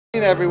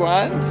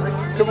Everyone.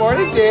 Good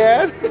morning,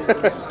 Jan.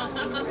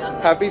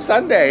 Happy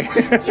Sunday.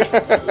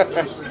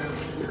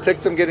 It took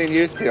some getting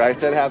used to. I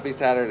said happy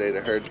Saturday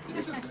to her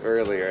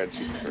earlier, and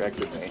she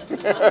corrected me.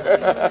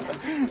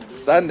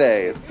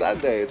 Sunday. It's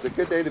Sunday. It's a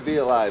good day to be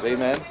alive.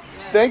 Amen.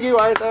 Thank you,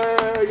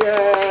 Arthur.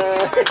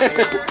 Yay.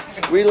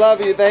 We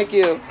love you. Thank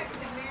you.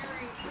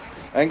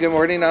 And good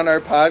morning on our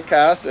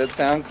podcast at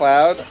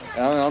SoundCloud,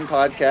 on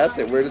podcast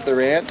at Word at the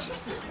Ranch.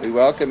 We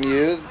welcome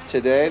you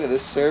today to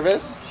this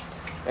service.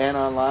 And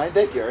online,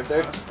 thank you,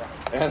 Arthur.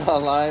 And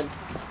online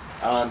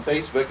on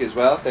Facebook as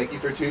well. Thank you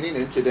for tuning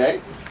in today.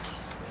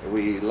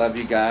 We love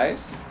you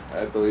guys.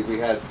 I believe we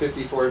had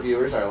 54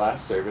 viewers our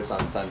last service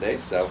on Sunday,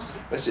 so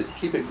let's just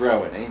keep it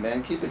growing.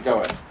 Amen. Keep it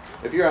going.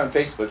 If you're on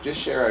Facebook, just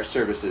share our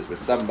services with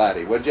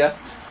somebody, would you?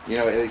 You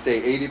know, they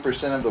say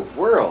 80% of the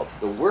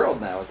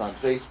world now is on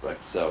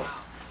Facebook. So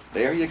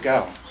there you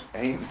go.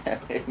 Amen.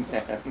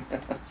 Amen.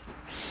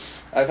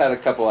 I've had a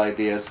couple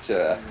ideas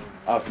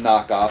of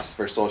knockoffs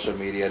for social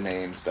media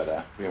names,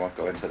 but we won't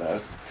go into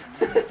those.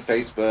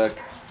 Facebook,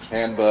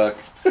 handbook.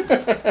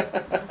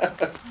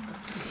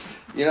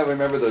 You know,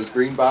 remember those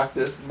green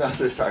boxes? No,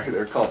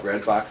 they're called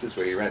red boxes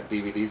where you rent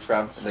DVDs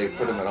from, and they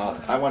put them in all.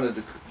 I wanted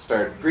to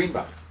start green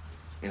box.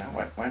 You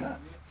know, why not?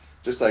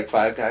 Just like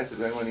Five Guys.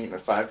 Is anyone eating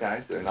at Five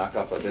Guys? They're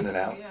knockoff of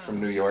In-N-Out from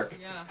New York.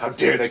 Yeah. How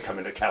dare they come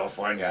into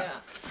California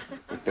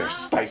with their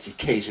spicy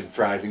Cajun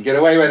fries and get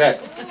away with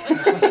it?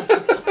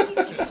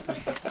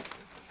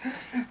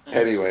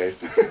 Anyways,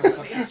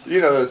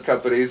 you know those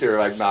companies who are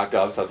like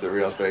knockoffs of the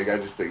real thing. I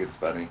just think it's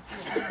funny.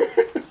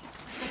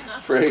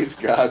 Praise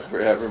God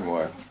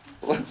forevermore.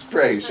 Let's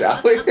pray,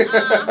 shall we?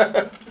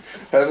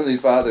 Heavenly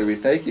Father, we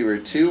thank you where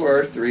two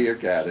or three are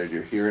gathered.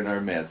 You're here in our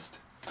midst.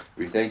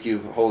 We thank you,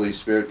 Holy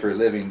Spirit, for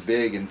living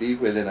big and deep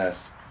within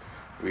us.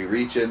 We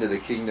reach into the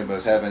kingdom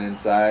of heaven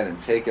inside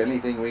and take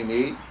anything we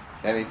need,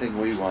 anything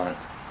we want.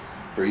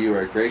 For you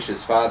are a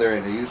gracious Father,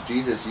 and you,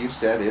 Jesus, you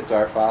said it's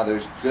our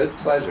Father's good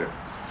pleasure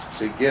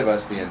to give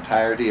us the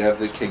entirety of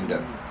the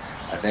kingdom.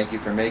 I thank you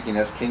for making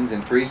us kings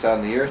and priests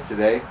on the earth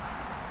today.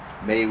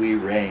 May we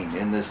reign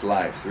in this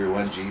life through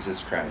one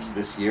Jesus Christ.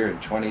 This year in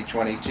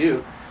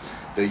 2022,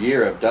 the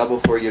year of double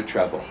for your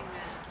trouble.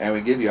 And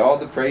we give you all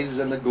the praises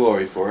and the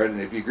glory for it. And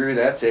if you agree with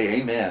that, say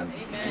amen.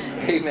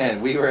 Amen.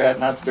 Amen. We were at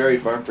Knott's Berry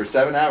Farm for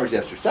 7 hours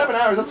yesterday. 7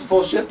 hours, that's a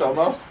full shift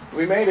almost.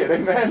 We made it.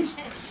 Amen.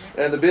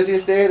 And the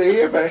busiest day of the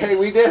year, but hey,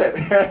 we did it.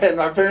 And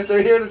our parents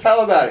are here to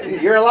tell about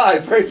it. You're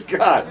alive. Praise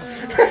God.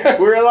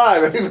 We're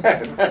alive.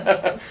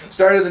 Amen.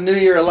 Started the new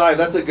year alive.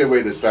 That's a good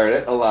way to start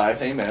it. Alive.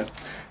 Amen.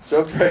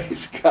 So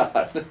praise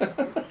God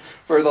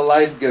for the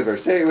life giver.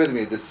 Say it with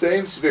me. The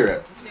same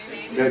Spirit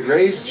that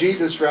raised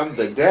Jesus from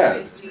the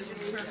dead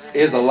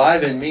is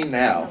alive in me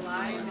now,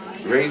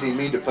 raising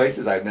me to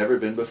places I've never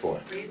been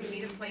before.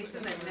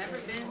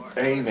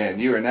 Amen.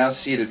 You are now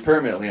seated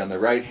permanently on the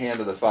right hand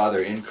of the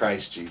Father in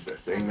Christ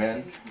Jesus.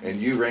 Amen.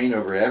 And you reign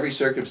over every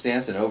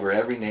circumstance and over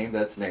every name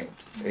that's named.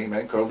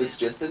 Amen. COVID's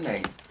just a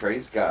name.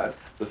 Praise God.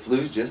 The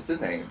flu's just a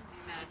name.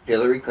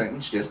 Hillary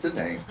Clinton's just a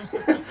name.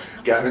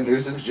 Gavin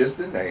Newsom's just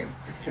a name.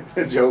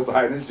 Joe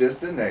Biden's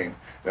just a name.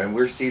 And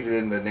we're seated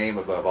in the name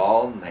above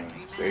all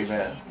names.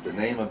 Amen. The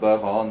name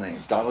above all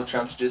names. Donald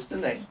Trump's just a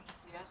name.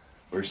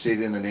 We're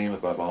seated in the name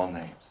above all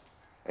names.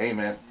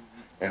 Amen.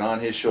 And on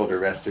his shoulder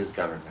rests his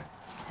government.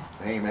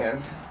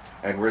 Amen.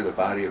 And we're the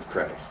body of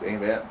Christ.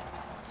 Amen.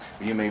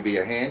 You may be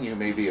a hand, you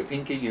may be a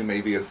pinky, you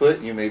may be a foot,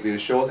 you may be a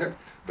shoulder,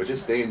 but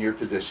just stay in your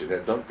position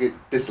and don't get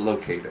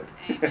dislocated.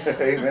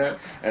 Amen.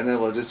 And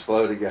then we'll just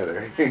flow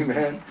together.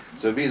 Amen.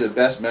 So be the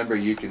best member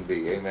you can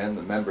be. Amen.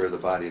 The member of the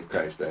body of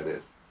Christ, that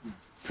is.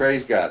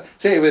 Praise God.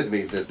 Say it with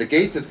me. The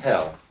gates of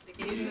hell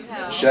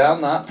shall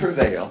not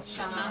prevail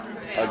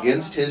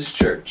against his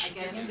church,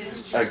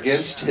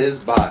 against his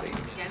body.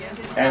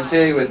 And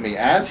say it with me.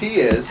 As he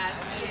is,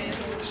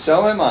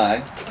 so am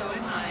I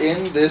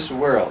in this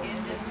world.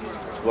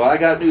 Well, I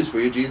got news for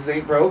you. Jesus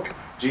ain't broke.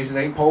 Jesus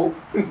ain't pope.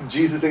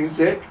 Jesus ain't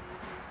sick.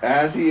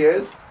 As he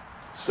is,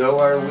 so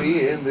are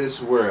we in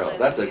this world.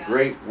 That's a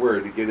great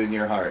word to get in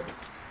your heart.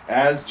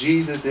 As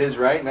Jesus is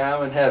right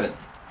now in heaven,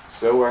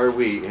 so are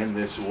we in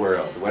this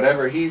world.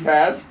 Whatever he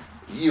has,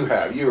 you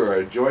have. You are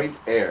a joint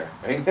heir.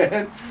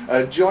 Amen.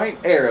 A joint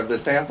heir of the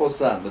sample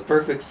son, the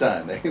perfect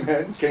son.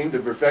 Amen. Came to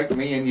perfect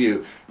me and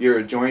you. You're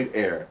a joint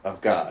heir of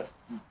God.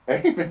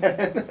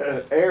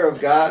 Amen. Heir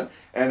of God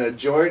and a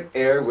joint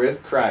heir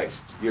with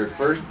Christ, your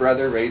first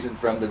brother raising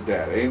from the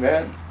dead.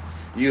 Amen.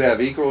 You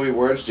have equal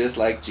rewards just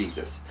like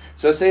Jesus.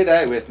 So say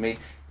that with me.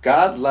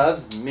 God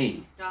loves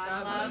me,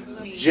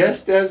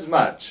 just as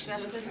much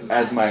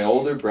as my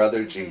older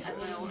brother Jesus.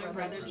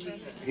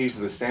 He's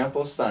the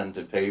sample son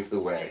to pave the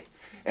way.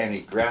 And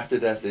he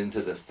grafted us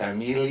into the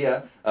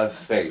familia of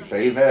faith.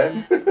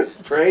 Amen.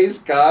 Praise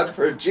God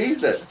for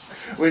Jesus.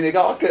 When it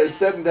all is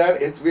said and done,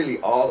 it's really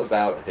all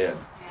about him.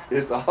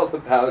 It's all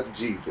about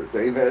Jesus.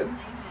 Amen.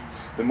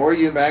 The more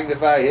you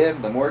magnify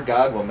him, the more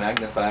God will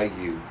magnify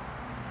you.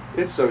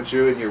 It's so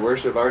true in your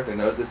worship. Arthur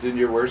knows this. In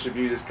your worship,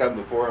 you just come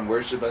before him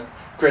worshiping.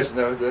 Chris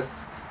knows this.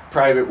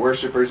 Private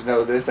worshipers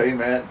know this.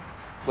 Amen.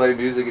 play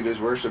music and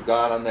just worship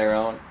God on their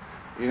own.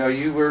 You know,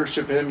 you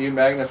worship Him, you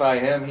magnify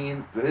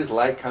Him, His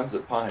light comes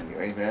upon you,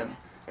 amen?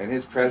 And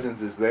His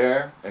presence is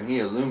there, and He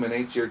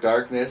illuminates your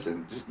darkness,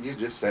 and you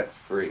just set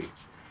free.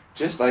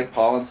 Just like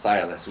Paul and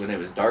Silas, when it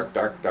was dark,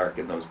 dark, dark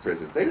in those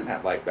prisons. They didn't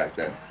have light back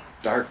then.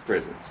 Dark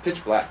prisons,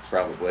 pitch black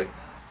probably.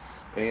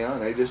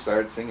 And they just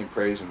started singing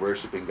praise and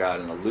worshiping God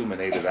and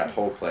illuminated that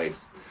whole place.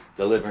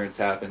 Deliverance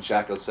happened,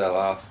 shackles fell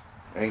off,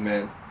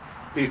 amen.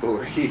 People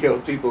were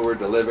healed, people were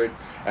delivered,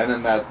 and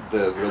then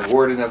the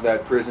warden of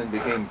that prison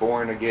became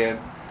born again,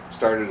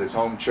 started his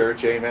home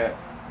church, amen.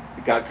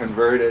 He got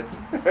converted,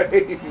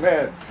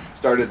 amen.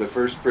 Started the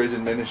first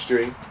prison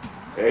ministry,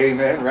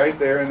 amen, right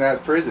there in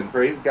that prison,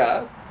 praise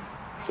God.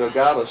 So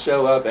God will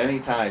show up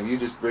anytime. You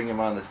just bring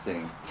Him on the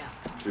scene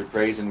through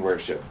praise and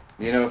worship.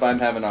 You know, if I'm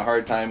having a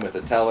hard time with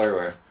a teller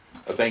or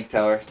a bank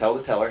teller, tell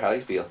the teller how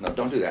you feel. No,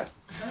 don't do that.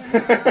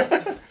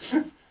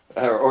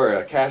 or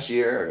a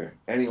cashier or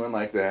anyone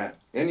like that.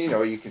 And you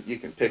know, you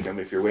can pick them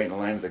if you're waiting in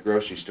line at the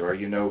grocery store.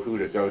 You know who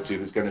to go to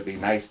who's going to be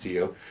nice to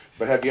you.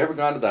 But have you ever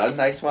gone to the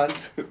unnice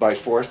ones? By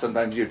force,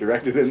 sometimes you're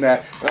directed in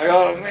that. Like,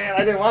 oh man,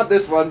 I didn't want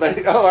this one,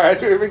 but all right,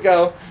 here we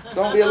go. It's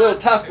going to be a little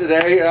tough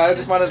today. I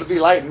just wanted to be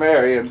light and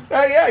merry. And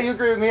oh yeah, you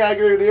agree with me, I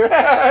agree with you.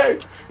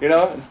 You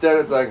know, instead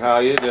it's like, how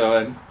you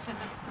doing?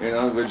 You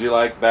know, would you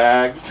like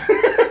bags?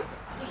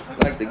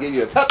 I'd like to give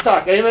you a pep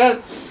talk,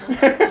 amen?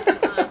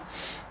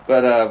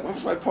 But what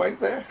was my point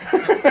there?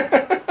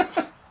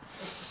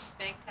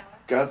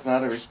 God's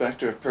not a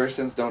respecter of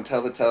persons. Don't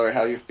tell the teller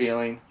how you're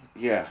feeling.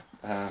 Yeah.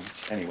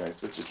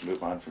 Anyways, let's just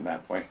move on from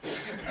that point.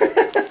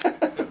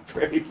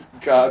 Praise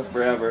God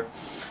forever.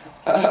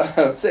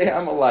 Say,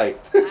 I'm a light.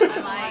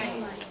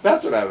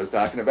 That's what I was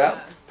talking about.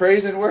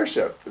 Praise and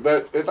worship.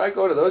 But if I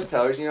go to those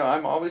tellers, you know,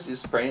 I'm always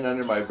just praying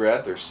under my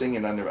breath or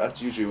singing under.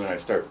 That's usually when I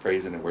start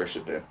praising and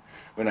worshiping.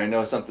 When I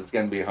know something's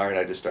going to be hard,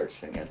 I just start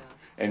singing.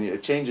 And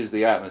it changes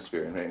the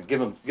atmosphere. And it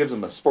gives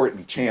them a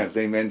sporting chance,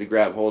 amen, to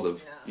grab hold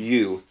of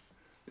you,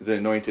 the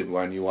anointed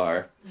one you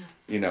are,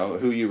 you know,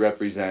 who you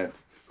represent,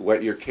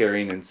 what you're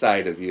carrying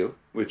inside of you,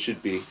 which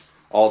should be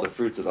all the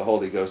fruits of the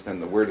Holy Ghost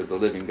and the Word of the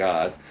living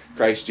God,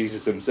 Christ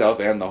Jesus Himself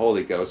and the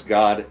Holy Ghost,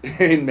 God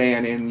and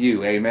man in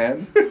you,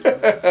 amen?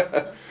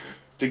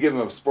 To give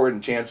them a sporting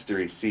chance to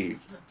receive,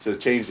 to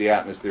change the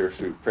atmosphere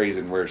through praise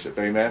and worship,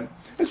 amen?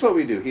 That's what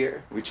we do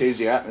here. We change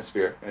the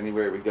atmosphere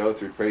anywhere we go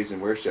through praise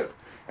and worship,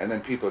 and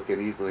then people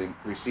can easily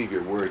receive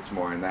your words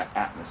more in that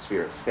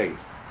atmosphere of faith,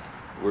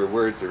 where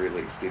words are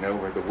released, you know,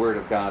 where the Word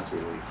of God's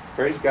released.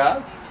 Praise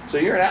God. So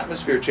you're an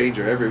atmosphere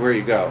changer everywhere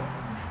you go.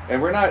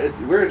 And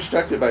we're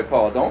instructed by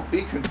Paul, don't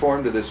be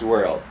conformed to this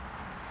world.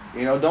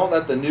 You know, don't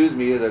let the news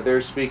media that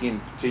they're speaking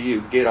to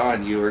you get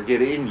on you or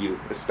get in you,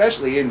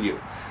 especially in you.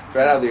 For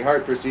out of the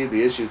heart proceed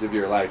the issues of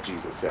your life,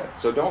 Jesus said.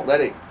 So don't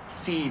let it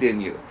seed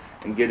in you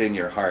and get in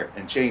your heart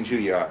and change who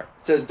you are.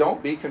 It says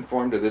don't be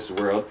conformed to this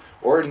world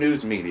or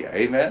news media.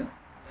 Amen?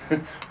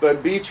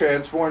 But be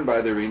transformed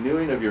by the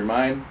renewing of your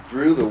mind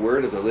through the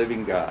Word of the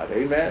living God.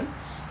 Amen?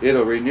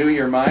 It'll renew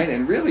your mind,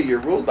 and really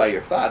you're ruled by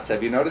your thoughts.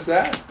 Have you noticed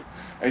that?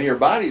 And your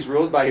body's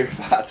ruled by your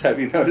thoughts. Have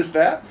you noticed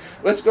that?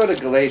 Let's go to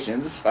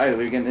Galatians. Finally,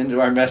 we're getting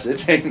into our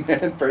message.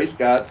 Amen. Praise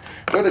God.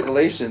 Go to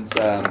Galatians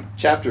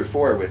chapter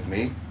 4 with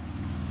me.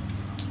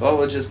 Well,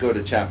 we'll just go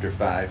to chapter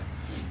 5.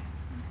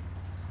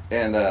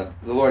 And the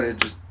Lord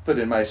had just put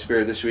in my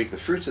spirit this week the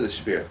fruits of the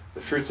Spirit.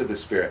 The fruits of the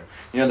Spirit.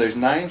 You know, there's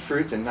 9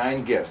 fruits and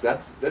 9 gifts.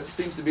 That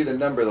seems to be the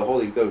number the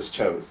Holy Ghost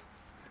chose.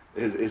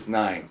 Is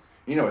 9.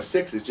 You know, a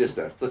 6 is just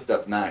a flipped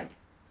up 9.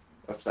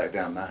 Upside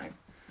down 9.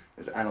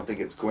 I don't think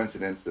it's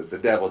coincidence that the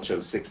devil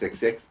chose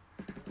 666.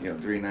 You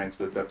know, 3 9s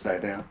flipped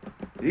upside down.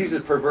 He's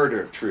a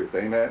perverter of truth.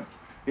 Amen.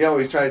 He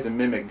always tries to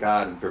mimic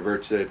God and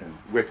perverts it and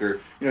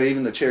wicker. You know,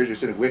 even the chairs you're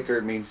sitting,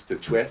 wicker means to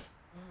twist.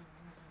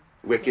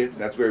 Wicked.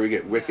 That's where we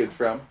get wicked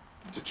from.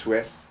 To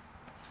twist.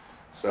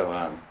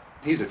 So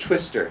he's a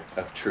twister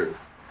of truth.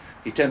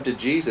 He tempted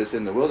Jesus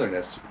in the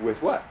wilderness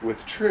with what?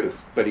 With truth.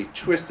 But he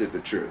twisted the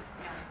truth.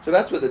 So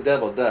that's what the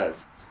devil does.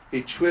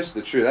 He twists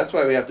the truth. That's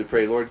why we have to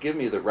pray, Lord, give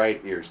me the right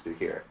ears to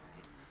hear.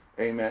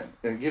 Amen.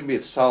 And give me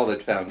a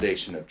solid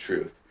foundation of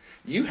truth.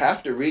 You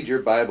have to read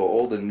your Bible,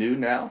 Old and New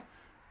now,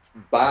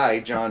 by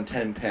John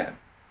 10:10.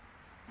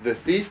 The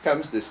thief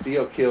comes to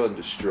steal, kill, and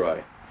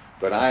destroy.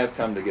 But I have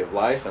come to give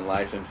life and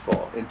life in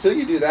full. Until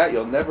you do that,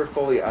 you'll never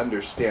fully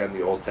understand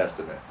the Old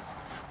Testament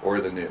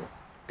or the New.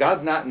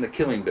 God's not in the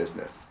killing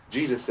business.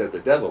 Jesus said the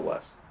devil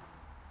was.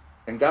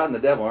 And God and the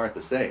devil aren't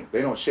the same.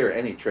 They don't share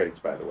any traits,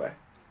 by the way.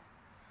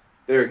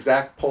 They're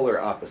exact polar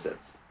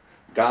opposites.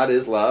 God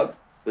is love.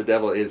 The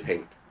devil is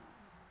hate.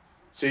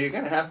 So you're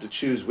going to have to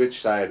choose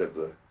which side of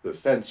the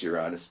fence you're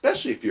on.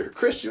 Especially if you're a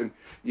Christian,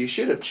 you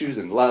should have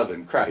chosen love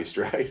in Christ,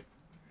 right?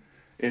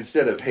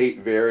 Instead of hate,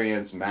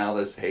 variance,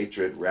 malice,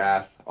 hatred,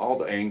 wrath, all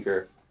the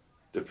anger,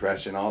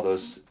 depression, all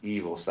those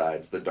evil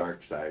sides, the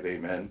dark side,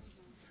 amen?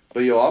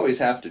 But you'll always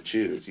have to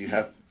choose. You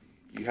have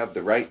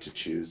the right to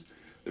choose,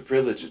 the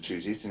privilege to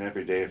choose each and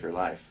every day of your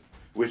life,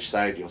 which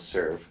side you'll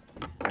serve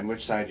and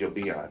which side you'll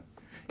be on.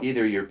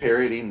 Either you're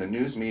parodying the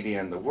news media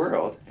and the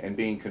world and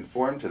being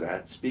conformed to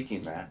that,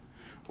 speaking that,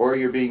 or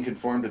you're being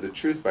conformed to the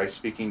truth by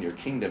speaking your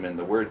kingdom and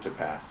the word to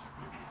pass.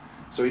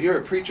 So you're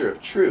a preacher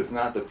of truth,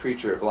 not the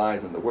preacher of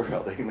lies in the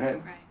world.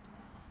 Amen? Right.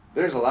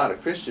 There's a lot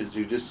of Christians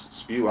who just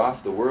spew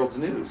off the world's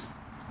news.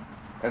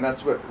 And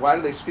why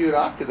do they spew it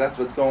off? Because that's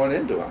what's going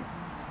into them.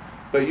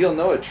 But you'll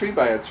know a tree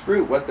by its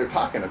fruit what they're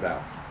talking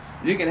about.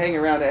 You can hang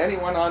around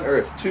anyone on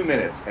earth 2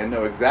 minutes and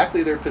know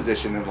exactly their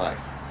position in life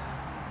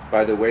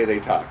by the way they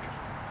talk.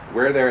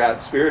 Where they're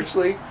at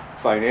spiritually,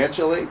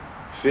 financially,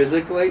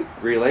 physically,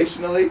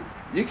 relationally.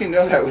 You can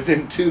know that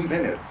within 2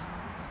 minutes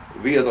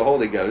via the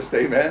Holy Ghost.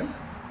 Amen?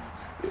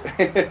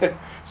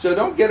 So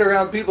don't get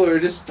around people who are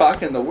just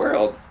talking the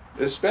world,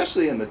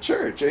 especially in the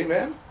church.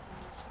 Amen?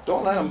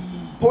 Don't let them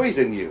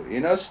poison you.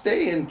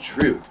 Stay in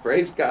truth.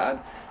 Praise God.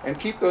 And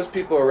keep those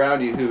people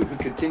around you who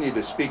continue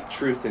to speak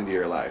truth into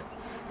your life.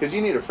 Because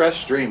you need a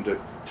fresh stream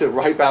to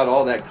wipe out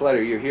all that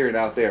clutter you're hearing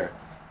out there.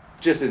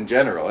 Just in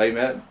general.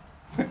 Amen?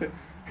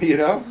 You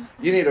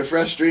need a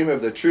fresh stream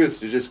of the truth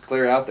to just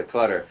clear out the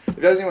clutter.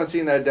 If anyone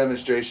seen that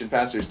demonstration,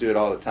 pastors do it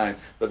all the time,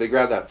 but they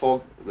grab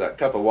that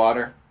cup of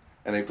water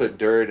and they put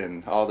dirt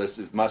and all this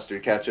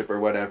mustard ketchup or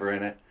whatever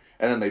in it,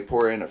 and then they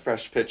pour in a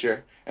fresh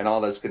pitcher and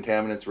all those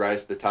contaminants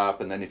rise to the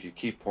top, and then if you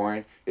keep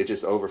pouring, it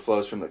just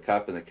overflows from the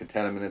cup and the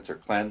contaminants are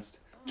cleansed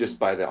just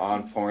by the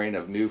on-pouring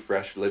of new,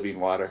 fresh, living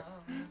water.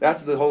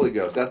 That's the Holy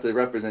Ghost. That's a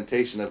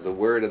representation of the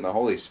Word and the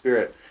Holy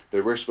Spirit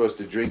that we're supposed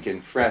to drink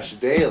in fresh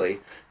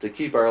daily to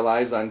keep our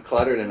lives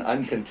uncluttered and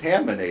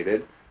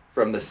uncontaminated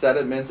from the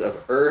sediments of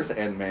earth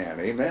and man.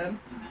 Amen?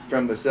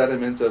 From the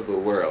sediments of the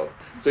world.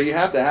 So you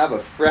have to have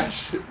a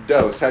fresh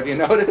dose. Have you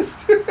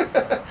noticed?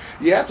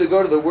 You have to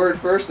go to the Word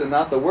first and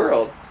not the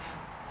world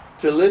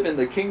to live in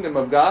the kingdom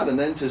of God and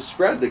then to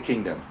spread the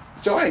kingdom.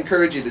 So I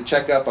encourage you to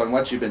check up on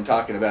what you've been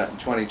talking about in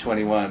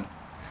 2021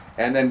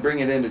 and then bring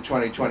it into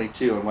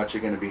 2022 and what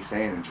you're going to be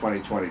saying in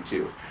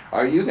 2022.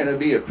 Are you going to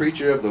be a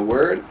preacher of the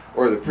Word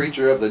or the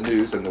preacher of the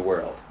news and the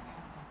world?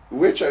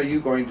 Which are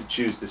you going to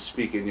choose to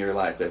speak in your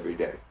life every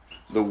day?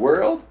 The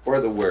world or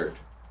the Word?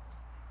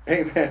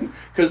 Amen.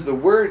 Because the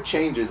Word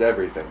changes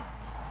everything.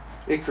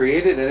 It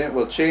created and it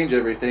will change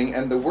everything,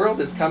 and the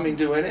world is coming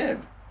to an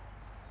end.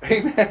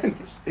 Amen.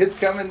 It's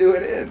coming to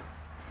an end.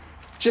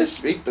 Just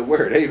speak the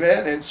Word,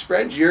 amen, and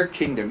spread your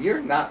kingdom.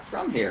 You're not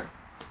from here.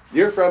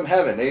 You're from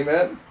heaven,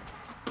 amen.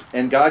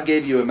 And God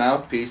gave you a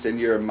mouthpiece, and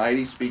you're a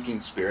mighty speaking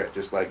spirit,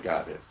 just like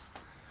God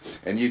is.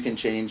 And you can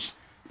change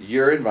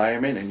your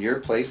environment and your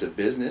place of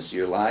business,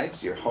 your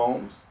lives, your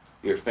homes,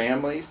 your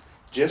families,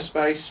 just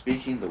by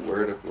speaking the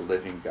word of the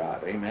living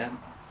God, amen.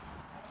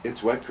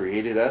 It's what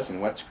created us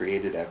and what's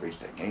created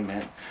everything,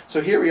 amen.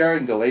 So here we are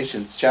in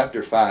Galatians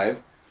chapter 5,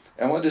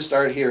 and we'll just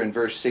start here in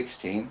verse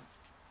 16.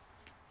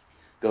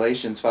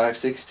 Galatians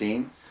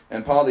 5:16,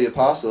 and Paul the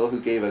Apostle, who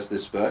gave us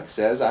this book,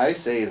 says, I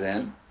say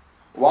then,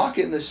 walk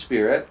in the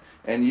Spirit,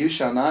 and you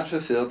shall not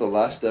fulfill the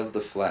lust of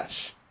the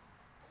flesh.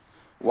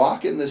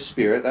 Walk in the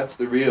Spirit, that's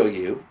the real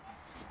you,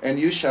 and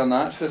you shall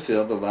not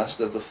fulfill the lust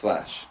of the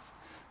flesh.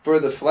 For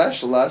the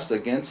flesh lusts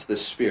against the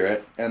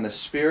Spirit, and the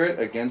Spirit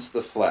against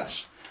the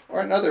flesh.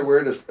 Or another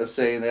word of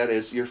saying that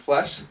is, your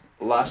flesh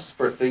lusts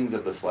for things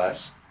of the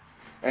flesh,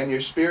 and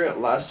your spirit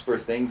lusts for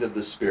things of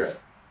the Spirit.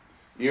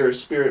 You're a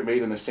spirit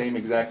made in the same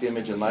exact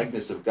image and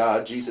likeness of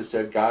God. Jesus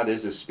said God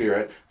is a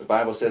spirit. The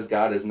Bible says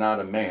God is not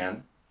a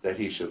man that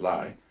he should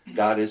lie.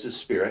 God is a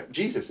spirit.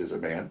 Jesus is a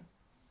man,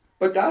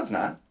 but God's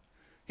not.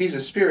 He's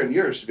a spirit and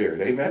you're a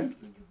spirit. Amen?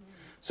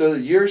 So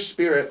your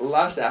spirit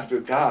lusts after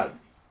God,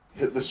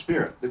 the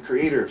Spirit, the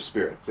creator of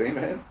spirits.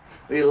 Amen?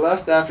 They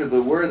lust after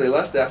the Word. They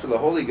lust after the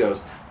Holy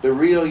Ghost, the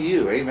real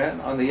you. Amen?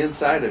 On the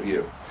inside of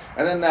you.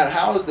 And then that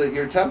house that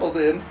you're templed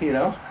in,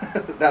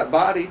 that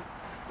body,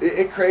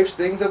 it craves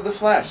things of the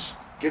flesh.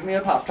 Give me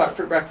a Pop-Tart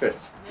for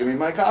breakfast. Give me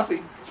my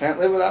coffee. Can't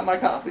live without my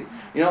coffee.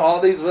 All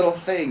these little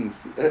things.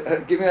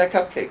 Give me that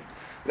cupcake.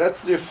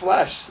 That's your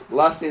flesh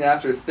lusting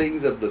after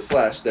things of the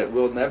flesh that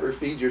will never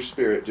feed your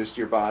spirit, just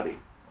your body.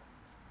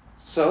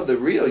 So the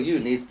real you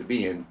needs to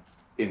be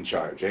in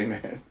charge.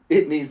 Amen.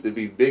 It needs to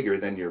be bigger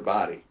than your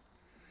body.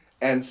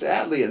 And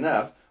sadly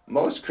enough,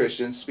 most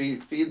Christians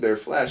feed their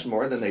flesh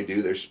more than they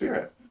do their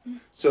spirit.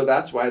 So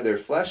that's why their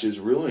flesh is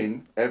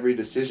ruining every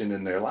decision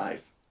in their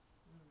life.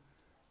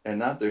 And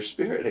not their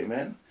spirit,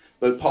 amen?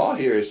 But Paul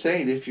here is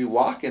saying if you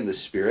walk in the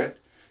Spirit,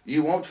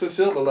 you won't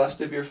fulfill the lust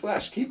of your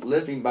flesh. Keep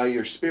living by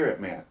your spirit,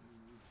 man.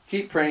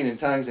 Keep praying in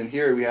tongues. And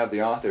here we have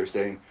the author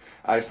saying,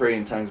 I pray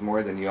in tongues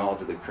more than y'all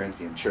to the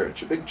Corinthian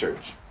church, a big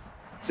church.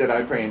 He said,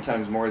 I pray in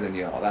tongues more than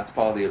y'all. That's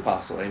Paul the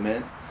Apostle,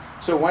 amen?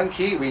 So one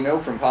key we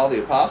know from Paul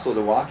the Apostle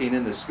to walking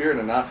in the Spirit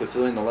and not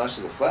fulfilling the lust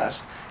of the flesh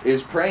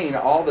is praying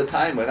all the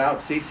time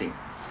without ceasing.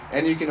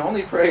 And you can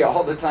only pray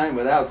all the time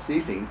without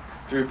ceasing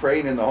through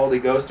praying in the Holy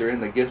Ghost or in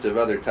the gift of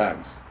other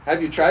tongues.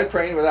 Have you tried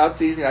praying without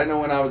ceasing? I know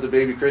when I was a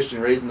baby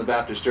Christian raised in the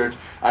Baptist church,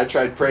 I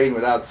tried praying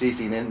without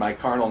ceasing in my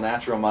carnal,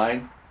 natural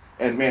mind.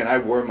 And man, I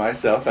wore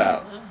myself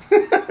out.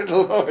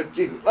 Lord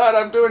Jesus, Lord,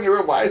 I'm doing your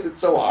will. Why is it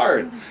so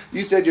hard?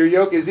 You said your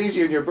yoke is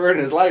easy and your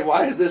burden is light.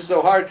 Why is this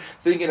so hard?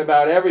 Thinking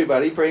about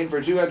everybody, praying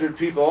for 200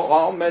 people,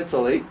 all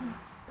mentally,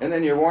 and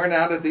then you're worn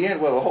out at the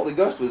end. Well, the Holy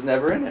Ghost was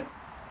never in it.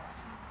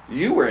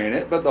 You were in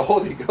it, but the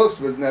Holy Ghost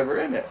was never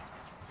in it.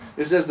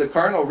 It says the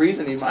carnal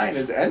reasoning mind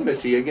is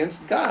enmity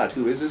against God,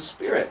 who is a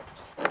spirit.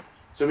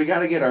 So we got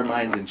to get our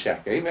minds in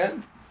check.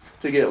 Amen?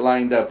 To get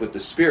lined up with the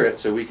Spirit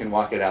so we can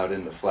walk it out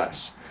in the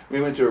flesh.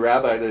 We went to a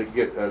rabbi to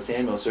get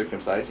Samuel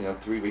circumcised,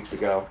 3 weeks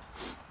ago.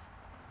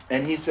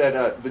 And he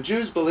said, the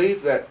Jews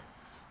believe that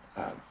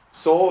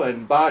soul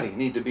and body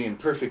need to be in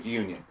perfect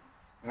union.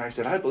 And I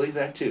said, I believe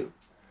that too.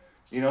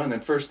 And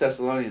then 1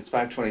 Thessalonians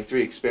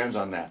 5:23 expands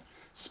on that.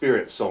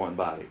 Spirit, soul, and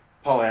body.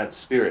 Paul adds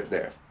spirit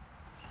there.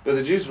 But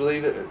the Jews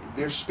believe that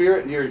your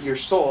spirit, your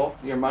soul,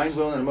 your mind,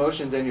 will, and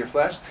emotions, and your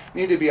flesh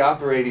need to be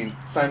operating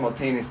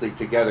simultaneously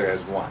together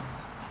as one.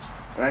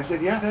 And I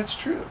said, yeah, that's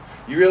true.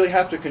 You really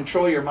have to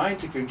control your mind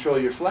to control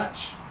your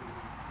flesh.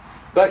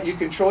 But you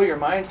control your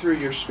mind through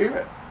your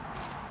spirit.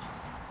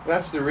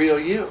 That's the real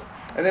you.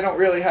 And they don't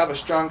really have a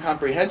strong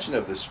comprehension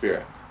of the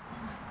Spirit.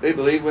 They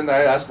believe when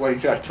I asked,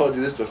 I told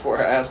you this before,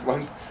 I asked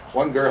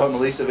one girl,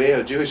 Melissa Vea,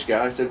 a Jewish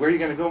gal, I said, where are you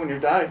going to go when you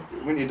die?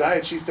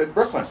 And she said,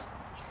 Brooklyn.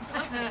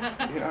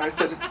 I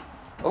said,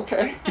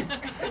 okay.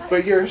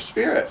 But you're a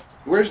spirit.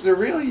 Where's the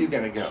real you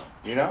going to go?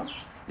 You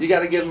got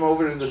to give them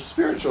over to the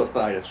spiritual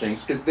side of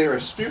things because they're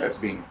a spirit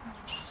being.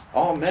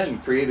 All men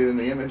created in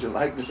the image and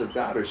likeness of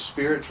God are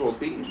spiritual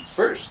beings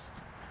first.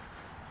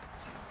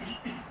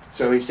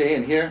 So he's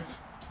saying here,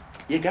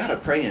 you got to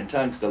pray in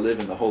tongues to live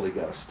in the Holy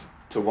Ghost,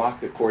 to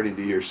walk according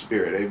to your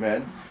spirit.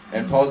 Amen?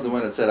 And Paul's the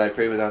one that said, I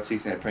pray without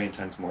ceasing, I pray in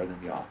tongues more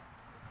than y'all.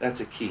 That's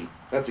a key.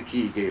 That's a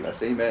key he gave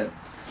us. Amen.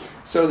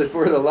 So that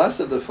for the lust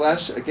of the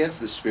flesh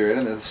against the Spirit,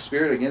 and the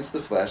Spirit against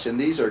the flesh, and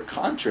these are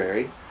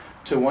contrary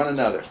to one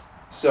another.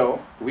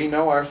 So we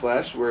know our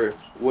flesh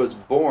was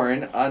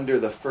born under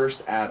the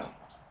first Adam.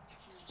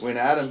 When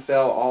Adam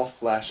fell, all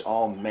flesh,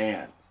 all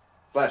man,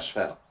 flesh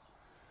fell.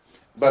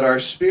 But our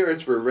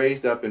spirits were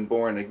raised up and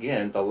born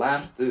again,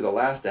 through the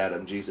last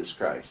Adam, Jesus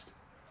Christ.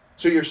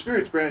 So your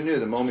spirit's brand new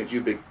the moment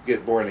you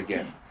get born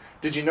again.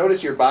 Did you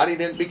notice your body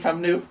didn't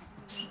become new?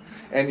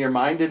 And your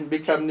mind didn't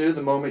become new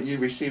the moment you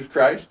received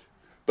Christ?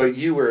 But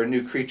you were a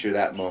new creature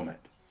that moment,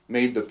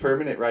 made the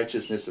permanent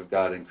righteousness of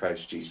God in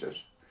Christ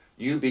Jesus.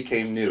 You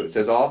became new. It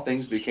says all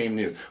things became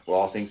new. Well,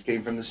 all things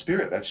came from the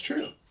Spirit. That's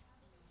true.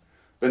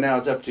 But now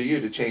it's up to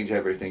you to change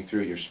everything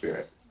through your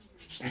spirit.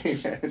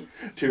 Amen.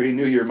 To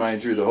renew your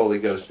mind through the Holy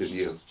Ghost in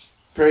you.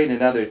 Praying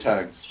in other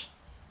tongues.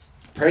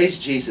 Praise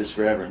Jesus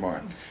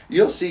forevermore.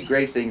 You'll see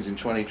great things in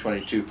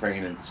 2022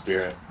 praying in the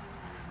Spirit.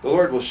 The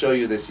Lord will show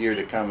you this year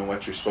to come and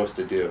what you're supposed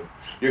to do.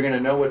 You're going to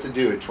know what to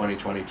do in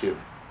 2022.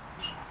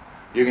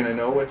 You're going to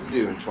know what to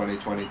do in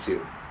 2022.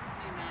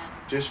 Amen.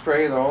 Just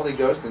pray in the Holy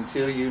Ghost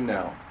until you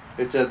know.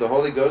 It said the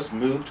Holy Ghost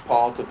moved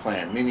Paul to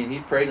plan, meaning he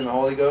prayed in the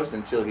Holy Ghost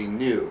until he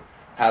knew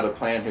how to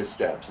plan his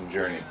steps and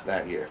journey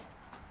that year.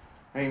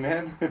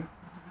 Amen.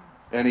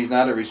 And he's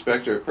not a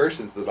respecter of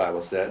persons, the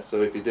Bible says.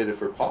 So if he did it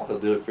for Paul, he'll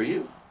do it for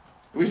you.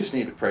 We just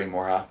need to pray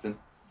more often.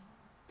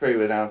 Pray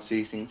without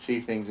ceasing.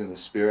 See things in the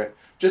Spirit.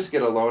 Just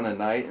get alone at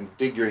night and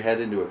dig your head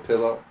into a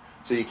pillow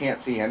so you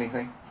can't see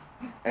anything.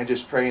 And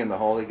just pray in the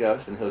Holy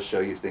Ghost and he'll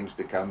show you things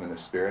to come in the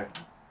Spirit.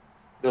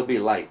 There'll be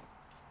light.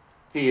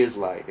 He is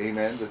light.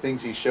 Amen. The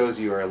things he shows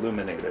you are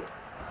illuminated.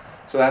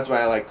 So that's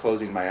why I like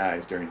closing my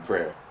eyes during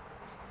prayer.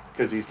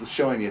 Because he's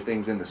showing you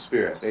things in the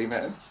Spirit.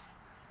 Amen.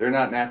 They're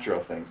not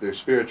natural things. They're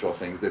spiritual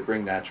things that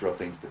bring natural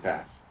things to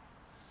pass.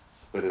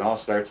 But it all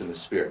starts in the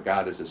Spirit.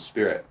 God is a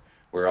Spirit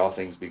where all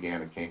things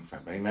began and came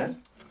from.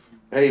 Amen?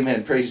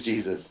 Amen. Praise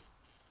Jesus.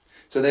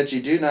 So that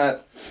you do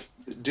not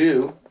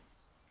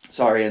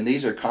and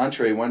these are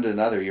contrary one to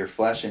another, your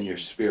flesh and your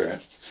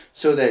spirit,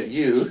 so that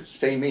you,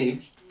 say me.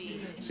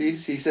 See,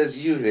 he says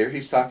you there.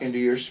 He's talking to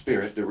your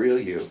spirit, the real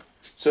you.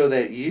 So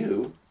that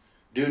you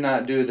do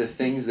not do the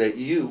things that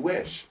you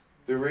wish,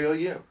 the real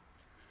you.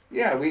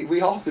 Yeah,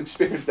 we all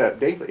experience that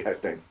daily, I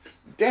think.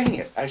 Dang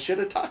it, I should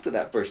have talked to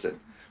that person.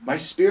 My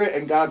spirit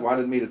and God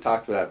wanted me to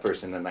talk to that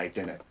person and I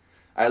didn't.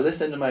 I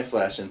listened to my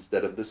flesh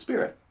instead of the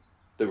Spirit,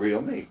 the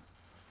real me.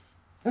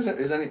 Is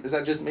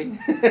that just me?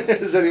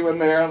 Is anyone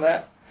there on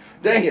that?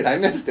 Dang it, I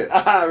missed it.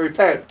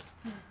 Repent.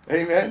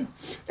 Amen.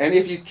 And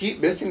if you keep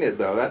missing it,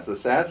 though, that's the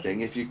sad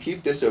thing. If you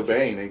keep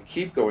disobeying and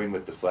keep going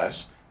with the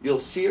flesh, you'll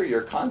sear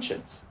your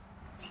conscience.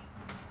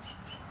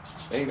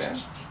 Amen.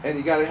 And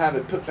you got to have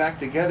it put back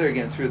together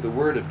again through the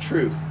word of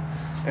truth.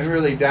 And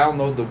really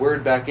download the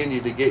word back in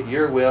you to get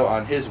your will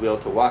on his will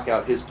to walk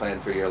out his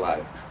plan for your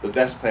life. The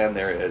best plan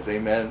there is.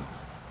 Amen.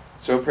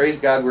 So praise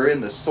God, we're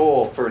in the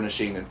soul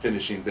furnishing and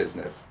finishing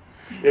business.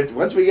 It's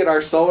once we get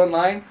our soul in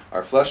line,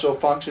 our flesh will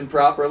function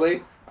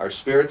properly. Our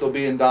spirits will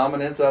be in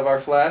dominance of our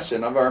flesh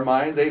and of our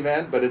minds.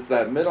 Amen. But it's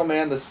that middle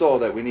man, the soul,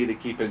 that we need to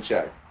keep in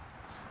check.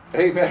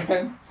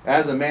 Amen.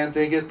 As a man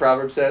thinketh,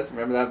 Proverbs says.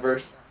 Remember that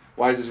verse?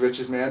 Wise as rich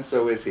as man,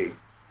 so is he.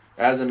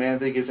 As a man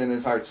thinketh in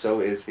his heart, so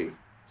is he.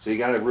 So you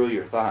got to rule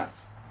your thoughts.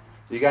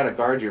 You got to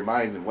guard your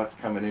minds and what's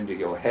coming into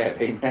your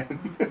head. Amen.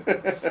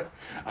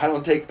 I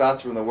don't take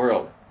thoughts from the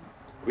world.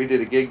 We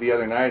did a gig the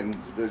other night, and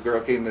the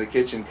girl came to the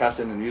kitchen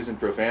cussing and using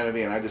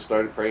profanity, and I just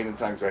started praying in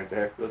tongues right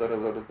there,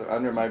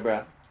 under my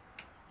breath.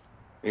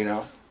 You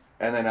know?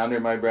 And then under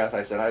my breath,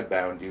 I said, I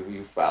bound you,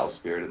 you foul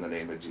spirit, in the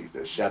name of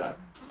Jesus. Shut up.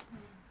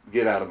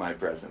 Get out of my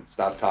presence.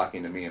 Stop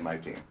talking to me and my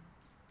team.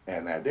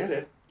 And that did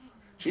it.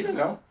 She didn't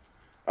know.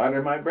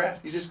 Under my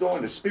breath. You just go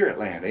into spirit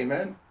land.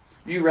 Amen?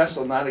 You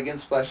wrestle not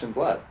against flesh and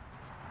blood.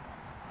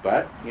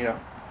 But, you know,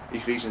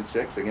 Ephesians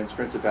 6, against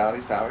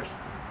principalities, powers.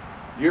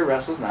 Your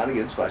wrestle's not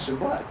against flesh and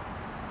blood.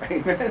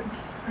 Amen?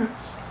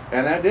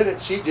 And that did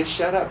it. She just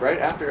shut up right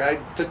after I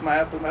took my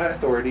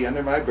authority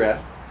under my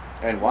breath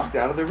and walked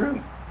out of the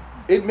room.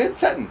 In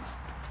mid-sentence.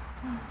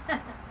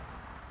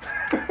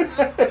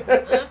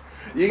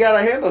 You got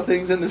to handle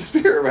things in the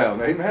spirit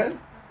realm. Amen?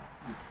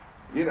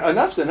 You know,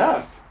 enough's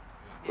enough.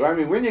 I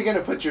mean, when are you going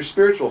to put your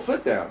spiritual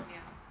foot down?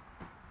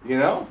 You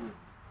know?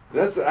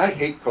 I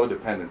hate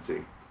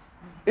codependency.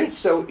 It's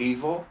so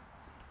evil.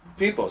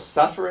 People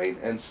suffering,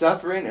 and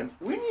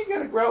when are you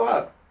going to grow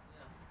up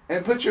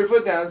and put your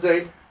foot down and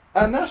say,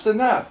 enough's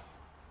enough.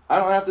 I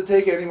don't have to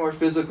take any more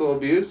physical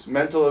abuse,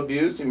 mental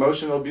abuse,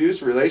 emotional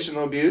abuse,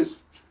 relational abuse.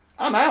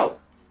 I'm out.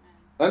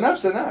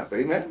 Enough's enough.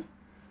 Amen?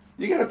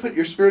 You got to put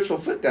your spiritual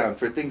foot down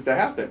for things to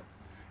happen.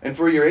 And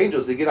for your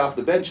angels to get off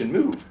the bench and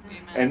move.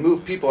 Amen. And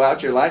move people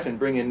out your life and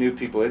bring in new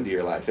people into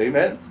your life.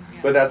 Amen? Yeah.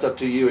 But that's up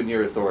to you and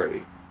your authority.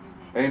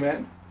 Mm-hmm.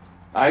 Amen?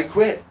 I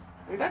quit.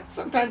 That's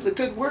sometimes a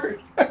good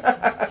word.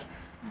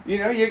 You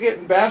know, you're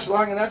getting bashed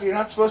long enough. You're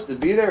not supposed to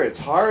be there. It's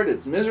hard.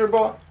 It's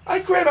miserable. I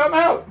quit. I'm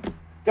out.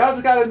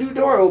 God's got a new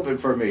door open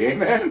for me.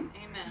 Amen?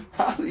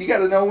 Amen. You got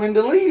to know when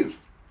to leave.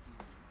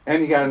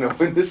 And you got to know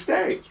when to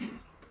stay.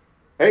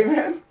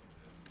 Amen?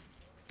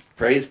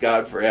 Praise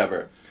God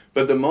forever.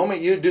 But the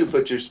moment you do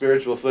put your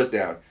spiritual foot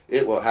down,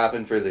 it will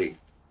happen for thee.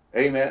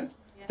 Amen?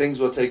 Yeah. Things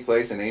will take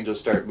place and angels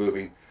start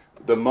moving.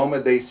 The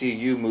moment they see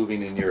you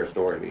moving in your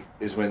authority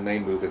is when they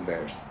move in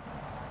theirs.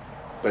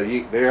 But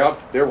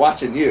they're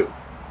watching you.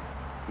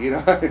 You know,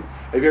 have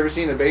you ever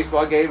seen a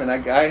baseball game and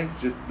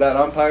that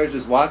umpire's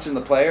just watching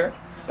the player?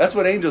 That's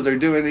what angels are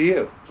doing to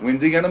you.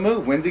 When's he going to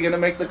move? When's he going to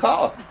make the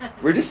call?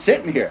 We're just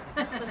sitting here.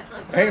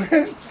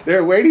 Amen?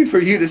 They're waiting for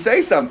you to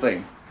say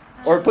something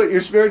or put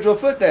your spiritual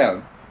foot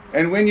down.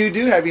 And when you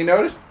do, have you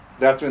noticed?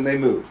 That's when they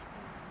move.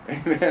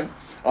 Amen?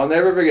 I'll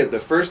never forget the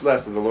first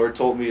lesson the Lord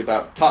taught me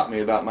about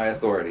my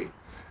authority.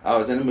 I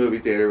was in a movie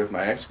theater with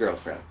my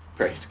ex-girlfriend.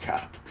 Praise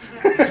God.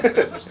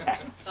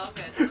 It's all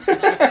good.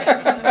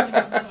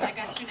 I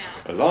got you now.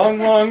 A long,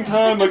 long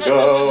time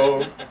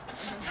ago.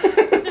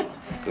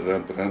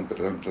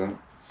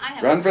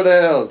 Run for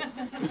the hills.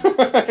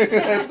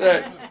 That's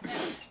it.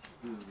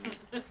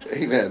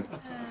 Amen.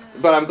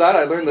 But I'm glad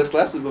I learned this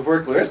lesson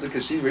before Clarissa,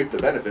 because she reaped the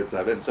benefits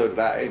of it, and so did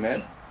I.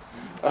 Amen.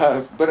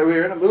 But we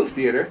were in a movie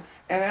theater,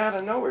 and out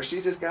of nowhere,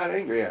 she just got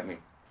angry at me.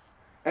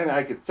 And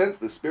I could sense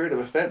the spirit of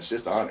offense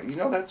just on her. You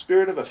know that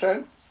spirit of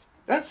offense?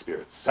 That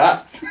spirit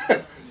sucks.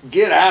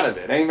 Get out of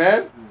it.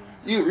 Amen?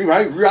 You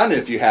run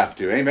if you have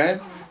to.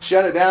 Amen?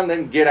 Shut it down,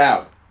 then get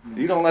out.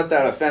 You don't let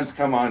that offense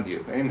come on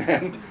you.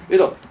 Amen?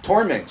 It'll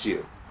torment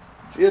you.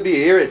 You'll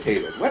be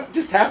irritated. What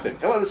just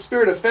happened? Well, the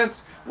spirit of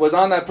offense was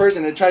on that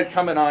person and tried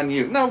coming on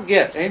you. No,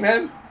 get.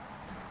 Amen?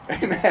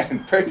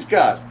 Amen. Praise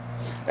God.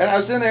 And I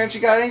was in there and she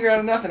got angry out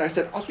of nothing. I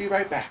said, I'll be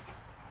right back.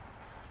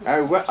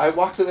 I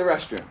walked to the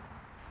restroom.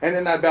 And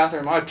in that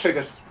bathroom, I took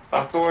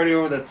authority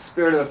over that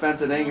spirit of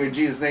offense and anger in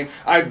Jesus' name.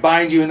 I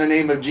bind you in the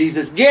name of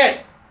Jesus.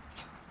 Get!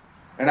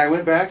 And I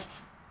went back,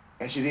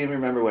 and she didn't even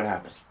remember what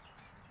happened.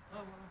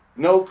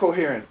 No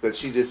coherence, that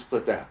she just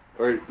flipped out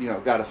or,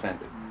 got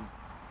offended.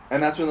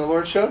 And that's when the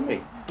Lord showed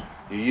me.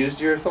 You used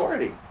your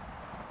authority.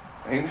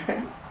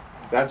 Amen.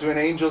 That's when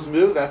angels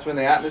moved. That's when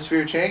the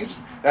atmosphere changed.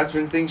 That's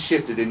when things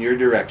shifted in your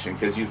direction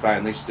because you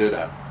finally stood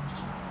up.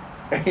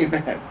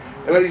 Amen.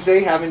 What did he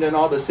say? Having done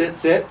all to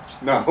sit?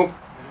 No.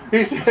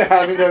 He said,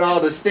 having done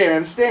all to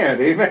stand.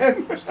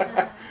 Amen.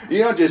 You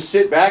don't just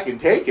sit back and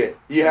take it.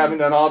 You haven't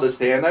done all to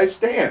stand, I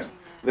stand.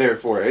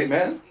 Therefore,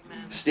 amen.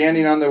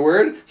 Standing on the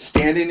word,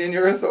 standing in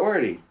your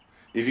authority.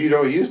 If you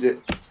don't use it,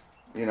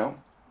 you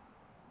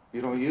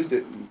don't use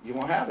it, you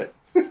won't have it.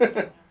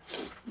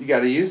 You got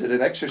to use it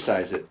and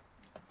exercise it.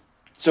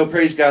 So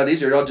praise God,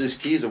 these are all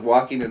just keys of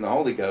walking in the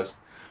Holy Ghost,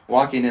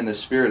 walking in the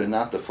Spirit and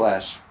not the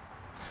flesh.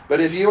 But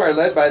if you are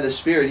led by the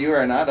Spirit, you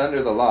are not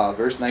under the law.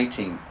 Verse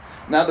 19.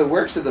 Now the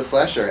works of the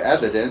flesh are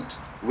evident,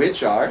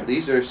 which are,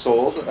 these are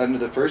souls under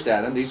the first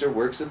Adam, these are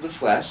works of the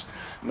flesh,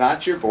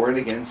 not your born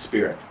again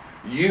spirit.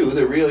 You,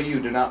 the real you,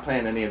 do not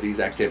plan any of these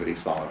activities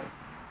following.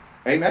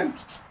 Amen?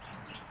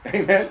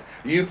 Amen?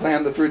 You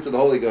plan the fruits of the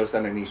Holy Ghost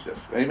underneath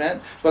this.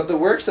 Amen? But the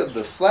works of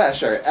the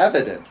flesh are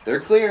evident. They're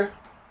clear.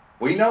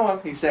 We know them,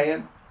 he's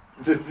saying.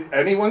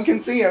 Anyone can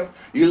see them.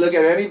 You look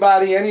at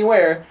anybody,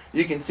 anywhere,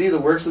 you can see the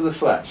works of the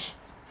flesh.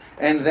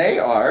 And they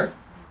are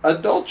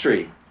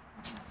adultery,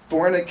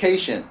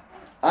 fornication,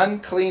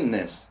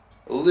 uncleanness,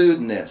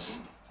 lewdness,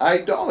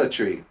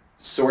 idolatry,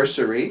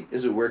 sorcery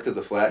is a work of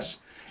the flesh,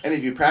 And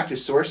if you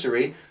practice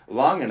sorcery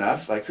long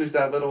enough, like who's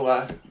that little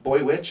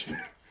boy witch?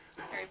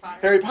 Harry Potter.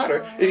 Harry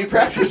Potter. If you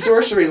practice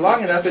sorcery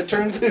long enough, it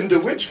turns into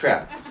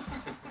witchcraft.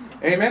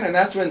 Amen? And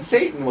that's when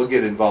Satan will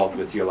get involved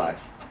with your life.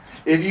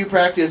 If you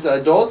practice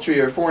adultery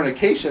or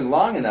fornication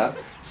long enough,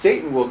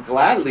 Satan will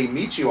gladly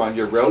meet you on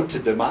your road to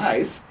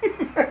demise.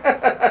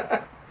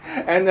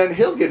 And then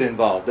he'll get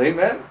involved.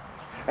 Amen?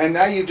 And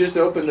now you just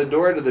opened the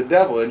door to the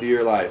devil into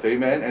your life.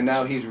 Amen? And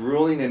now he's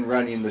ruling and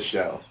running the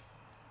show.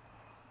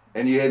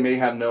 And you may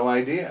have no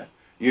idea.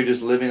 You're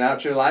just living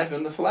out your life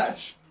in the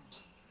flesh.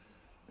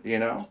 You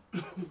know?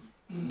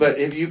 But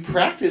if you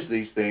practice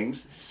these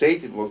things,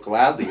 Satan will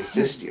gladly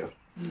assist you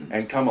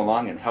and come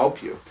along and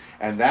help you.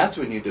 And that's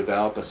when you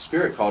develop a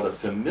spirit called a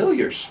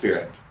familiar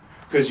spirit,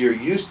 because you're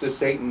used to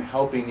Satan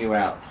helping you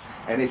out.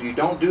 And if you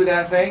don't do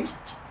that thing,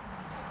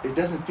 it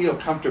doesn't feel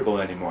comfortable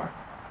anymore.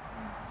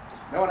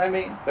 Know what I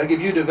mean? Like if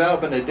you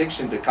develop an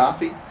addiction to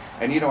coffee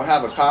and you don't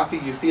have a coffee,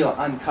 you feel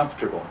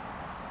uncomfortable.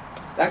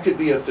 That could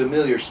be a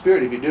familiar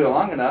spirit if you do it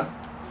long enough.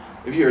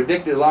 If you're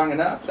addicted long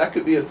enough, that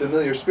could be a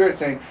familiar spirit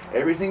saying,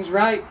 everything's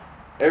right,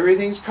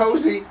 everything's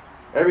cozy,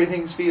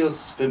 everything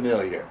feels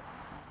familiar.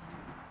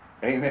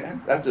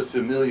 Amen? That's a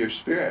familiar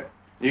spirit.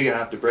 You're going to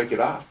have to break it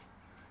off.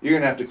 You're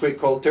going to have to quit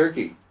cold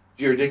turkey.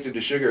 If you're addicted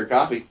to sugar or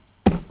coffee,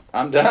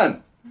 I'm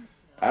done.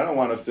 I don't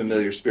want a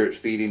familiar spirit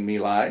feeding me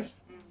lies.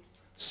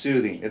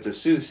 Soothing. It's a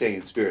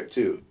soothsaying spirit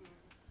too.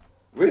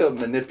 Real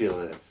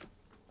manipulative.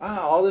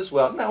 All is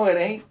well. No, it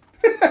ain't.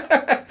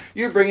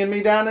 You're bringing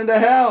me down into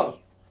hell.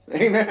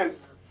 Amen?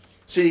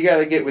 So you got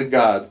to get with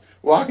God.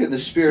 Walk in the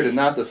Spirit and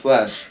not the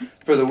flesh.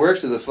 For the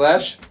works of the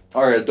flesh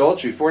are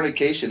adultery,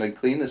 fornication,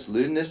 uncleanness,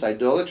 lewdness,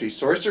 idolatry,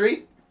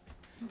 sorcery.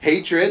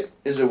 Hatred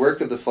is a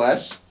work of the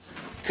flesh.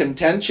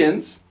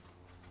 Contentions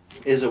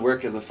is a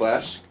work of the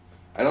flesh.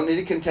 I don't need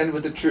to contend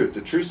with the truth.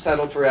 The truth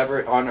settled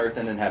forever on earth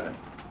and in heaven.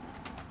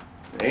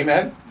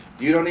 Amen?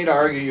 You don't need to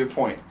argue your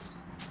point.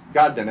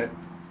 God did it.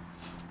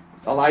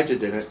 Elijah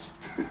did it.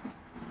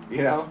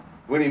 You know,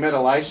 when he met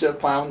Elisha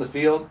plowing the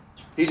field,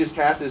 he just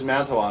cast his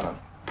mantle on him.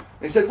 And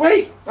he said,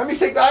 wait, let me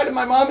say bye to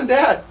my mom and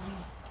dad.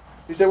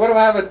 He said, what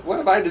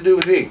have I to do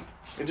with thee?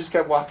 And just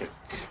kept walking.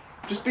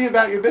 Just be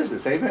about your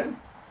business. Amen?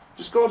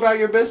 Just go about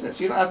your business.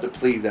 You don't have to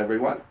please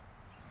everyone.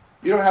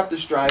 You don't have to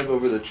strive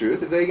over the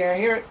truth. If they can't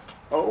hear it,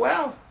 oh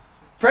well.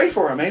 Pray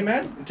for them.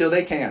 Amen? Until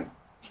they can.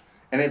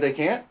 And if they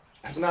can't,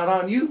 that's not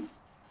on you.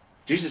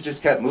 Jesus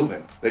just kept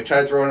moving. They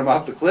tried throwing him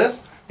off the cliff.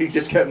 He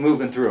just kept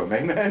moving through them.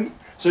 Amen?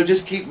 So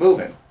just keep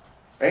moving.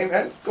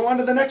 Amen? Go on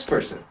to the next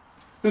person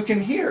who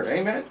can hear.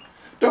 Amen?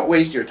 Don't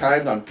waste your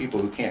time on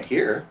people who can't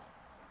hear.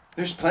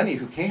 There's plenty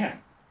who can.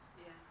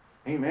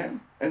 Yeah.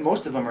 Amen? And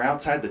most of them are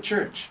outside the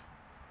church.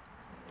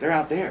 They're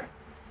out there.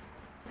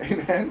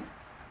 Amen?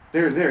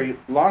 They're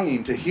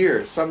longing to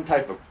hear some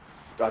type of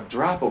a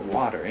drop of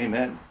water.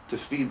 Amen? To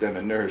feed them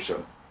and nourish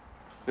them.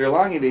 They're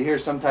longing to hear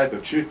some type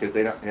of truth because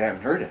they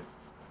haven't heard it.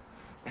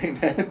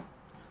 Amen?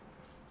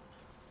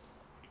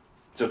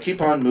 So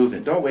keep on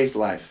moving. Don't waste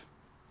life.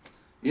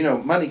 You know,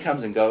 money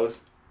comes and goes,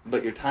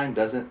 but your time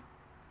doesn't.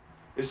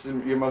 It's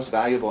your most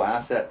valuable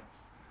asset.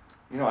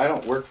 You know, I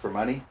don't work for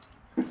money.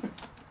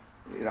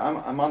 You know,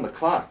 I'm on the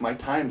clock. My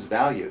time's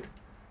valued.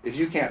 If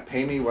you can't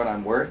pay me what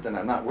I'm worth, then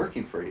I'm not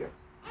working for you.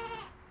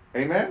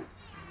 Amen?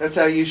 That's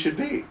how you should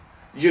be.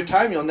 Your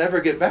time you'll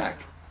never get back.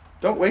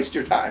 Don't waste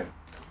your time.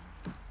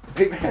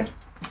 Amen?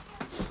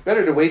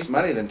 Better to waste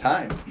money than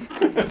time.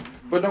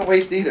 But don't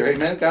waste either.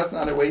 Amen? God's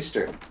not a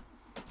waster.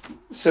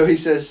 So he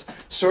says,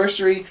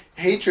 sorcery,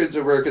 hatred's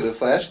a work of the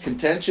flesh,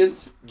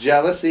 contentions,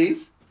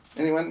 jealousies.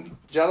 Anyone?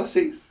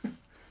 Jealousies?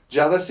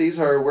 Jealousies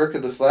are a work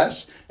of the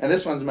flesh. And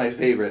this one's my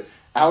favorite.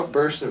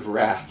 Outburst of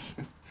wrath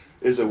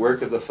is a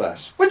work of the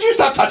flesh. Would you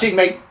stop touching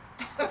me?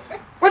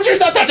 Would you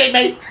stop touching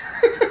me?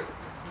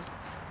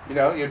 You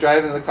know, you're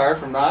driving the car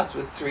from Knott's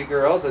with 3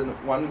 girls and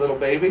 1 little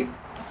baby.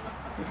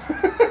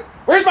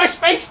 Where's my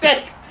spank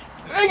stick?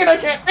 Dang it, I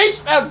can't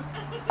reach them.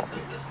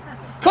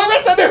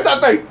 Clarissa, do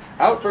something.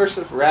 Outbursts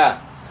of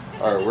wrath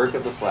are a work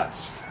of the flesh.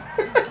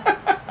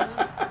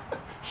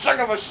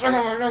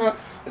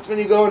 It's when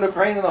you go into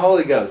praying in the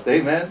Holy Ghost.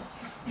 Amen?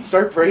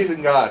 Start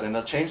praising God and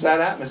it'll change that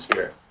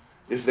atmosphere.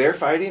 If they're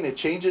fighting, it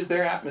changes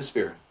their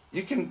atmosphere.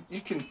 You can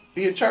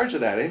be in charge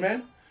of that.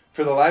 Amen?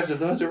 For the lives of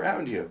those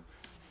around you.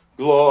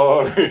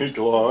 Glory,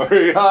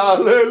 glory,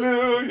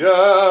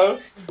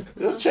 hallelujah.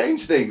 It'll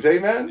change things.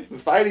 Amen? The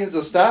fightings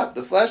will stop,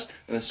 the flesh,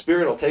 and the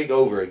Spirit will take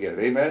over again.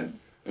 Amen?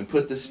 And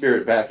put the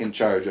Spirit back in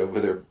charge over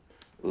their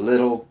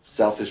little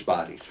selfish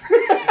bodies.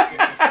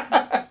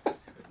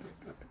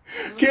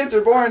 Kids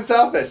are born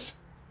selfish.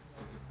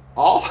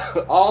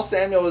 All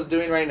Samuel is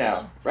doing right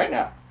now,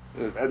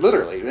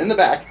 literally in the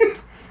back,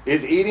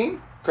 is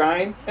eating,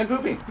 crying, and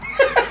pooping.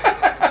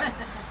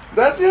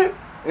 That's it.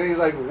 And he's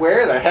like,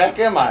 where the heck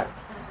am I?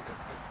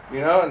 You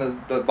know, and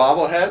the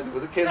bobblehead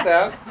with the kids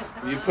out,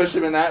 you push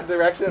him in that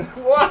direction.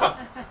 Wow,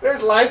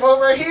 there's life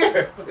over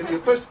here. And you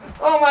push,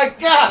 oh my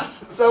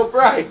gosh, it's so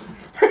bright.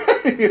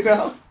 You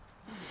know?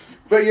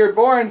 But you're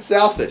born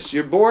selfish.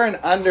 You're born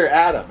under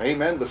Adam,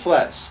 amen, the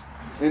flesh.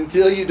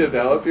 until you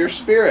develop your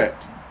spirit.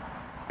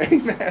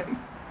 Amen.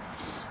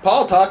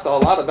 Paul talks a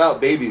lot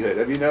about babyhood.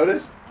 Have you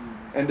noticed?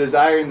 And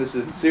desiring the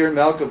sincere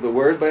milk of the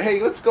word. But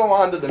hey, let's go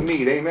on to the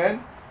meat.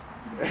 Amen.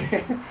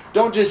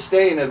 Don't just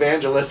stay in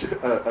evangelical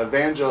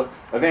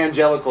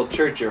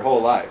church your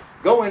whole life.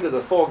 Go into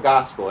the full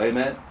gospel.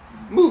 Amen.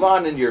 Move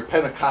on into your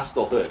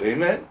Pentecostal hood.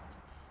 Amen.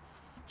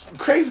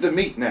 Crave the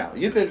meat now.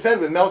 You've been fed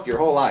with milk your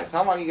whole life.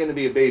 How long are you going to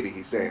be a baby?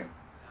 He's saying.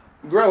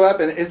 Grow up,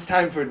 and it's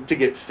time to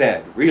get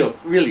fed.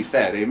 Really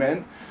fed.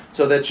 Amen.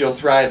 So that you'll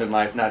thrive in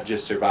life, not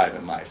just survive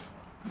in life.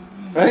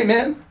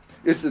 Amen.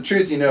 It's the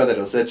truth, you know,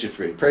 that'll set you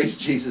free. Praise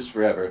Jesus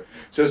forever.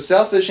 So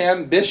selfish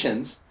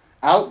ambitions,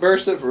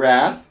 outbursts of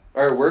wrath,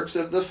 are works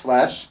of the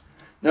flesh.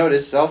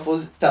 Notice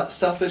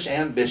selfish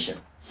ambition.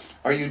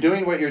 Are you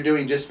doing what you're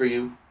doing just for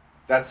you?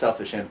 That's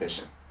selfish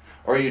ambition.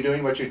 Or are you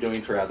doing what you're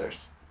doing for others?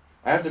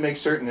 I have to make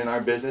certain in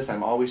our business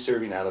I'm always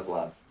serving out of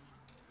love.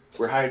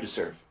 We're hired to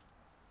serve.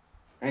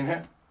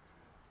 Amen.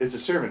 It's a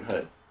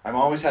servanthood. I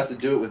always have to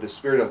do it with the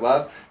spirit of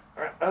love.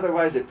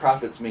 Otherwise, it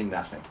profits me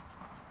nothing.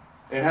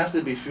 It has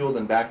to be fueled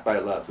and backed by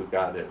love, who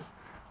God is,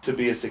 to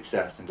be a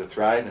success and to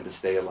thrive and to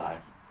stay alive.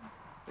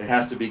 It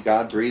has to be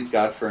God-breathed,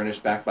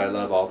 God-furnished, backed by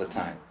love all the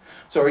time.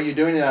 So are you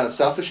doing it out of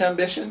selfish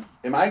ambition?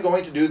 Am I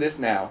going to do this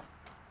now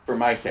for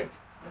my sake?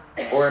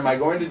 Or am I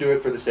going to do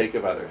it for the sake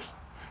of others?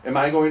 Am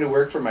I going to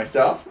work for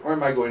myself, or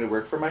am I going to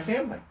work for my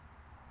family?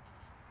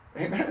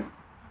 Amen.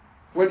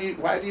 Why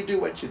do you do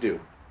what you do?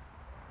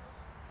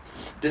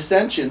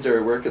 Dissensions are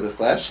a work of the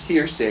flesh.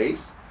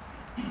 Hearsays,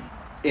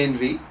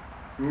 envy,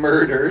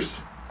 murders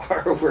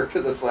are a work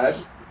of the flesh.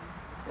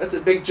 That's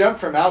a big jump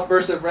from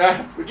outbursts of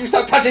wrath. Would you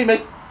stop touching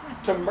me?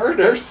 To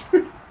murders,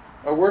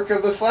 a work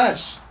of the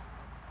flesh.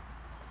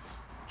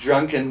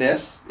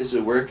 Drunkenness is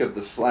a work of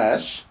the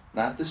flesh,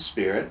 not the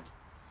spirit.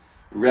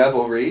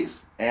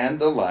 Revelries and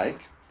the like,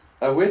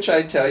 of which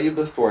I tell you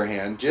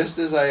beforehand, just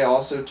as I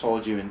also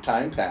told you in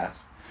time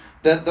past,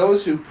 that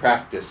those who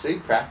practice, say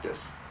practice.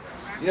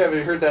 You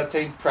ever heard that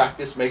saying,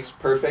 practice makes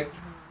perfect?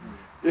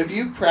 If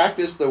you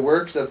practice the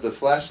works of the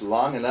flesh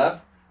long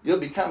enough, you'll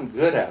become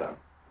good at them.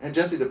 And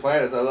Jesse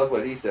Duplantis, I love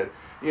what he said.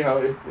 You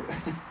know,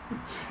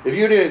 if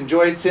you'd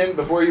enjoyed sin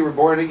before you were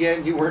born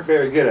again, you weren't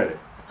very good at it.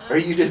 Or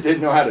you just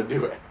didn't know how to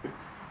do it.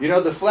 You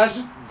know, the flesh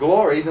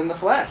glories in the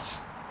flesh.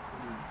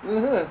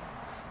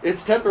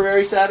 It's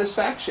temporary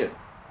satisfaction,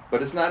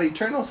 but it's not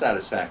eternal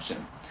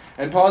satisfaction.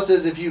 And Paul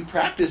says if you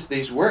practice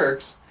these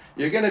works,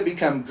 you're going to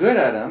become good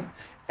at them,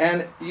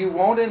 and you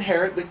won't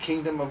inherit the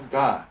kingdom of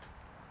God.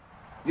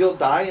 You'll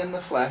die in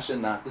the flesh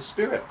and not the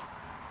spirit.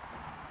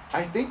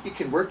 I think you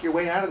can work your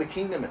way out of the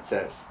kingdom, it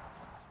says.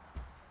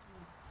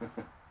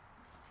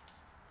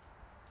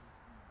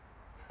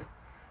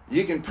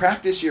 You can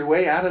practice your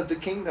way out of the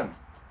kingdom.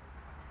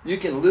 You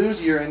can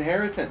lose your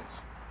inheritance.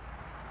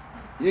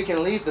 You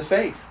can leave the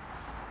faith.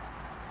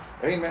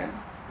 Amen.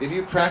 If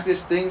you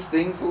practice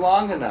things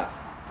long enough.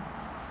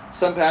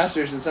 Some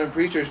pastors and some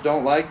preachers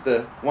don't like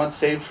the once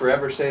saved,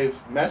 forever saved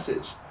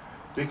message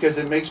because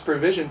it makes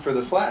provision for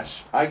the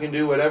flesh. I can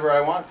do whatever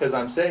I want because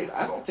I'm saved.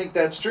 I don't think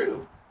that's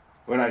true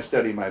when I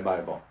study my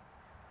Bible.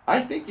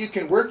 I think you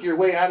can work your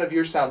way out of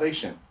your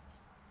salvation.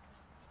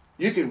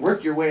 You can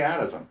work your way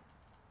out of them.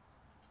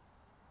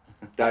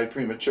 Die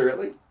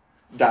prematurely,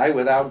 die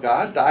without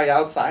God, die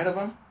outside of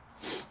Him.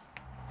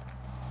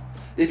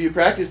 If you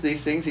practice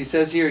these things, he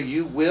says here,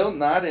 you will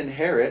not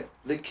inherit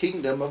the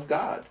kingdom of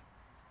God.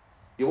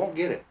 You won't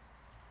get it.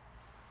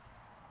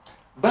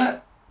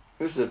 But,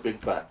 this is a big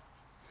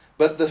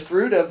but the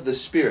fruit of the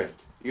Spirit,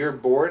 you're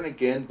born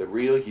again, the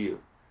real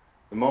you.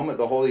 The moment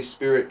the Holy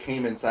Spirit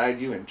came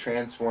inside you and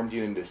transformed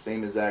you into the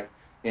same exact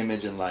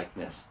image and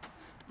likeness.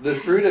 The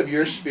fruit of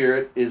your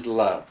Spirit is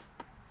love.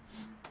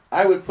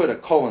 I would put a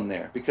colon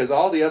there because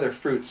all the other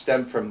fruits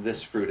stem from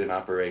this fruit in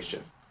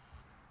operation.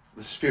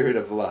 The spirit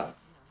of love.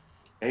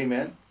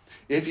 Amen.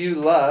 If you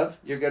love,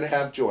 you're going to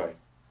have joy.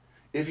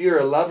 If you're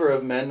a lover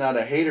of men, not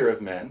a hater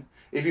of men.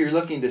 If you're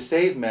looking to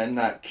save men,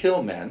 not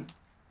kill men.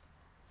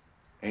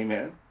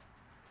 Amen.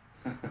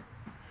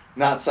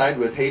 Not side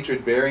with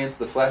hatred, variance,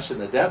 the flesh, and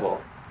the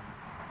devil.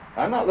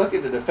 I'm not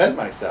looking to defend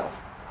myself.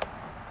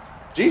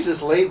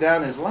 Jesus laid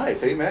down his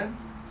life. Amen.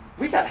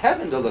 We got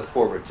heaven to look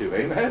forward to.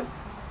 Amen.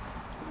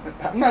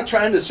 I'm not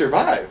trying to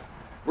survive.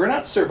 We're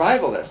not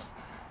survivalists.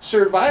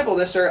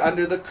 Survivalists are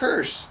under the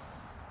curse.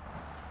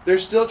 They're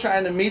still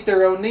trying to meet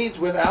their own needs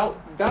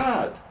without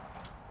God.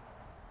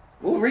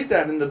 We'll read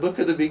that in the book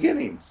of the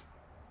beginnings.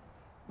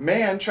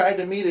 Man tried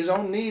to meet his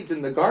own needs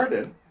in the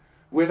garden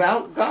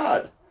without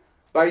God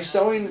by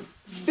sewing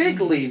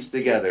fig leaves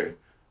together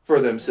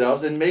for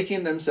themselves and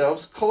making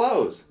themselves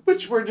clothes,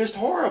 which were just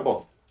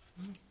horrible.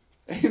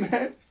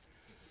 Amen.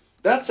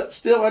 That's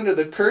still under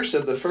the curse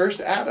of the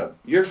first Adam,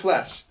 your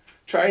flesh,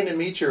 trying to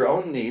meet your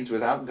own needs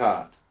without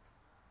God.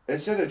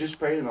 Instead of just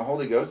praying in the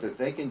Holy Ghost and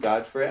thanking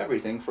God for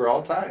everything for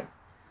all time.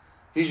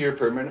 He's your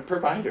permanent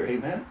provider.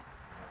 Amen.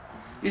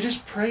 You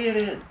just pray it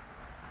in.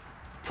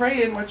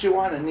 Pray in what you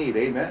want and need.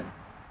 Amen.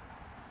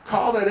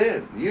 Call it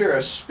in. You're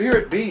a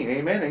spirit being.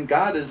 Amen. And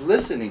God is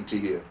listening to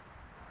you.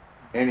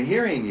 and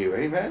hearing you.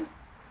 Amen?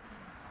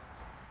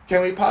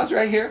 Can we pause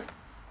right here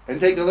and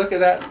take a look at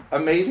that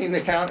amazing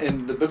account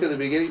in the book of the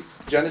beginnings,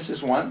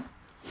 Genesis 1?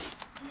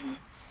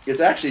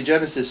 It's actually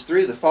Genesis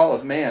 3, the fall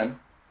of man.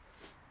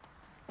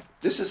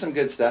 This is some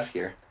good stuff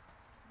here.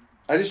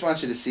 I just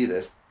want you to see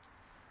this.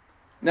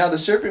 Now the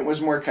serpent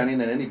was more cunning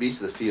than any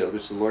beast of the field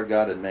which the Lord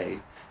God had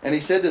made. And he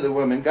said to the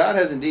woman, God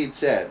has indeed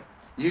said,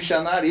 you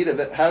shall not eat of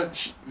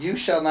it. You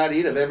shall not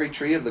eat of every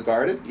tree of the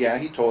garden. Yeah,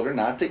 he told her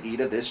not to eat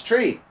of this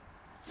tree.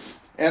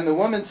 And the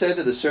woman said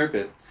to the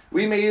serpent,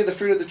 we may eat of the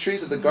fruit of the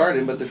trees of the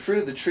garden, but the fruit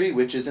of the tree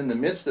which is in the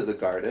midst of the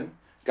garden,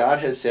 God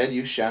has said,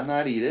 you shall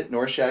not eat it,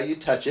 nor shall you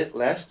touch it,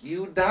 lest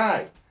you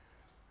die.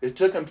 It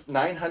took him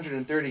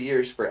 930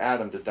 years for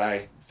Adam to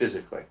die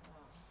physically.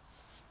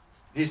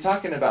 He's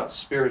talking about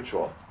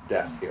spiritual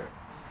death here.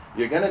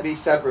 You're going to be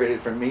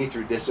separated from me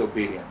through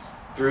disobedience,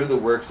 through the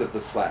works of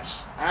the flesh.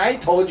 I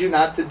told you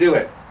not to do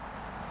it.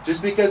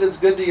 Just because it's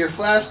good to your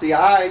flesh, the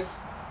eyes,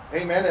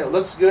 amen, and it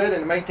looks good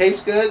and it might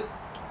taste good,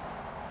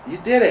 you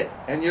did it,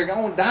 and you're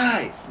going to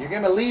die. You're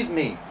going to leave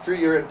me through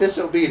your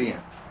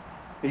disobedience.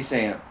 He's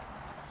saying,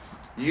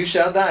 you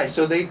shall die.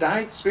 So they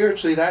died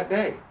spiritually that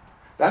day.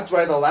 That's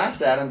why the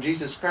last Adam,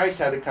 Jesus Christ,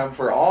 had to come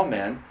for all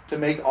men to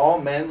make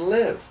all men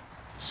live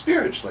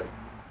spiritually.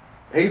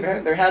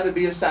 Amen. There had to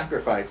be a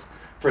sacrifice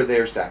for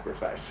their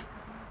sacrifice.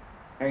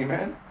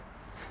 Amen.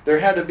 There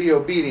had to be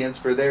obedience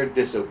for their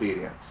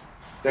disobedience.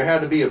 There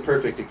had to be a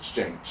perfect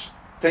exchange.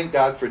 Thank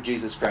God for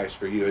Jesus Christ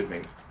for you and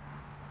me,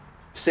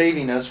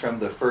 saving us from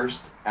the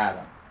first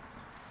Adam.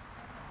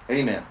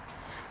 Amen.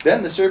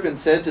 Then the serpent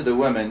said to the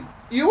woman,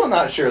 you will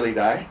not surely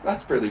die.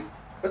 That's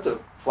a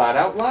flat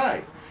out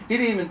lie. He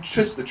didn't even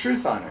twist the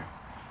truth on her.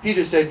 He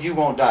just said, you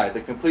won't die.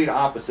 The complete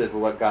opposite of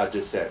what God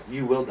just said.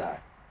 You will die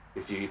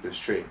if you eat this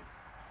tree.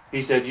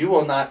 He said, you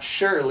will not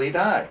surely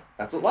die.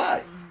 That's a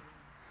lie.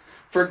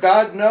 For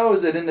God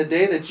knows that in the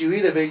day that you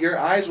eat of it, your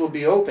eyes will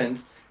be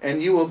opened,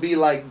 and you will be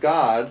like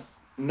God,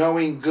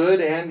 knowing good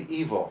and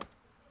evil.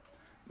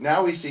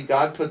 Now we see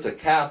God puts a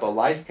cap, a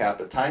life cap,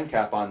 a time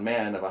cap on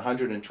man of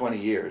 120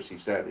 years, he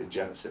said in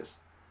Genesis.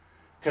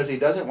 Because he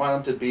doesn't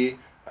want them to be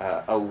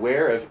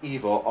aware of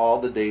evil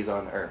all the days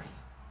on earth.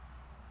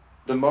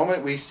 The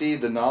moment we see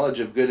the knowledge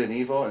of good and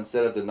evil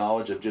instead of the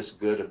knowledge of just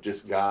good, of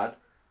just God,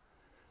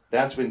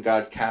 that's when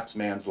God caps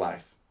man's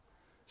life.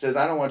 He says,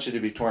 I don't want you to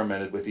be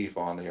tormented with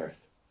evil on the earth.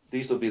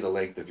 These will be the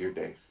length of your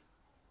days.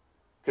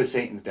 Because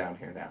Satan's down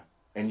here now,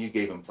 and you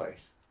gave him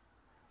place.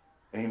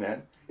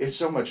 Amen. It's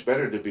so much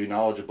better to be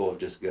knowledgeable of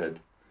just good.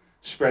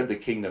 Spread the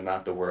kingdom,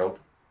 not the world.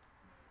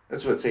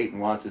 That's what Satan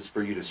wants, is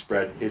for you to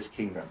spread his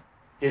kingdom,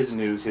 his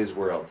news, his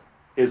world,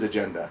 his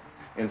agenda,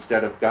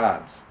 instead of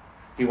God's.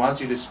 He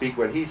wants you to speak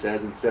what he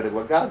says instead of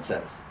what God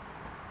says.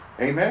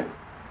 Amen.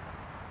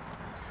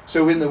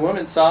 So when the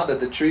woman saw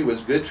that the tree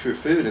was good for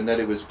food and that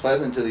it was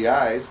pleasant to the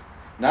eyes,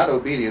 not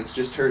obedience,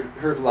 just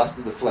her lust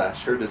of the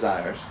flesh, her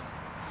desires,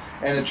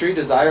 and a tree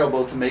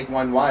desirable to make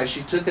one wise,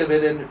 she took of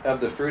it and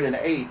of the fruit and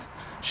ate.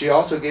 She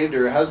also gave to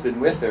her husband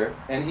with her,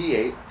 and he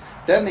ate.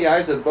 Then the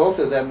eyes of both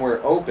of them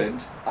were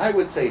opened, I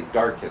would say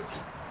darkened.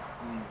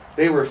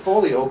 They were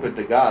fully open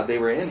to God. They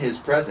were in his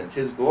presence.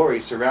 His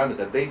glory surrounded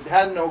them. They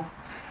had no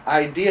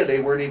idea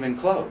they weren't even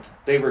clothed.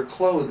 They were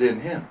clothed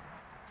in him,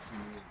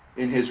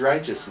 in his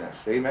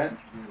righteousness. Amen?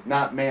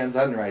 Not man's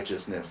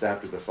unrighteousness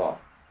after the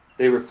fall.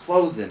 They were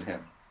clothed in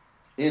him.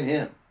 In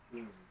him.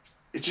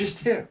 It's just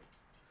him.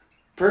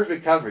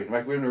 Perfect covering.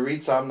 Like when we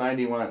read Psalm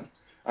 91,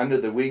 under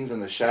the wings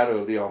and the shadow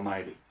of the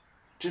Almighty.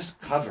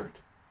 Just covered.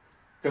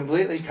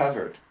 Completely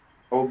covered.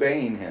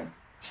 Obeying him.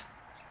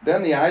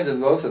 Then the eyes of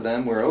both of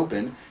them were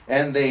opened,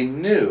 and they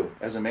knew,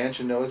 as a man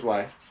should know his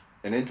wife,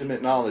 an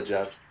intimate knowledge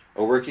of,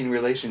 a working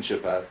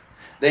relationship of,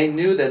 they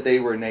knew that they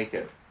were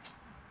naked.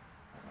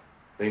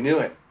 They knew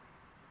it.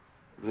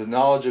 The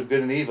knowledge of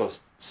good and evil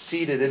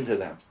seeded into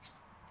them.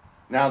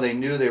 Now they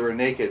knew they were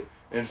naked,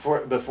 and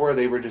before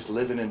they were just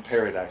living in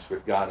paradise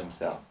with God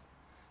himself,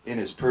 in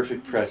his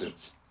perfect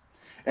presence.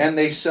 And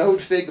they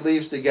sewed fig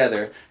leaves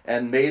together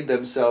and made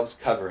themselves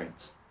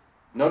coverings.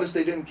 Notice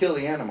they didn't kill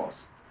the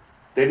animals.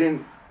 They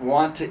didn't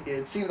want to,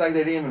 it seemed like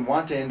they didn't even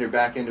want to enter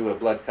back into a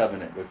blood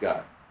covenant with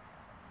God.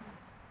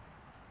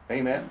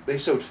 Amen. They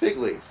sewed fig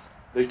leaves.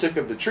 They took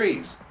of the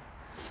trees.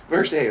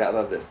 Verse 8, I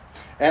love this.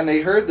 And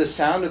they heard the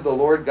sound of the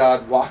Lord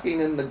God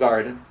walking in the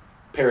garden,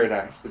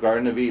 paradise, the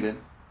Garden of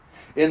Eden,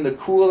 in the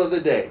cool of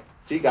the day.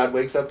 See, God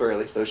wakes up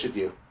early, so should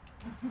you.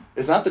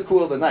 It's not the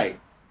cool of the night.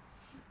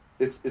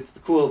 It's the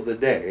cool of the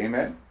day.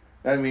 Amen.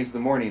 That means the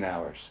morning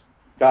hours.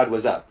 God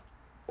was up,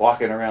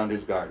 walking around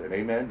his garden.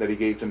 Amen. That he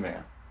gave to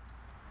man.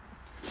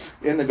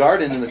 In the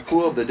garden in the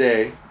cool of the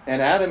day,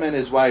 and Adam and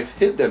his wife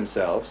hid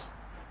themselves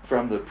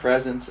from the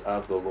presence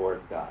of the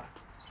Lord God.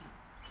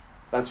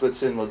 That's what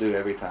sin will do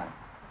every time.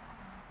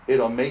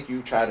 It'll make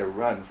you try to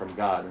run from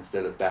God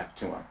instead of back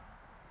to him.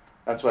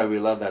 That's why we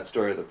love that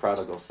story of the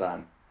prodigal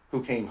son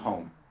who came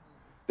home.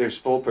 There's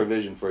full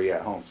provision for you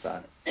at home,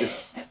 son. Just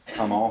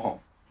come all home.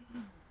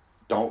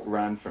 Don't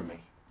run from me.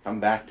 Come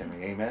back to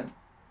me. Amen?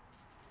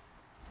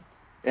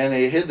 And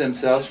they hid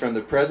themselves from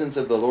the presence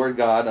of the Lord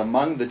God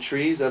among the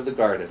trees of the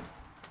garden.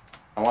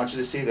 I want you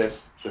to see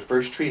this. The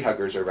first tree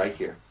huggers are right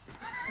here.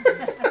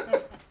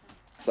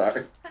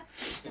 Sorry.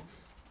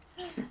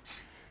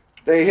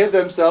 They hid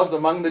themselves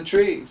among the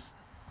trees.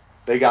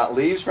 They got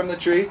leaves from the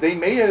trees. They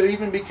may have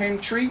even become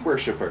tree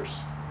worshipers.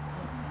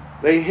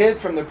 They hid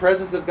from the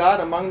presence of God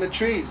among the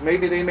trees.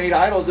 Maybe they made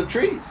idols of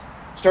trees.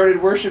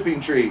 Started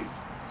worshiping trees.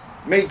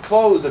 Made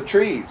clothes of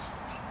trees.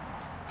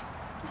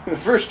 The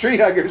first tree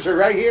huggers are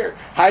right here,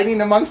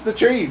 hiding amongst the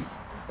trees.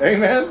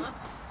 Amen?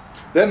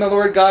 Then the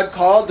Lord God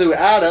called to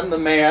Adam, the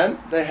man,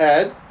 the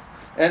head,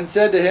 and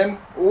said to him,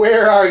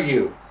 "Where are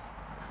you?"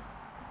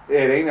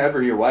 It ain't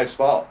ever your wife's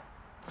fault.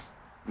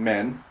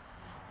 Men,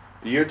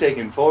 you're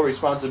taking full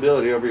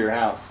responsibility over your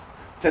house.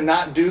 To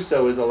not do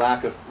so is a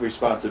lack of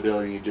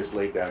responsibility. You just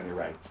laid down your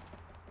rights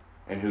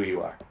and who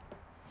you are.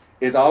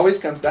 It always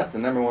comes, that's the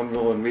number one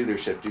rule in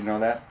leadership. Do you know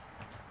that?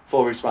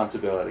 Full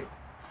responsibility.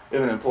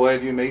 If an employee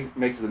of you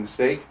makes a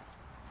mistake,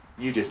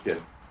 you just did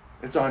it.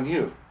 It's on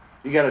you.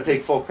 You got to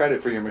take full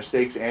credit for your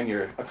mistakes and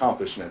your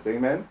accomplishments.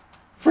 Amen?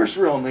 First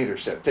rule in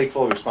leadership, take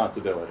full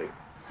responsibility.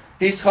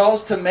 He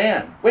calls to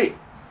man. Wait,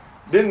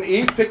 didn't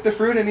Eve pick the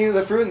fruit and eat of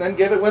the fruit and then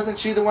give it? Wasn't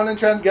she the one in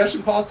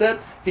transgression, Paul said?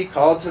 He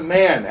called to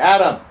man,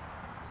 Adam.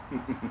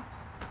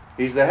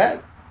 He's the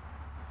head.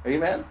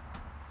 Amen?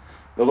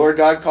 The Lord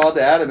God called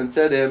to Adam and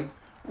said to him,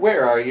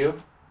 "Where are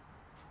you?"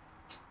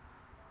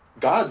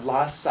 God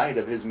lost sight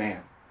of his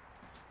man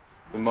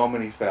the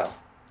moment he fell.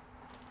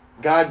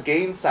 God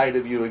gained sight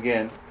of you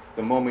again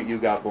the moment you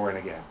got born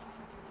again.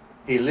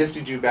 He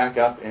lifted you back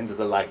up into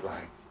the light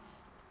line,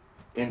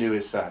 into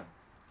his son.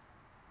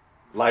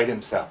 Light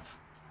himself.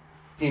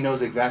 He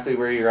knows exactly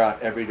where you're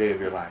at every day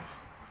of your life.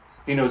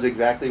 He knows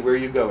exactly where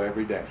you go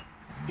every day.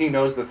 He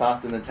knows the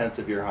thoughts and intents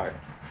of your heart.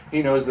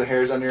 He knows the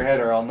hairs on your head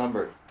are all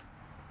numbered.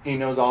 He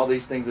knows all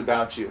these things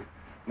about you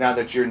now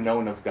that you're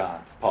known of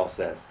God, Paul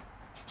says.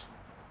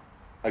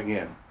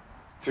 Again,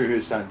 through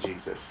his son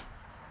Jesus.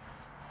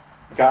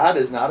 God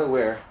is not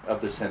aware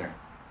of the sinner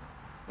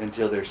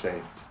until they're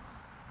saved.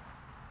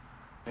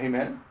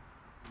 Amen?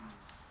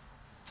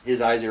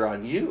 His eyes are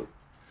on you.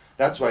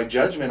 That's why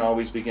judgment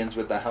always begins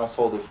with the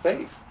household of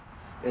faith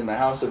in the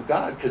house of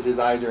God, because his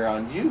eyes are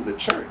on you, the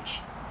church,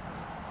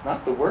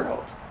 not the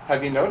world.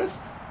 Have you noticed?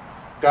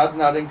 God's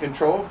not in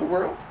control of the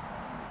world.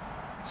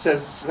 It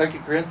says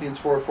 2 Corinthians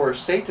 4:4,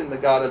 Satan, the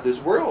god of this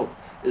world,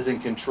 is in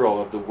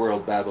control of the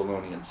world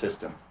Babylonian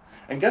system.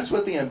 And guess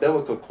what the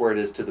umbilical cord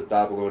is to the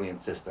Babylonian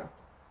system?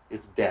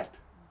 It's debt.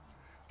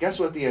 Guess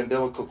what the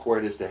umbilical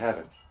cord is to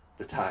heaven?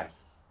 The tithe.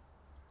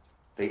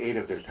 They ate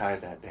of their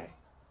tithe that day.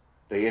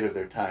 They ate of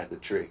their tithe, the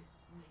tree,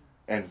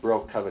 and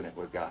broke covenant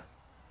with God.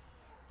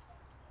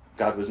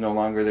 God was no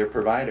longer their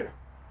provider.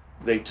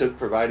 They took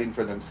providing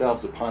for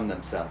themselves upon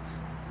themselves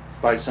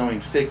by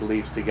sewing fig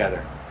leaves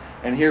together.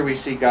 And here we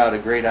see God, a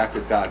great act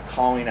of God,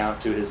 calling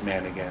out to his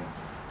man again.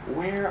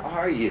 Where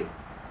are you?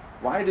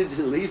 Why did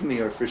you leave me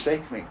or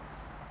forsake me?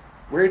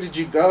 Where did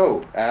you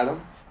go,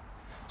 Adam?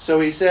 So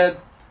he said,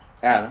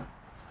 Adam,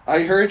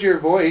 I heard your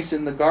voice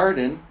in the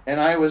garden, and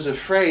I was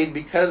afraid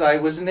because I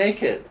was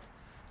naked,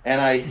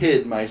 and I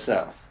hid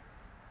myself.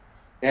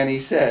 And he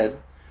said,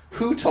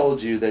 who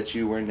told you that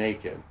you were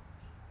naked?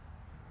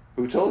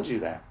 Who told you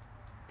that?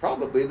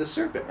 Probably the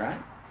serpent,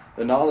 right?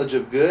 The knowledge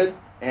of good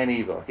and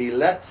evil. He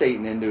let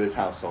Satan into his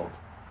household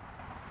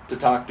to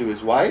talk to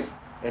his wife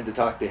and to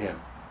talk to him.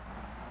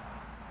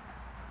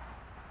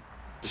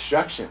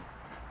 Destruction.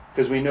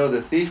 Because we know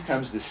the thief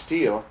comes to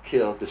steal,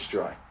 kill,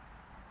 destroy.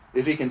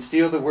 If he can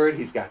steal the word,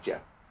 he's got you.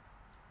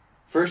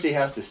 First he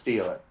has to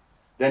steal it.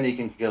 Then he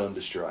can kill and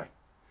destroy.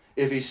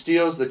 If he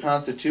steals the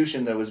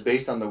Constitution that was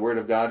based on the Word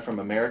of God from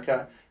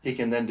America, he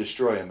can then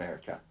destroy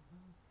America.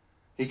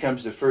 He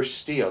comes to first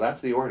steal.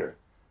 That's the order.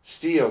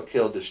 Steal,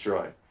 kill,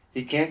 destroy.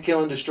 He can't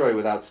kill and destroy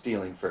without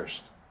stealing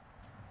first.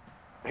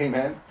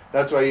 Amen?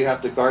 That's why you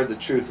have to guard the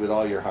truth with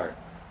all your heart.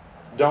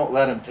 Don't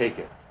let him take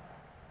it.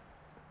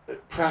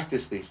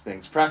 Practice these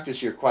things.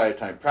 Practice your quiet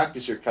time.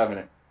 Practice your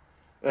covenant.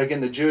 Like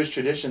in the Jewish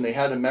tradition, they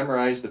had to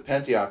memorize the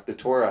Pentateuch, the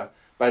Torah,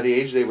 by the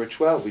age they were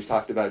 12. We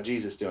talked about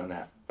Jesus doing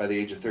that by the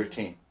age of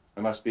 13. I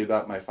must be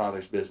about my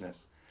Father's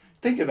business.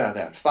 Think about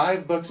that.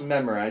 5 books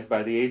memorized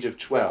by the age of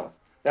 12.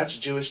 That's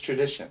Jewish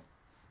tradition.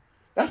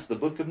 That's the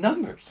book of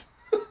Numbers.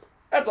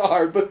 That's a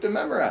hard book to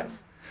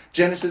memorize.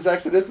 Genesis,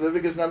 Exodus,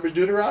 Leviticus, Numbers,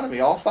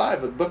 Deuteronomy, all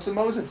 5 of the books of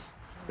Moses.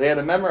 They had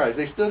to memorize.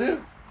 They still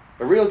do.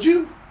 A real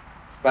Jew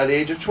by the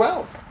age of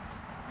 12.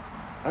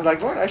 I was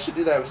like, Lord, I should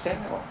do that with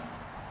Samuel.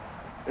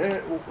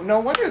 No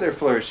wonder they're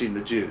flourishing,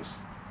 the Jews.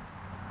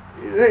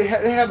 They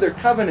have their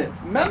covenant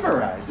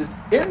memorized. It's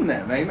in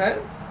them.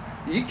 Amen?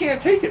 You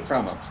can't take it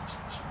from them.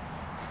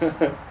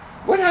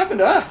 What happened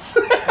to us?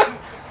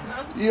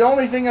 The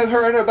only thing I've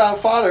heard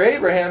about Father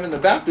Abraham in the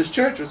Baptist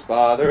church was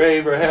Father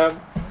Abraham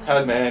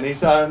had many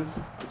sons.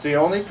 It's the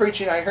only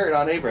preaching I heard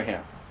on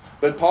Abraham.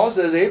 But Paul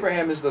says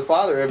Abraham is the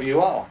father of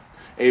you all.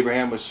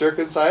 Abraham was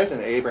circumcised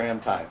and Abraham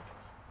tithed.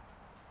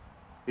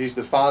 He's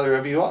the father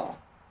of you all.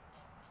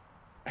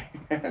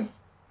 Amen.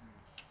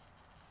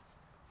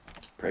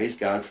 Praise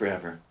God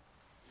forever.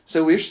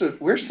 So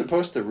we're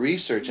supposed to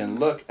research and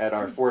look at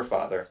our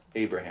forefather,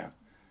 Abraham,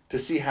 to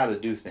see how to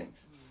do things.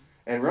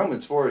 And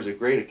Romans 4 is a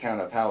great account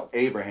of how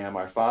Abraham,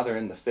 our father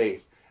in the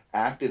faith,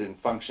 acted and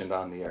functioned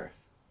on the earth,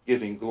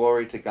 giving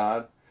glory to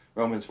God.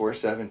 Romans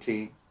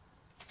 4:17.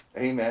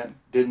 Amen.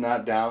 Did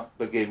not doubt,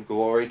 but gave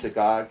glory to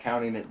God,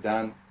 counting it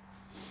done.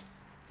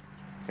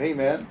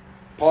 Amen.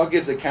 Paul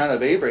gives account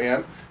of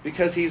Abraham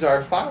because he's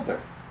our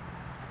father.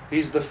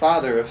 He's the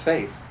father of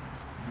faith.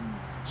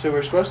 So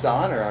we're supposed to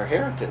honor our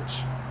heritage.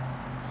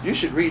 You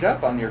should read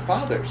up on your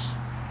fathers.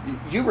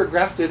 You were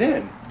grafted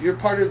in. You're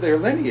part of their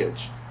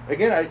lineage.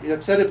 Again,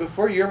 I've said it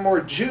before, you're more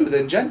Jew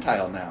than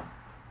Gentile now.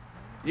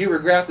 You were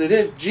grafted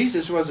in.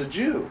 Jesus was a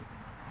Jew.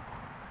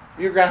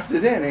 You're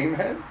grafted in,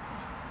 amen?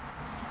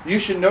 You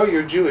should know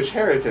your Jewish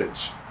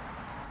heritage.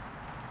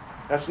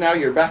 That's now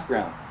your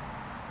background.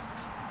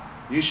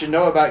 You should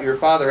know about your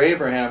father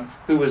Abraham,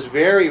 who was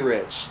very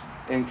rich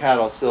in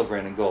cattle, silver,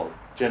 and in gold.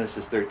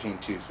 Genesis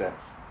 13:2 says.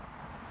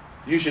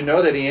 You should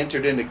know that he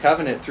entered into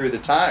covenant through the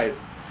tithe,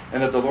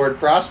 and that the Lord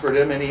prospered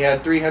him, and he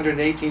had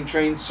 318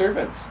 trained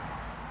servants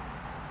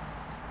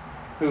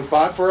who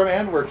fought for him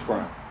and worked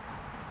for him.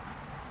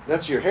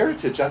 That's your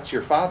heritage. That's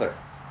your father.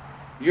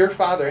 Your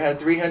father had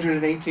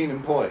 318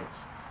 employees.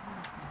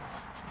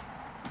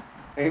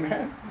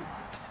 Amen.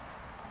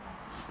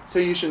 So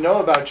you should know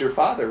about your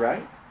father,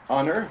 right?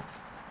 On earth.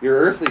 Your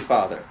earthly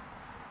father.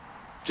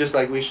 Just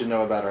like we should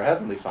know about our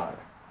heavenly Father.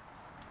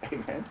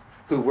 Amen.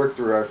 Who worked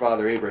through our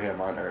father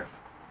Abraham on earth.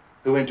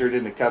 Who entered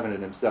into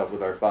covenant himself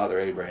with our father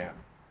Abraham.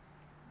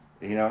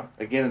 You know,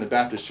 again in the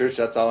Baptist church,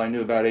 that's all I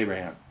knew about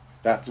Abraham.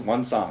 That's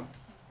one song.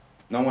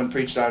 No one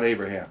preached on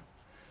Abraham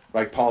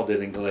like Paul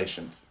did in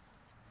Galatians,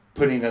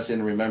 putting us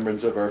in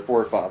remembrance of our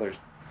forefathers.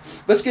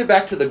 Let's get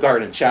back to the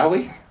garden, shall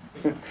we?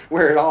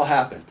 Where it all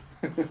happened.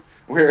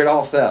 Where it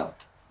all fell.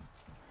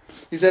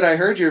 He said, I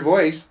heard your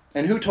voice,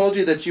 and who told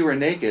you that you were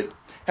naked?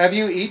 Have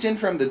you eaten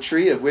from the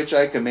tree of which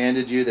I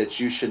commanded you that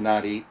you should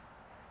not eat?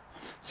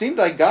 Seemed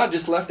like God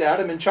just left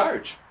Adam in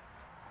charge.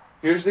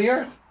 Here's the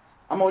earth.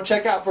 I'm going to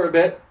check out for a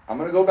bit. I'm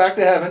going to go back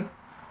to heaven,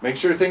 make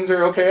sure things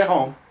are okay at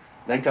home,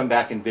 then come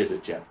back and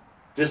visit you.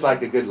 Just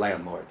like a good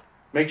landlord.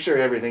 Make sure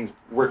everything's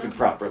working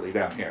properly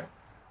down here.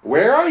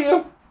 Where are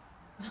you?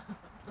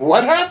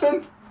 What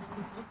happened?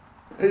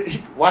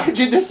 Why did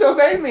you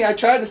disobey me? I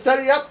tried to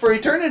set you up for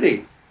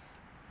eternity.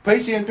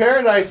 Place you in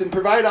paradise and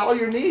provide all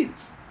your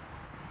needs.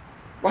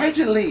 Why did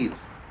you leave?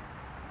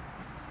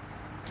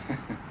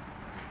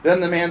 Then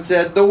the man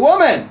said, the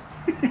woman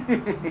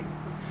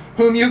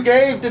whom you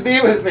gave to be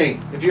with me.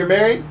 If you're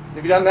married,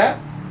 have you done that?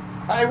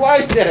 My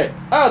wife did it.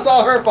 Oh, it's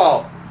all her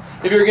fault.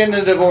 If you're getting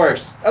a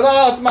divorce,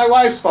 oh, it's my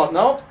wife's fault.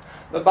 No,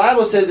 the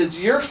Bible says it's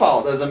your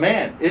fault as a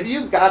man. If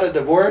you got a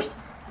divorce,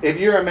 if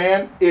you're a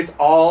man, it's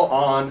all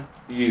on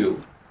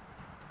you.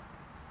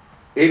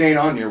 It ain't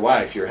on your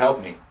wife, your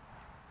helpmate.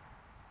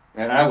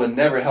 And I would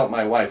never help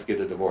my wife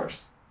get a divorce.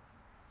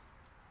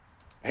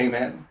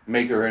 Amen.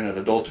 Make her an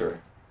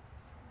adulterer.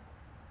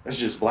 That's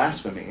just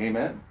blasphemy.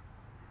 Amen.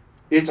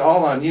 It's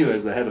all on you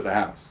as the head of the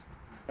house.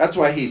 That's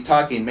why he's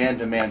talking man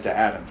to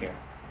Adam here.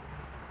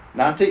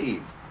 Not to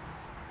Eve.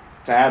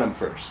 To Adam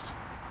first.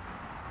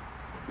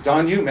 It's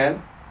on you,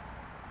 men.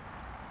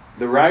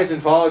 The rise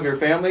and fall of your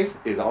families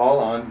is all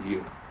on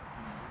you.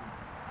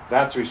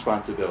 That's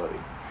responsibility.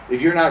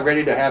 If you're not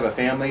ready to have a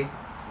family,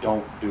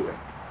 don't do it.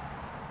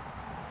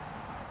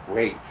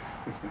 Wait.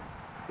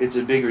 It's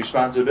a big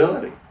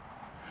responsibility.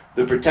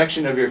 The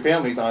protection of your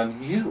family is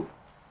on you.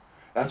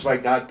 That's why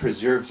God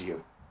preserves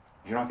you.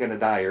 You're not going to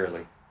die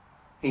early.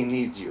 He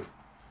needs you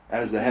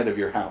as the head of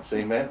your house.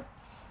 Amen?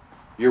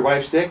 Your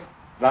wife's sick?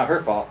 Not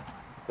her fault.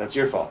 That's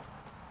your fault.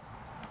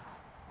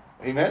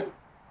 Amen?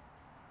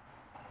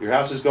 Your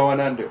house is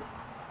going under.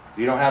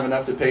 You don't have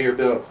enough to pay your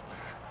bills.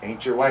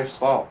 Ain't your wife's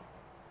fault.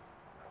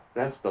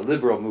 That's the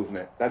liberal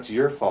movement. That's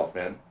your fault,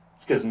 man.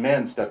 It's because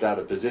men stepped out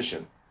of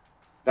position.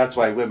 That's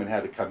why women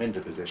had to come into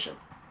position.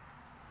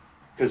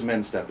 Because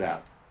men stepped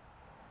out.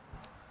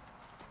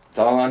 It's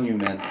all on you,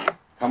 men.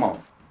 Come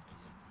on.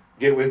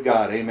 Get with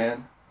God,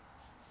 amen?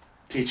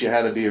 Teach you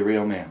how to be a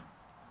real man.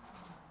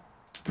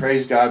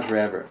 Praise God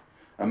forever.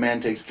 A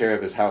man takes care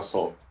of his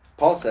household.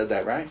 Paul said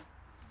that, right?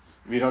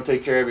 If you don't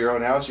take care of your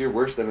own house, you're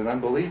worse than an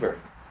unbeliever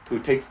who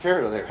takes care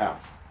of their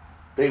house.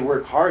 They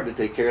work hard to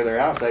take care of their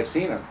house. I've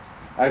seen them.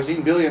 I've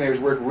seen billionaires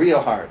work real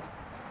hard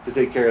to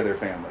take care of their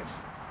families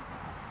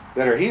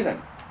that are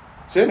heathen,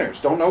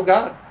 sinners, don't know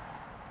God.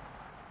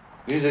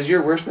 He says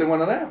you're worse than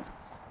one of them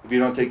if you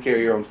don't take care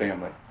of your own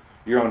family,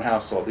 your own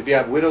household. If you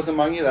have widows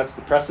among you, that's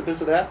the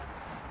precipice of that.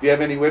 If you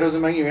have any widows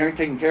among you, you aren't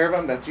taking care of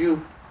them, that's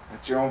you.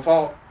 That's your own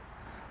fault.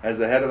 As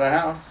the head of the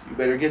house, you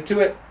better get to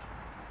it.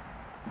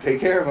 Take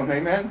care of them,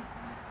 amen?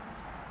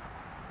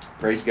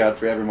 Praise God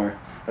forevermore.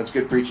 That's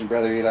good preaching,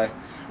 Brother Eli.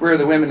 Where are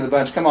the women in the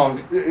bunch? Come on,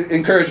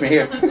 encourage me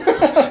here.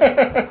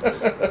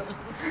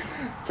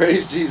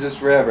 Praise Jesus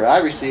forever. I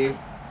receive.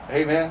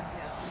 Amen.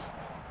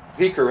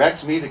 He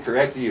corrects me to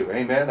correct you.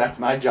 Amen. That's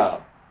my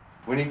job.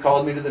 When he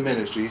called me to the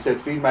ministry, he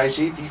said, feed my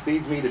sheep. He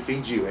feeds me to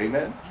feed you.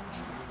 Amen.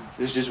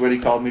 This is just what he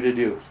called me to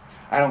do.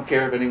 I don't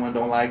care if anyone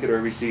don't like it or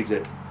receives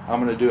it.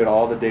 I'm going to do it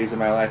all the days of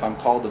my life. I'm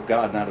called of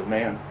God, not of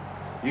man.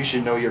 You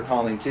should know your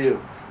calling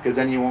too, because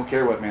then you won't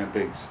care what man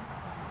thinks.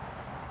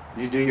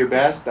 You do your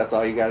best, that's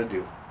all you got to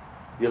do.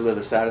 You'll live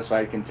a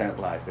satisfied, content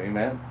life.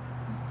 Amen?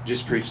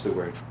 Just preach the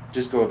word.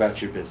 Just go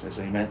about your business.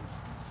 Amen?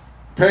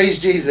 Praise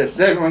Jesus. Is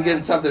everyone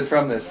getting something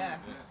from this?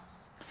 Yes.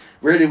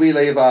 Where did we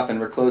leave off? And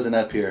we're closing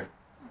up here.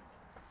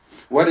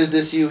 What is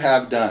this you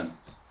have done?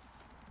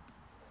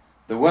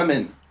 The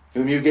woman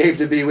whom you gave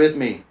to be with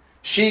me,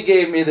 she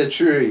gave me the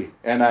tree,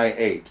 and I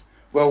ate.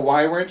 Well,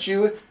 why weren't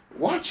you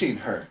watching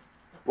her?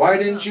 Why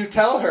didn't you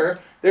tell her,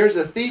 there's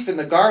a thief in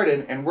the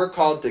garden, and we're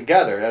called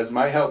together as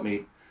my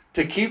helpmeet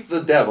to keep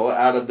the devil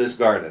out of this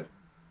garden?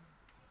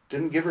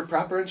 Didn't give her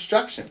proper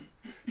instruction.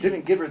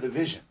 Didn't give her the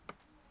vision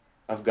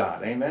of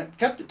God. Amen?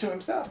 Kept it to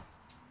himself.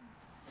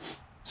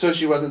 So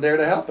she wasn't there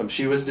to help him.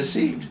 She was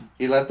deceived.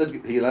 He let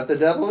the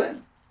devil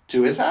in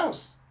to his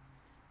house.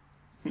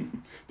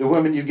 The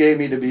woman you gave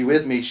me to be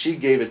with me, she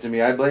gave it to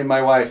me. I blame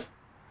my wife.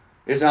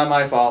 It's not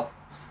my fault.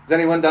 Has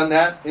anyone done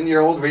that in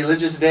your old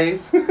religious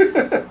days?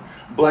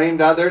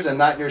 Blamed others and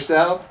not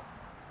yourself?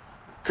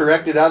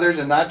 Corrected others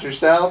and not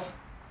yourself?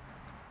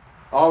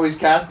 Always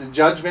cast a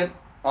judgment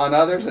on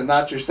others and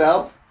not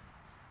yourself?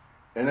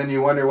 And then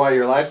you wonder why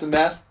your life's a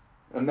mess?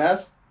 A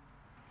mess?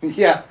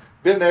 Yeah,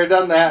 been there,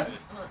 done that.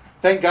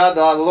 Thank God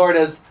the Lord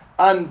has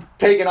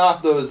taken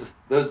off those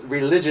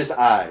religious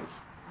eyes.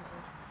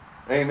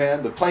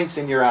 Amen. The planks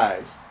in your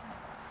eyes.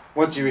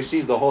 Once you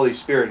receive the Holy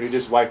Spirit who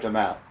just wiped them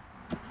out.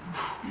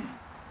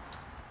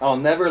 I'll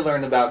never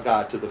learn about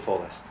God to the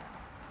fullest.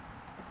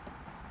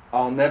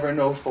 I'll never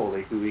know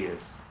fully who he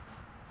is.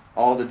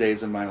 All the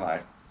days of my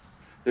life.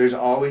 There's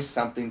always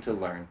something to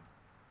learn.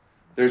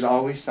 There's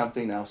always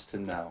something else to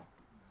know.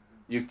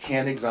 You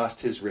can't exhaust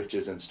his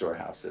riches and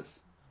storehouses.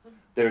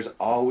 There's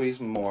always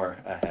more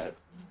ahead.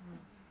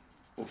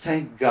 Well,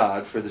 thank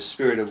God for the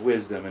spirit of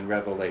wisdom and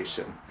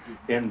revelation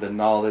in the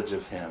knowledge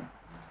of him.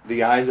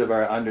 The eyes of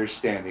our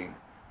understanding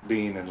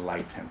being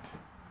enlightened.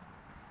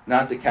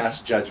 Not to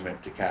cast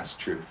judgment, to cast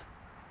truth.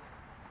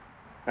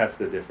 That's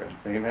the difference.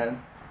 Amen?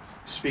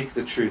 Speak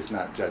the truth,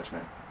 not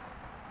judgment.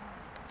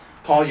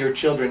 Call your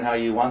children how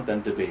you want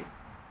them to be.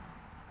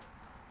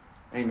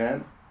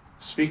 Amen?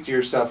 Speak to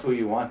yourself who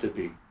you want to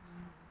be.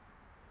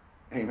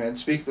 Amen?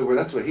 Speak the word.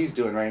 That's what he's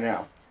doing right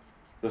now.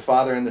 The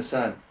Father and the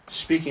Son,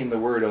 speaking the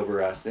word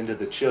over us into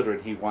the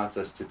children he wants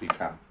us to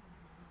become.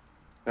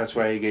 That's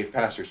why he gave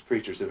pastors,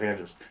 preachers,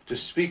 evangelists, to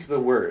speak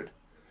the word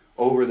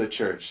over the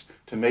church,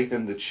 to make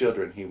them the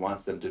children he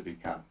wants them to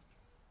become.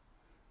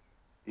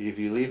 If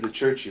you leave the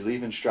church, you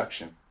leave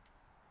instruction.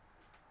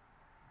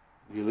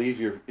 You leave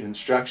your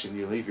instruction,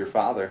 you leave your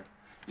father,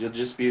 you'll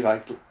just be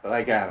like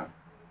Adam.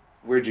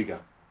 Where'd you go?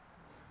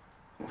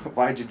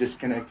 Why'd you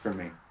disconnect from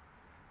me?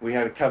 We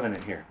had a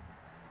covenant here.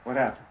 What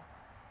happened?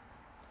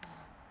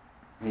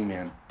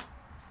 Amen.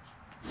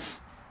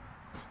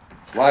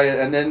 Why?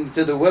 And then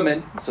to the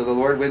woman, so the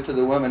Lord went to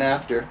the woman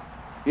after.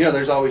 You know,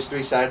 there's always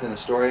three sides in a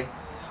story.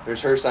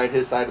 There's her side,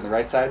 his side, and the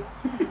right side.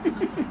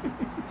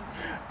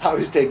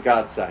 Always take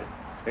God's side.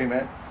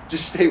 Amen.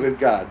 Just stay with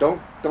God.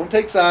 Don't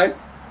take sides.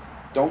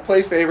 Don't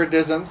play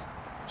favoritisms.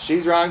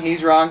 She's wrong,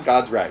 he's wrong,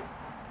 God's right.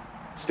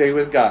 Stay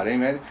with God.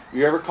 Amen. If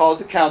you're ever called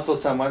to counsel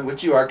someone,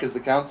 which you are because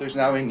the counselor's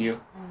now in you,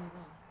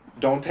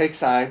 don't take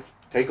sides.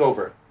 Take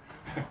over.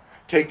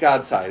 Take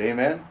God's side.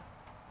 Amen.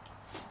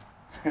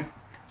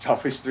 It's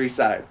always three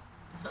sides.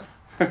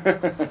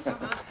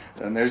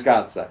 And there's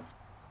God's side.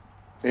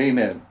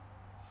 Amen.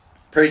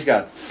 Praise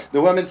God.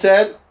 The woman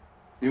said,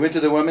 you went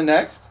to the woman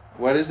next.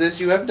 What is this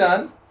you have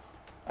done?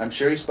 I'm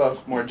sure he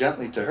spoke more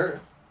gently to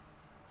her.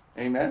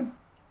 Amen.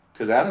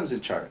 Because Adam's in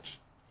charge.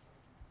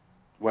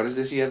 What is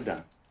this you have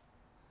done?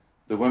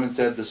 The woman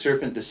said, the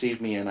serpent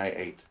deceived me and I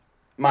ate.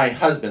 My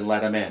husband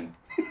let him in.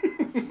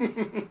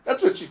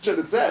 That's what she should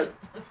have said.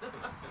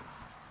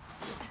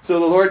 So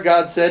the Lord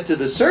God said to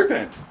the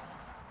serpent,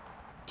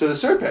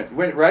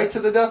 went right to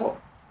the devil.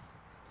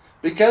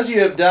 Because you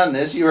have done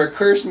this, you are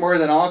cursed more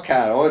than all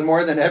cattle and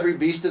more than every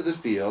beast of the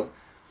field.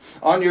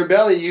 On your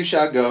belly you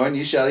shall go, and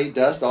you shall eat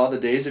dust all the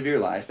days of your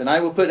life. And I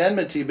will put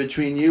enmity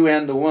between you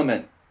and the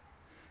woman,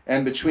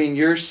 and between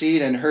your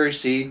seed and her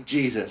seed,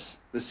 Jesus,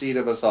 the seed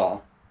of us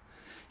all.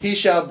 He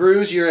shall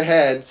bruise your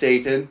head,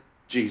 Satan,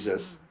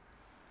 Jesus,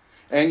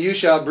 and you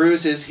shall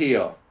bruise his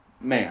heel,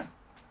 man.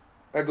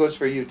 That goes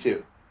for you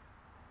too.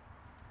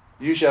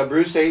 You shall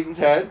bruise Satan's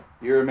head,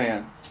 you're a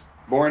man,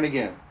 born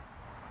again.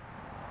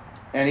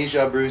 And he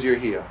shall bruise your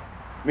heel.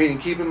 Meaning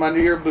keep him under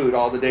your boot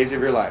all the days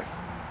of your life.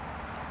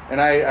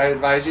 And I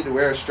advise you to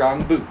wear a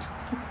strong boot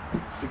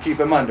to keep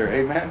him under.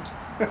 Amen?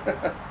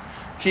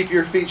 Keep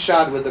your feet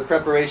shod with the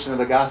preparation of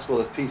the gospel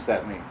of peace,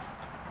 that means.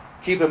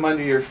 Keep him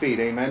under your feet,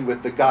 amen,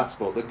 with the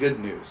gospel, the good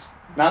news.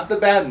 Not the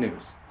bad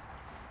news.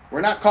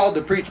 We're not called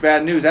to preach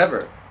bad news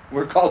ever.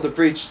 We're called to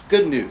preach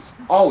good news.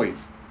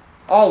 Always.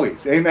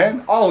 Always.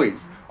 Amen?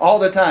 Always. All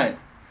the time.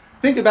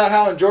 Think about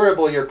how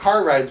enjoyable your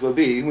car rides will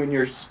be when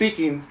you're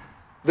speaking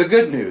the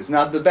good news,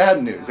 not the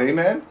bad news.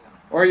 Amen?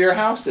 Or your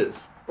houses.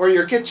 or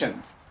your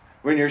kitchens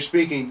when you're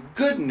speaking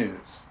good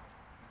news.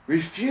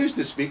 Refuse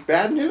to speak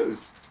bad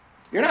news.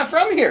 You're not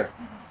from here.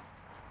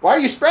 Why are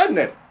you spreading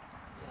it?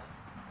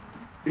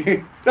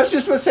 That's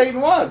just what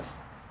Satan wants.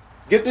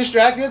 Get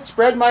distracted,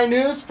 spread my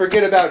news,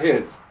 forget about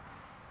his.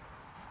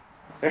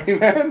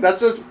 Amen?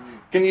 That's what.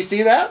 Can you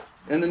see that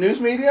in the news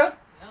media?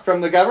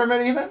 From the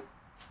government even?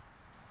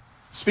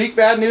 Speak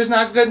bad news,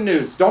 not good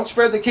news. Don't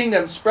spread the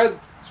kingdom, spread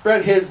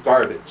his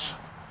garbage.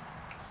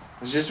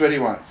 It's just what he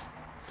wants.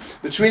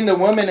 Between the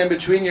woman and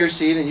between your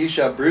seed, and you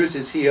shall bruise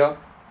his heel.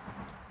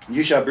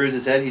 You shall bruise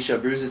his head, he shall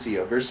bruise his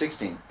heel. Verse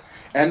 16.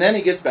 And then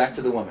he gets back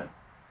to the woman.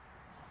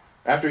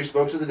 After he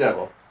spoke to the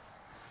devil.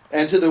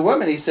 And to the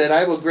woman he said,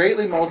 I will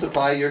greatly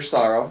multiply your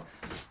sorrow.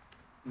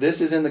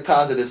 This is in the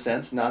causative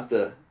sense, not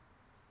the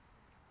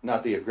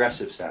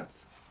aggressive sense.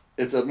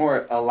 It's a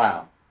more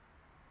allow.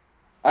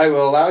 I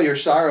will allow your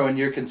sorrow and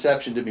your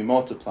conception to be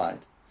multiplied.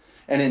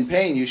 And in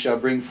pain you shall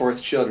bring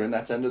forth children.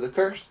 That's under the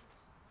curse.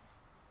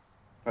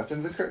 That's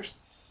under the curse.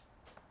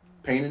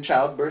 Pain in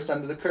childbirth is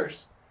under the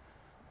curse.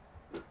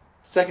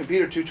 2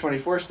 Peter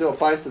 2:24 still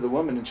applies to the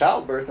woman in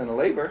childbirth and the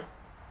labor.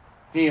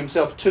 He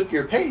himself took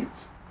your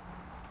pains.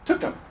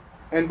 Took them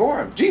and bore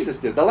them. Jesus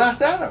did, the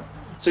last Adam.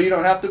 So you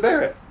don't have to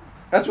bear it.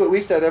 That's what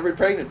we said every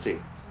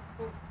pregnancy.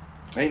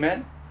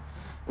 Amen?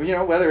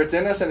 Well, whether it's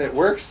in us and it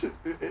works,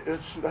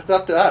 that's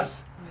up to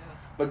us.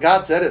 But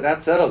God said it,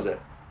 that settles it.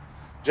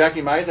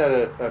 Jackie Mize had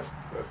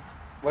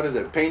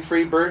a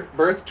pain-free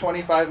birth,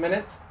 25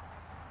 minutes.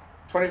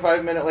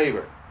 25-minute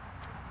labor.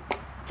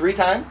 3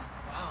 times?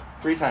 Wow.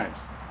 3 times.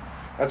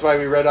 That's why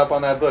we read up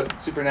on that book,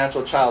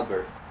 Supernatural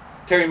Childbirth.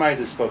 Terry Mize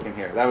is spoken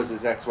here. That was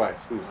his ex-wife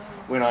who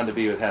went on to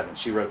be with heaven.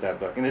 She wrote that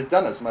book. And it's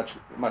done us much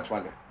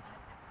wonder.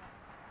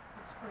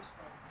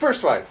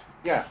 First wife.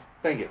 Yeah.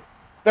 Thank you.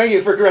 Thank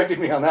you for correcting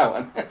me on that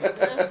one.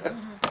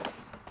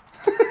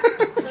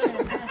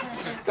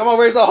 Come on,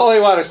 where's the holy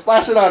water?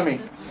 Splash it on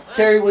me.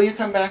 Terry, will you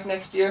come back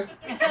next year?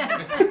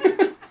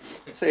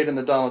 Say it in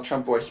the Donald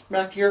Trump voice.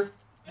 Back here.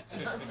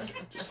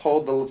 Just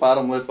hold the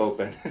bottom lip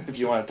open if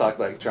you want to talk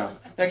like Trump.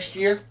 Next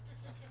year?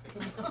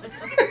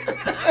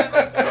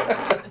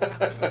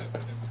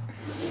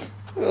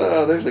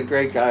 Oh, there's a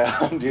great guy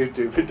on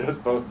YouTube who does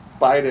both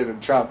Biden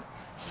and Trump.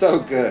 So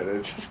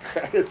good.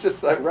 It's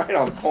just like right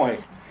on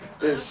point.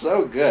 It's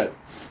so good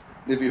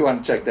if you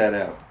want to check that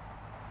out.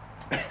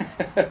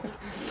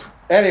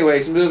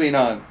 Anyways, moving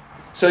on.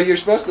 So you're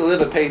supposed to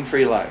live a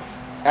pain-free life.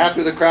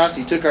 After the cross,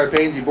 he took our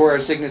pains, he bore our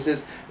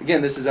sicknesses.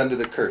 Again, this is under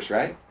the curse,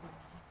 right?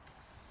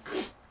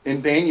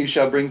 In pain you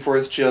shall bring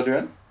forth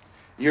children.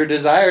 Your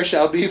desire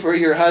shall be for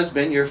your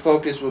husband. Your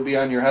focus will be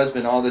on your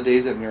husband all the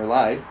days of your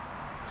life.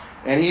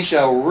 And he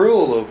shall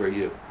rule over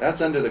you. That's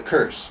under the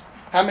curse.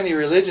 How many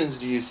religions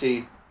do you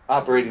see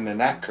operating in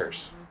that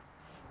curse?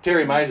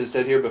 Terry Mize has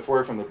said here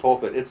before from the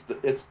pulpit,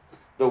 it's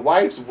the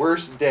wife's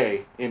worst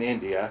day in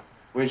India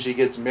when she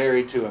gets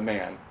married to a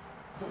man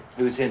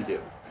who's Hindu.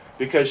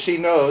 Because she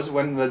knows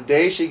when the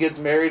day she gets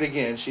married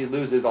again, she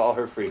loses all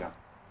her freedom.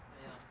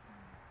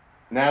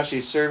 Now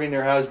she's serving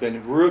her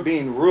husband,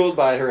 being ruled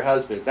by her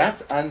husband.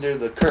 That's under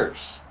the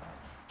curse.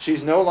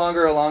 She's no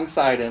longer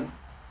alongside him.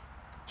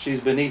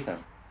 She's beneath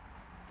him.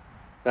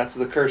 That's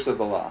the curse of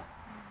the law.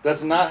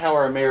 That's not how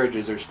our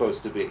marriages are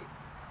supposed to be.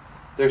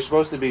 They're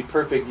supposed to be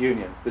perfect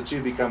unions. The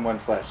two become one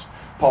flesh.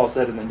 Paul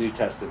said in the New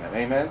Testament.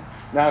 Amen?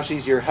 Now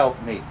she's your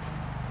helpmate.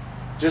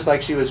 Just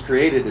like she was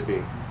created to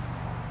be.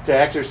 To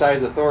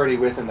exercise authority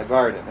with in the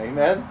garden.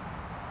 Amen?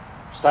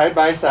 Side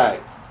by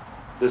side.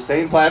 The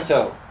same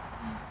plateau.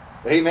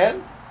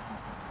 Amen?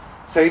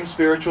 Same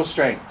spiritual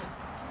strength.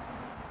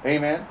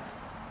 Amen?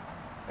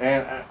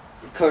 And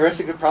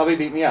Clarissa could probably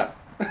beat me up.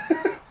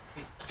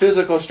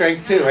 Physical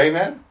strength too.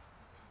 Amen?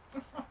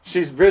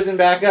 She's risen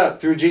back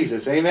up through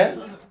Jesus.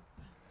 Amen?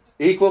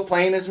 Equal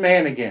plane as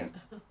man again.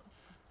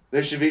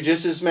 There should be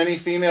just as many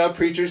female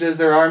preachers as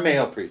there are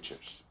male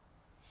preachers.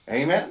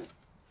 Amen?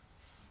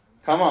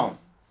 Come on.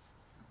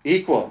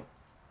 Equal.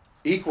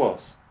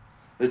 Equals.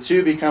 The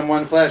two become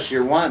one flesh.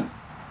 You're one.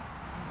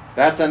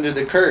 That's under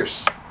the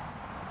curse.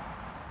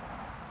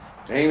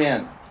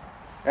 Amen.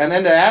 And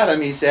then to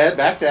Adam, he said,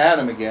 back to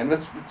Adam again.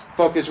 Let's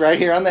focus right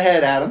here on the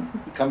head,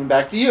 Adam. Coming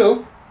back to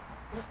you.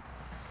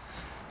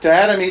 To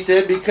Adam, he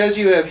said, because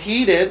you have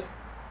heeded.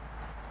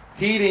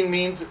 Heeding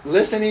means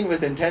listening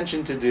with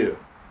intention to do.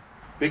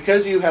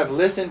 Because you have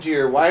listened to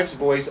your wife's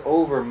voice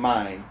over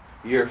mine,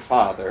 your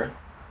father,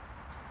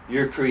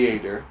 your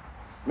creator.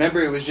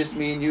 Remember, it was just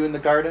me and you in the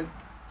garden,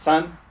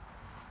 son,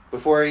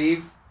 before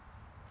Eve.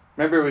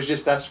 Remember, it was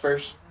just us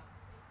first.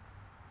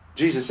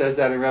 Jesus says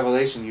that in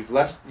Revelation. You've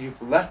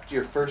left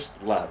your first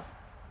love.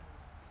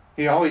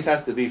 He always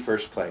has to be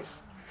first place.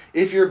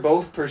 If you're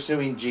both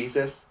pursuing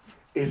Jesus,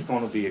 it's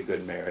going to be a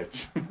good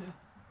marriage.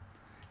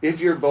 If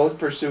you're both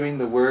pursuing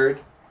the Word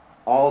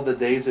all the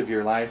days of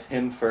your life,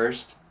 Him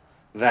first,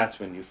 that's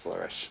when you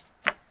flourish.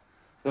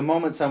 The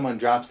moment someone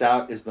drops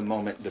out is the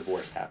moment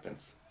divorce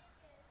happens.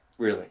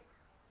 Really.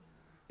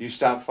 You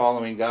stop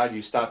following God,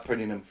 you stop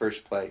putting Him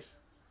first place.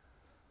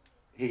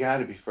 He got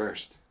to be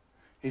first.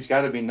 He's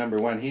got to be number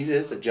one. He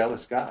is a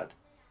jealous God.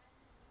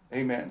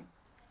 Amen.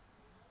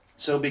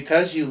 So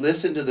because you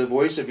listen to the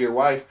voice of your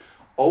wife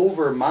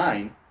over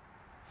mine,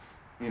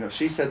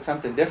 she said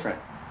something different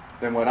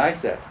than what I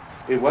said.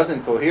 It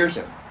wasn't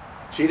cohesion.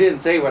 She didn't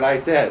say what I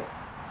said.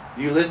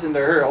 You listened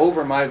to her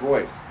over my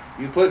voice.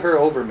 You put her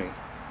over me.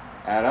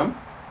 Adam,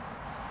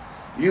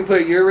 you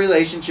put your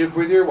relationship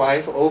with your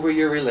wife over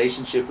your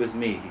relationship with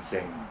me, he's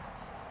saying.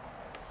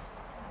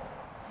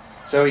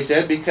 So he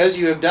said, because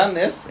you have done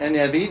this and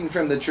have eaten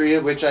from the tree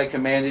of which I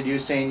commanded you,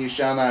 saying you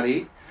shall not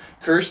eat,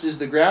 cursed is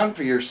the ground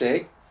for your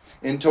sake.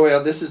 In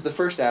toil, this is the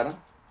first Adam,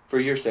 for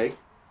your sake.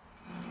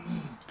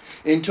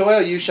 In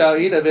toil you shall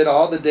eat of it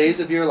all the days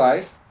of your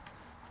life.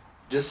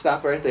 Just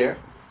stop right there.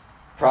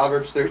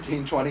 Proverbs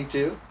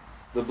 13:22.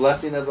 The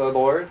blessing of the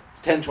Lord,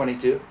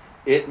 10:22.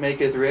 It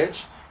maketh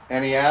rich,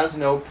 and he has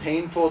no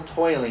painful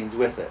toilings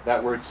with it.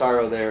 That word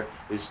sorrow there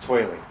is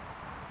toiling.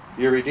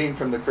 You're redeemed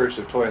from the curse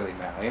of toiling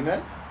now.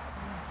 Amen?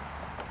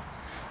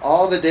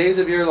 All the days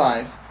of your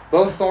life,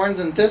 both thorns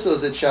and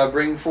thistles it shall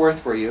bring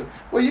forth for you.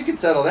 Well, you can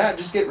settle that.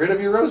 Just get rid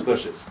of your rose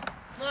bushes.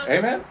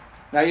 Amen?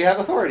 Now you have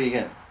authority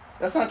again.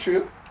 That's not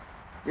true.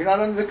 You're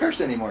not under the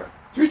curse anymore.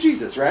 Through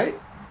Jesus, right?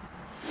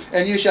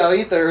 And you shall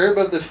eat the herb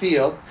of the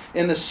field.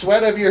 In the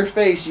sweat of your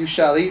face you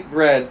shall eat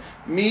bread,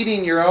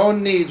 meeting your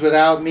own needs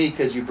without me,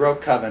 because you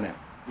broke covenant.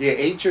 You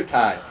ate your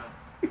tithe.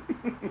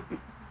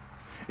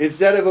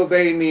 Instead of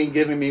obeying me and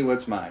giving me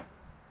what's mine.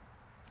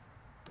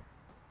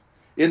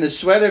 In the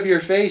sweat of your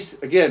face,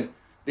 again,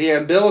 the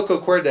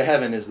umbilical cord to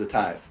heaven is the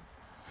tithe.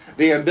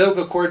 The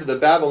umbilical cord to the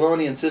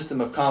Babylonian system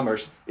of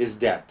commerce is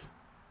debt.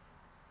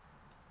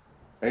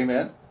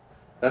 Amen?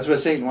 That's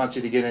what Satan wants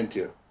you to get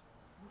into.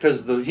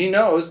 Because he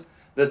knows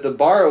that the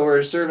borrower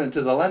is servant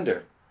to the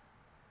lender.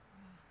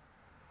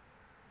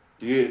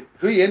 Who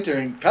you enter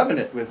in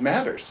covenant with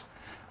matters.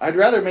 I'd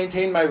rather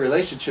maintain my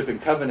relationship in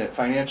covenant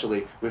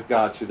financially with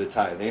God through the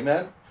tithe,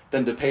 amen,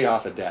 than to pay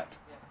off a debt.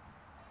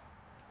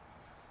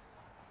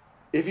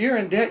 If you're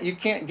in debt, you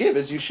can't give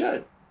as you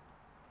should.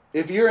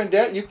 If you're in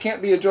debt, you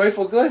can't be a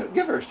joyful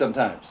giver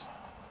sometimes.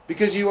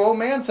 Because you owe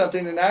man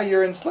something and now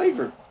you're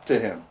enslaved to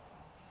him.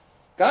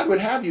 God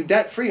would have you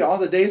debt-free all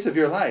the days of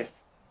your life,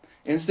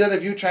 instead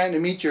of you trying to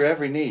meet your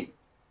every need.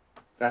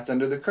 That's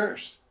under the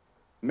curse.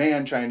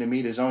 Man trying to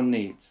meet his own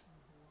needs.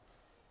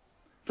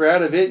 For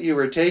out of it you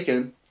were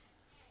taken,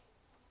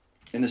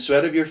 in the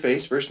sweat of your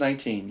face, verse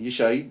 19, you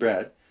shall eat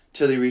bread,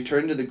 till you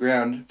return to the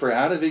ground, for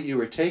out of it you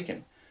were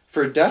taken.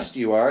 For dust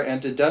you are,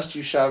 and to dust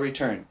you shall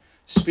return.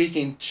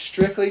 Speaking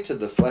strictly to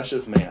the flesh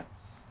of man.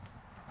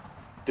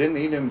 Didn't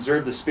even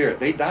observe the spirit.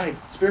 They died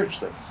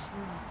spiritually.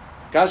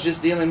 God's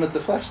just dealing with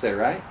the flesh there,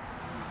 right?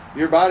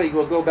 Your body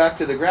will go back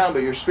to the ground,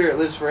 but your spirit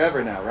lives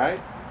forever now, right?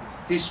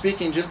 He's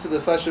speaking just to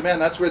the flesh of man.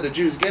 That's where the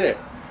Jews get it.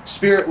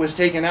 Spirit was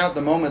taken out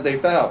the moment they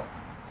fell.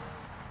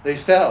 They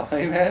fell,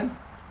 amen?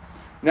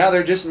 Now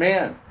they're just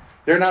man.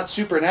 They're not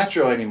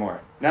supernatural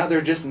anymore. Now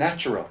they're just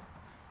natural.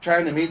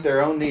 Trying to meet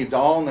their own needs,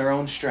 all in their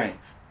own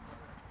strength.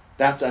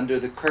 That's under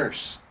the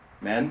curse,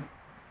 men.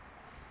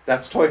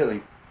 That's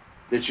toiling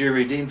that you're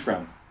redeemed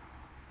from.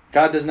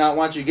 God does not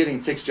want you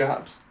getting 6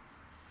 jobs.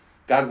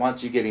 God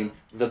wants you getting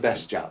the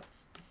best job.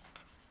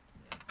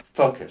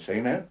 Focus,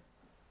 amen?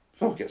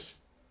 Focus.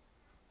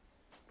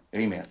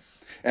 Amen.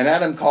 And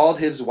Adam called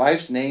his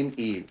wife's name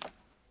Eve,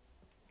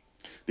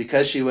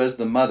 because she was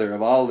the mother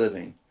of all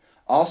living.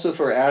 Also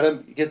for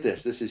Adam, get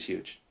this is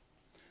huge.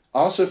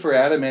 Also for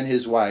Adam and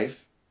his wife,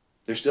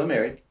 they're still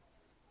married.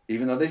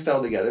 Even though they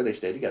fell together, they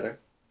stay together.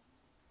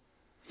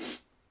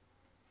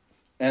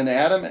 And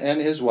Adam and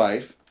his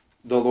wife,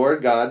 the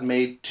Lord God,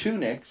 made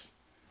tunics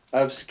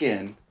of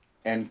skin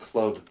and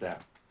clothed them.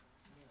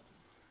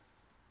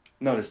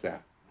 Notice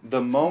that.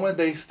 The moment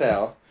they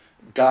fell,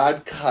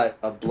 God cut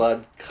a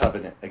blood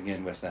covenant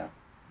again with them.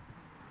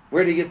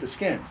 Where did he get the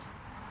skins?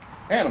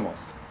 Animals.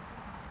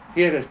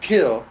 He had to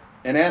kill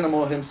an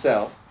animal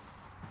himself,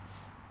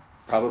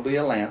 probably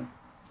a lamb,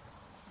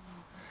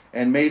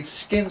 and made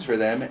skins for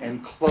them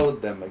and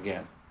clothed them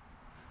again.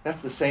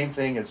 That's the same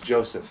thing as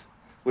Joseph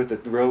with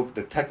the robe,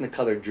 the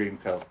technicolored dream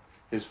coat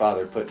his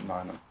father put him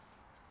on him.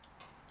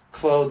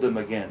 Clothed them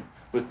again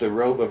with the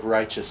robe of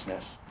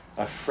righteousness,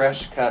 a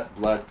fresh cut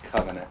blood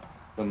covenant.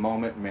 The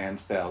moment man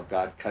fell,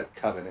 God cut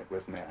covenant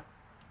with man.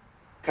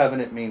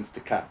 Covenant means to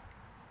cut.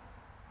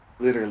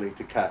 Literally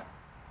to cut.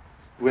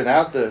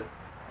 Without the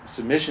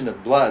submission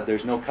of blood,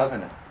 there's no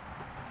covenant.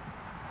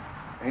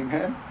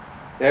 Amen?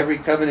 Every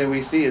covenant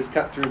we see is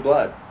cut through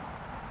blood.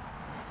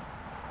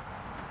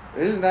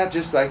 Isn't that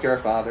just like our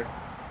Father?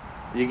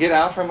 You get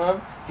out from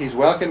him, he's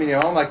welcoming you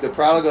home like the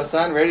prodigal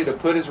son, ready to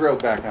put his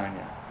robe back on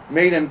you.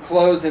 Made him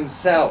clothe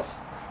himself.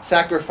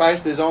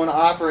 Sacrificed his own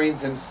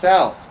offerings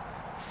himself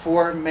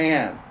for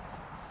man.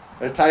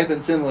 A type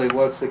and simile of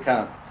what's to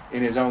come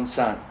in his own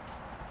son.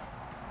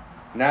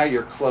 Now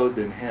you're clothed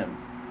in him.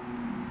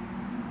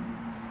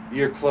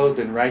 You're clothed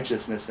in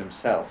righteousness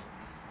himself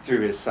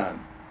through his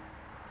son.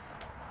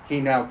 He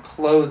now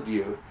clothed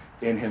you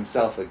in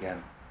himself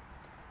again.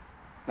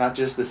 Not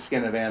just the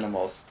skin of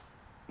animals.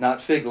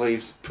 Not fig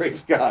leaves.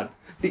 Praise God.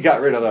 He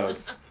got rid of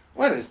those.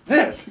 What is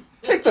this?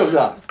 Take those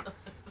off.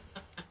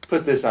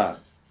 put this on.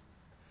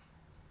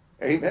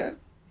 Amen?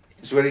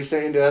 That's what he's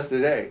saying to us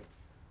today.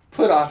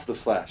 Put off the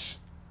flesh.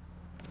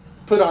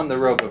 Put on the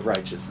robe of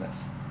righteousness.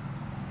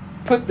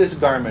 Put this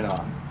garment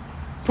on.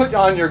 Put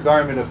on your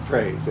garment of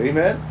praise.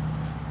 Amen?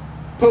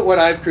 Put what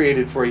I've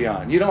created for you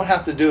on. You don't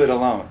have to do it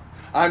alone.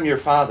 I'm your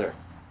Father.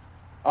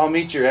 I'll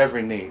meet your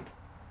every need.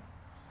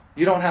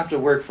 You don't have to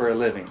work for a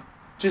living.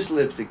 Just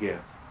live to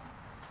give.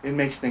 It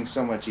makes things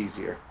so much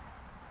easier.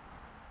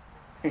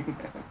 Amen.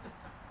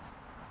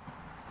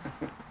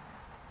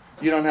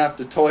 You don't have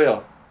to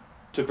toil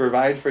to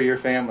provide for your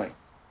family.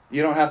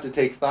 You don't have to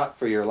take thought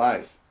for your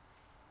life.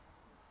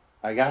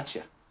 I got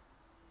you.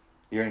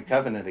 You're in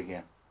covenant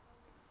again.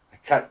 I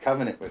cut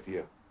covenant with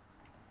you.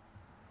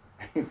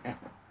 Amen.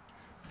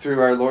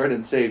 Through our Lord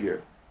and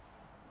Savior,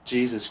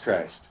 Jesus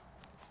Christ.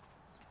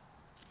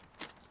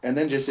 And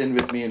then just end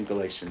with me in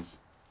Galatians.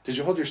 Did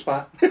you hold your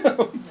spot?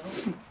 No.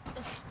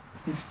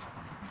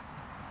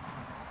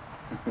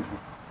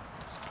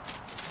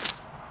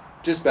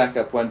 Just back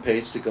up one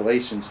page to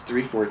Galatians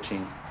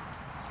 3:14.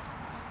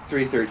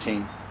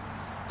 3:13.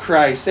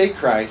 Christ, say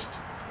Christ.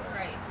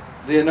 Christ.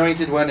 The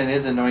anointed one and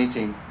his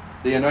anointing.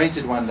 The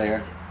anointed one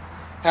there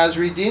has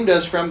redeemed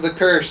us from the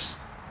curse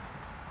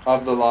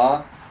of the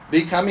law,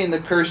 becoming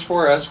the curse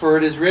for us, for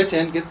it is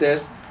written, get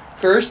this,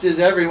 cursed is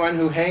everyone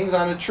who hangs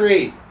on a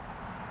tree.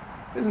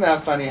 Isn't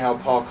that funny how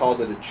Paul called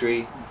it a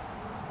tree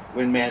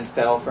when man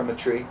fell from a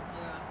tree?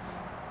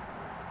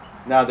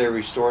 Yeah. Now they're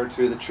restored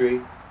through the tree,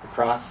 the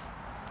cross.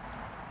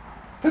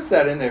 Puts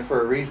that in there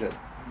for a reason.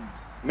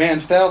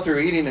 Man fell through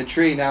eating a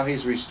tree, now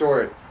he's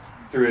restored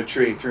through a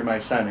tree, through my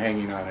son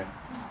hanging on it.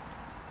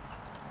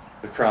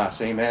 The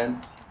cross,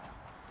 amen?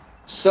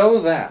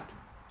 So that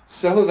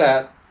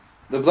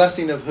the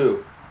blessing of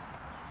who?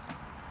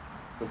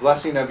 The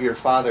blessing of your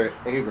father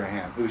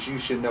Abraham, who you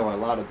should know a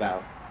lot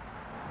about.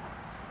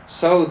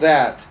 So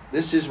that,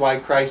 this is why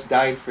Christ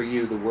died for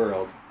you, the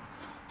world,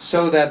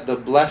 so that the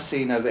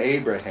blessing of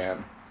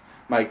Abraham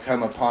might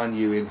come upon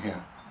you in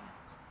him.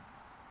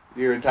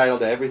 You're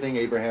entitled to everything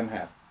Abraham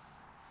had.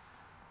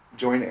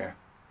 Joint heir.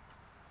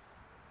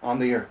 On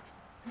the earth.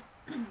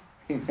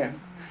 Amen.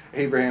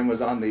 Abraham was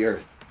on the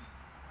earth.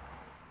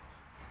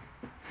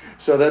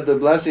 So that the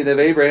blessing of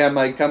Abraham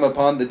might come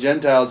upon the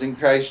Gentiles in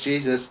Christ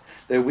Jesus,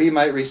 that we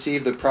might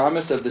receive the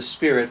promise of the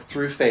Spirit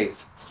through faith.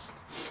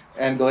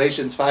 And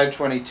Galatians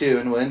 5:22,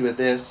 and we'll end with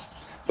this.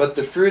 But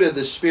the fruit of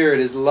the Spirit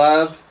is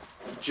love,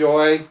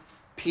 joy,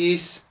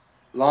 peace,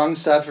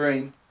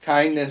 long-suffering,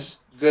 kindness,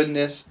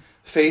 goodness,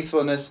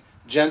 faithfulness,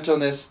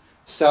 gentleness,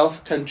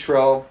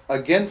 self-control.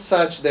 Against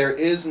such there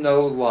is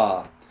no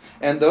law.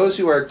 And those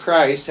who are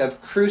Christ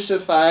have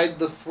crucified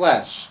the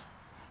flesh,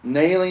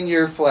 nailing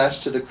your flesh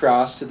to the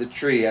cross, to the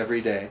tree every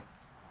day,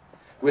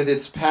 with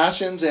its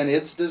passions and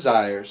its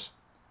desires.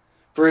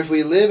 For if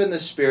we live in the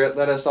Spirit,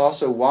 let us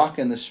also walk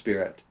in the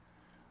Spirit.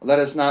 Let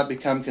us not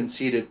become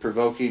conceited,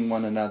 provoking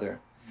one another,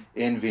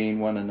 envying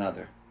one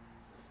another.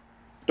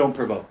 Don't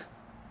provoke.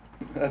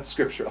 That's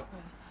scriptural.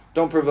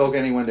 Don't provoke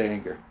anyone to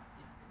anger.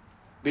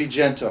 Be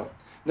gentle.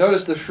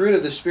 Notice the fruit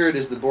of the Spirit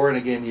is the born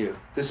again you.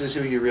 This is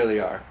who you really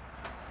are.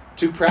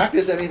 To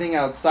practice anything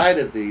outside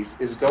of these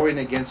is going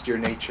against your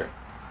nature.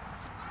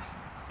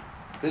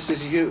 This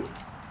is you.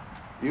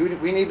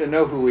 We need to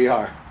know who we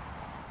are,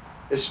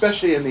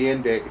 especially in the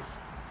end days.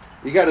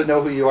 You got to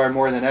know who you are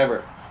more than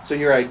ever, so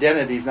your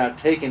identity is not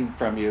taken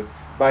from you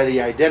by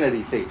the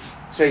identity thief,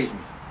 Satan.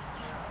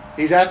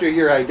 He's after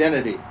your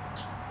identity.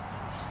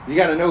 You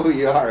got to know who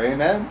you are,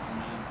 amen?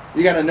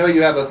 You got to know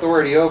you have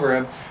authority over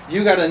him.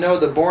 You got to know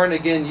the born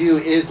again you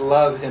is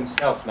love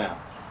himself now.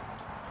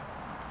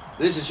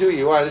 This is who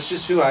you are. This is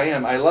just who I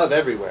am. I love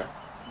everywhere.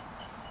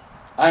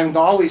 I'm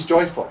always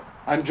joyful.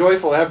 I'm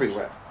joyful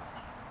everywhere.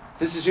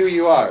 This is who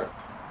you are.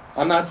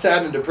 I'm not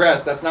sad and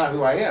depressed. That's not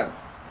who I am.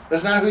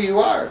 That's not who you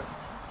are.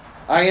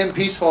 I am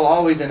peaceful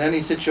always in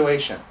any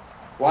situation.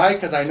 Why?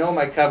 Because I know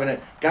my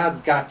covenant.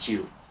 God's got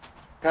you.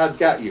 God's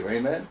got you.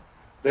 Amen?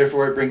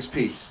 Therefore it brings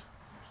peace.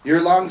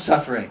 You're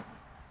long-suffering.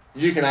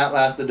 You can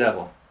outlast the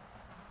devil.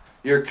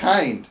 You're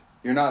kind.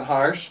 You're not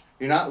harsh.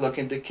 You're not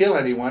looking to kill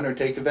anyone or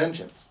take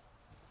vengeance.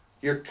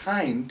 You're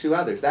kind to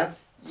others.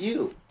 That's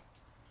you.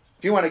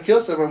 If you want to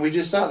kill someone, we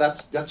just saw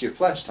that's your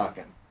flesh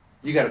talking.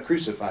 You got to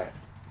crucify it.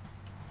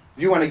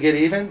 If you want to get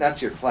even, that's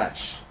your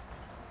flesh.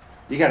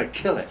 You got to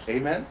kill it.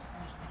 Amen?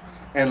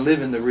 And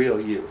live in the real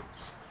you.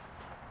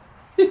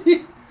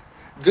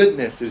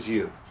 Goodness is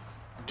you.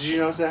 Did you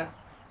notice that?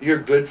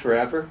 You're good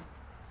forever.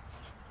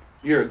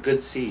 You're a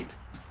good seed.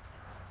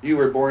 You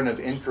were born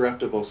of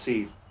incorruptible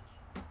seed,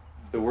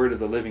 the word of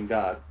the living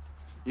God.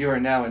 You are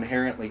now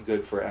inherently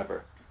good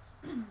forever.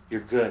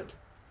 You're good.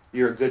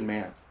 You're a good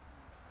man.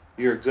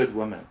 You're a good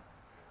woman.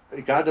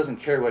 God doesn't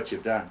care what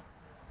you've done.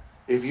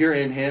 If you're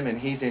in him and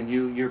he's in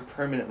you, you're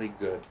permanently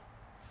good.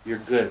 You're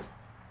good.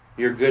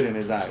 You're good in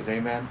his eyes.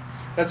 Amen?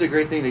 That's a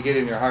great thing to get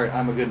in your heart.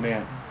 I'm a good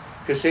man.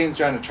 Because Satan's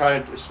trying to try,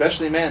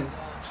 especially men,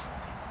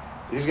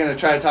 he's going to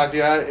try to talk to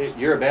you.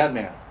 You're a bad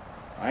man.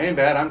 I ain't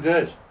bad. I'm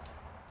good.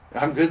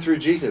 I'm good through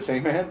Jesus.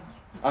 Amen?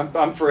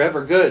 I'm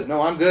forever good.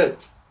 No, I'm good.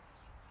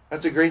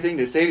 That's a great thing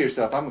to say to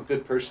yourself. I'm a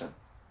good person.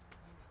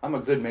 I'm a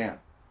good man.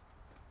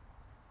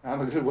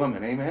 I'm a good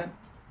woman. Amen?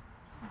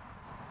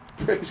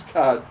 Praise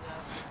God.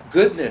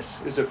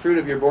 Goodness is a fruit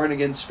of your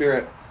born-again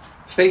spirit.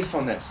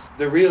 Faithfulness.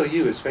 The real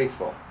you is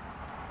faithful.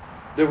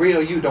 The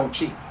real you don't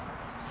cheat.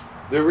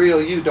 The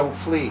real you don't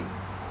flee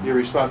your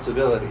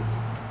responsibilities.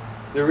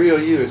 The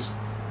real you is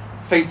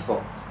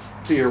faithful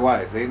to your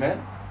wives.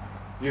 Amen?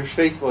 You're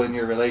faithful in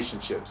your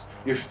relationships.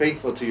 You're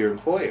faithful to your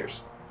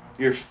employers.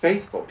 You're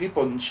faithful.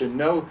 People should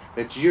know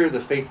that you're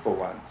the faithful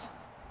ones.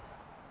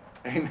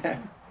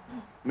 Amen?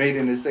 Made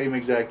in the same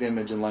exact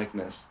image and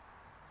likeness.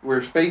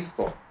 We're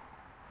faithful.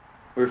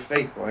 We're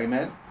faithful.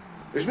 Amen?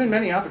 There's been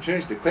many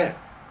opportunities to quit.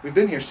 We've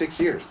been here 6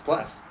 years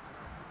plus.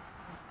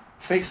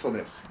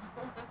 Faithfulness.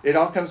 It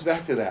all comes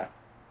back to that.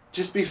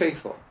 Just be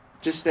faithful.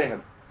 Just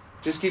stand.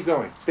 Just keep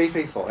going. Stay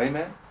faithful.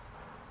 Amen?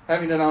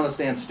 Having done all to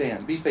stand,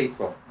 stand. Be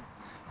faithful.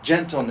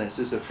 Gentleness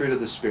is a fruit of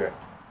the Spirit.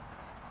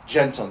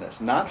 Gentleness.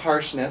 Not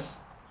harshness.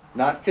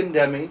 Not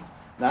condemning.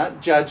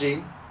 Not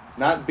judging.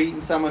 Not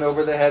beating someone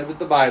over the head with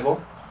the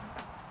Bible.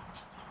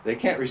 They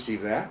can't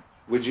receive that.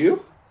 Would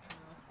you?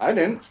 I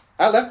didn't.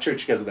 I left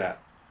church because of that.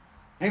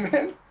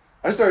 Amen?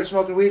 I started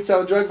smoking weed,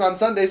 selling drugs on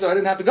Sunday so I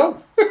didn't have to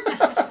go.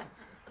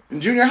 In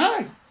junior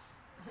high.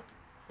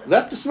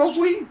 Left to smoke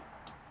weed.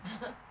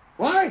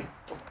 Why?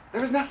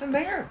 There was nothing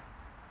there.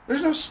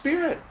 There's no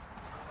spirit.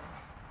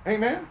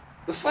 Amen?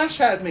 The flesh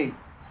had me.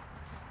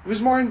 It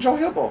was more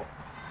enjoyable.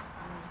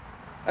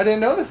 I didn't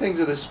know the things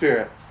of the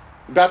Spirit.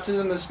 The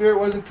baptism of the Spirit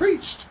wasn't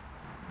preached.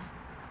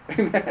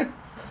 Amen?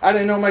 I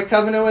didn't know my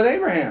covenant with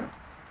Abraham.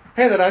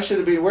 Hey, that I should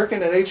have been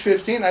working at age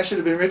 15. I should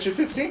have been rich at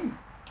 15.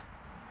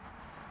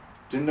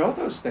 Didn't know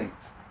those things.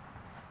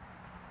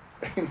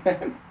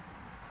 Amen?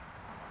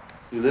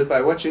 You live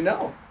by what you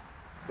know.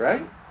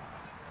 Right?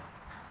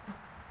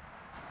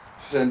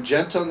 And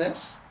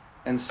gentleness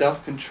and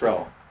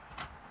self-control.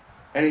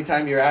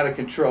 Anytime you're out of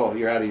control,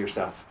 you're out of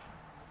yourself.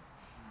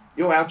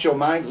 You're out your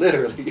mind,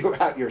 literally.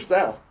 You're out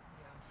yourself.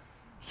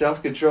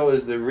 Self-control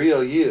is the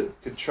real you,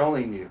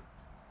 controlling you.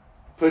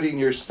 Putting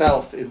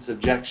yourself in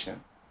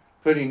subjection.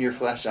 Putting your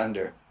flesh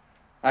under.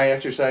 I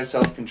exercise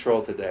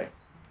self-control today.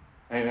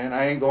 Amen.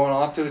 I ain't going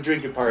off to a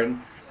drinking party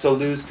to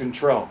lose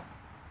control.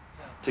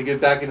 To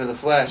get back into the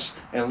flesh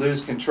and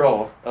lose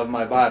control of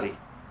my body.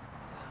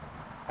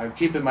 I'm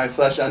keeping my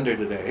flesh under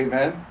today.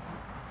 Amen.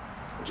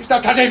 Would you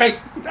stop touching me?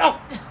 No.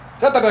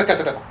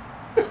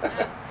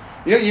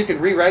 You know, you can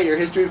rewrite your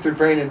history through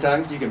praying in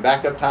tongues. You can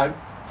back up time.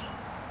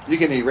 You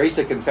can erase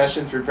a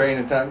confession through praying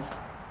in tongues.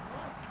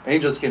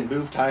 Angels can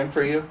move time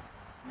for you.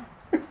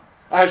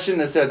 I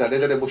shouldn't have said that.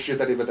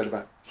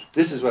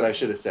 This is what I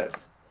should have said.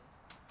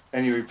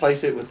 And you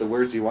replace it with the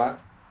words you want,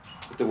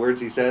 with the words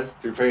he says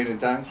through praying in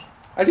tongues.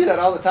 I do that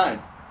all the time.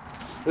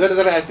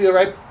 I feel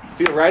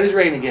right as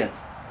rain again.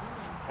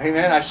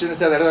 Amen. I shouldn't have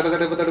said that.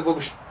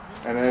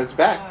 And it's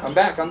back. I'm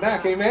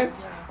back. Amen.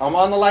 I'm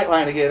on the light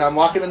line again. I'm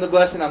walking in the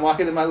blessing. I'm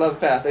walking in my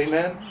love path.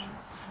 Amen.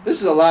 This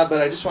is a lot,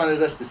 but I just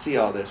wanted us to see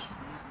all this.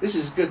 This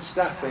is good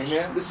stuff.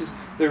 Amen. This is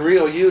the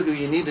real you who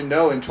you need to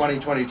know in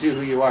 2022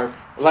 who you are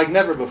like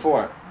never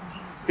before.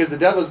 Because the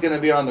devil's going to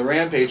be on the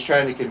rampage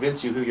trying to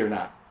convince you who you're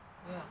not.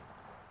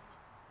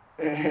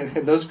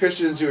 And those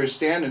Christians who are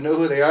standing and know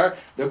who they are,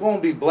 they're going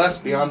to be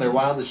blessed beyond their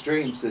wildest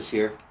dreams this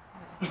year.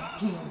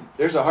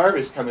 There's a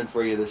harvest coming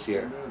for you this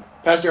year.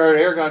 Pastor Art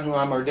Aragon, who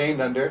I'm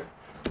ordained under,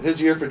 his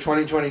year for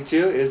 2022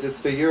 is it's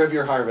the year of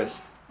your harvest.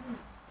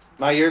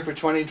 My year for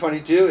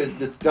 2022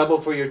 is it's double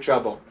for your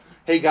trouble.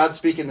 Hey, God's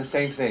speaking the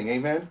same thing.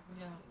 Amen?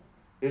 Yeah.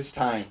 It's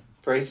time.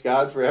 Praise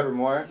God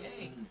forevermore.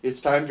 Yay.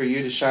 It's time for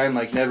you to shine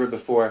like never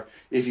before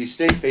if you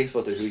stay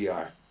faithful to who you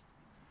are.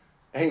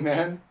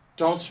 Amen?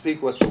 Don't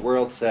speak what the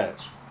world says.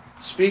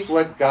 Speak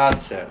what God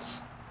says.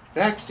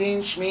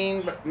 Vaccine,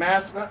 shmeen,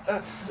 mask.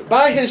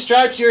 By his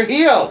stripes you're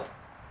healed.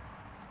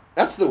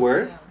 That's the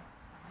word. Yeah.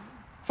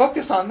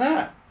 Focus on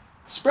that.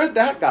 Spread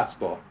that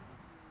gospel.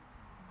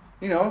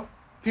 You know,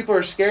 people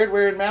are scared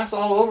wearing masks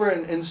all over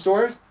in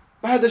stores.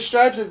 By the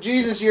stripes of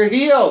Jesus, you're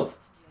healed.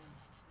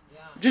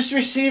 Yeah. Just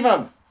receive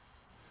him.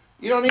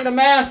 You don't need a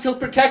mask. He'll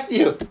protect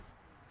you.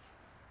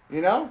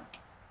 You know?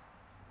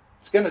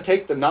 It's going to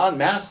take the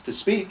non-mask to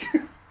speak.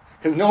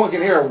 Because no one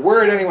can hear a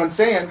word anyone's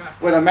saying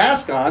with a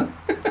mask on.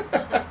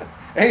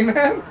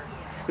 Amen?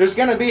 There's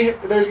going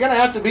to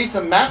have to be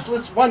some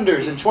maskless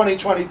wonders in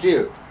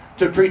 2022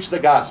 to preach the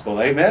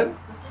gospel. Amen?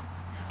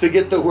 To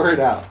get the word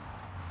out.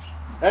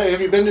 Hey,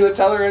 have you been to a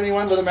teller or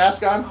anyone with a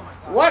mask on?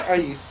 What are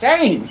you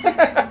saying?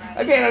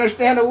 I can't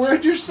understand a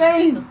word you're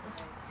saying.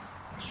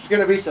 There's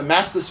going to be some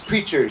maskless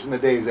preachers in the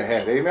days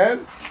ahead.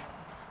 Amen?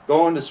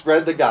 Going to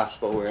spread the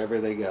gospel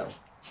wherever they go.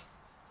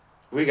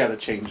 We got to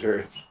change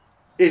earth.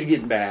 It's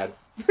getting bad.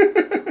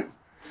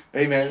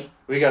 Amen?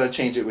 We got to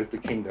change it with the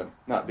kingdom,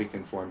 not be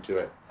conformed to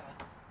it.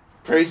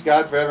 Praise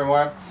God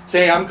forevermore.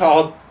 Say, I'm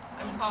called.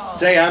 I'm called.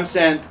 Say, I'm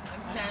sent.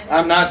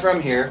 I'm not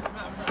from here.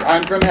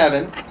 I'm from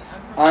heaven.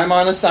 I'm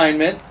on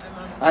assignment.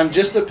 I'm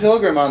just a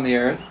pilgrim on the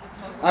earth.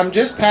 I'm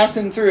just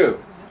passing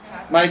through.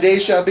 My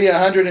days shall be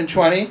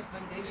 120.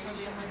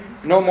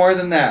 No more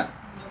than that.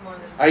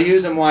 I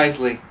use them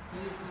wisely.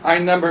 I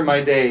number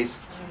my days.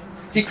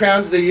 He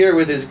crowns the year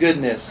with his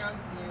goodness,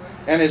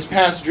 and his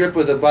paths drip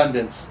with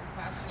abundance.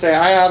 Say,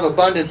 I have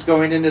abundance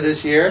going into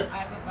this year.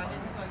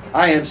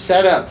 I am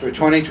set up for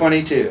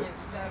 2022.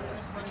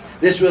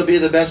 This will be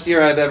the best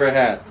year I've ever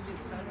had.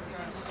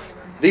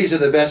 These are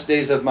the best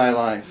days of my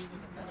life.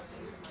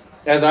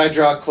 As I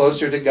draw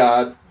closer to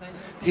God,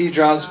 he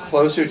draws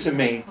closer to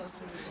me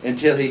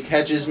until he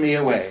catches me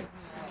away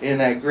in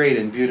that great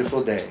and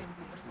beautiful day.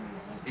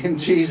 In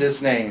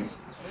Jesus' name.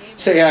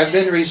 Say, I've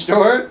been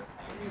restored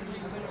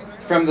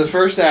from the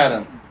first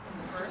Adam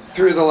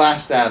through the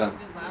last Adam.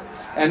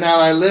 And now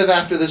I live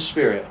after the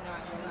Spirit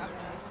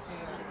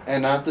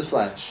and not the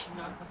flesh.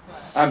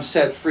 I'm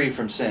set free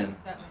from sin.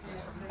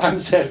 I'm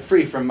set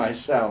free from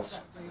myself.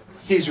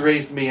 He's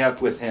raised me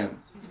up with him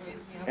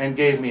and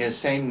gave me his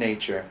same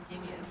nature.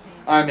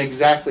 I'm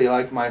exactly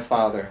like my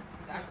Father,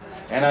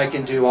 and I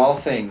can do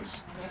all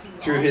things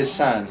through his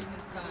Son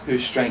who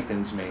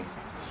strengthens me.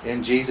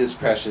 In Jesus'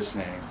 precious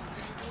name.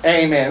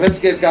 Amen. Let's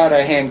give God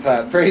a hand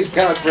clap. Praise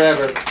God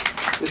forever.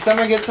 Did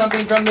someone get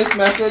something from this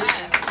message?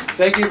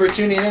 Thank you for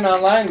tuning in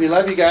online. We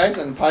love you guys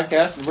on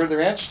podcast and Word of the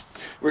Ranch.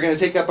 We're going to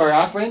take up our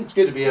offering. It's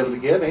good to be able to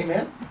give.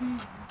 Amen.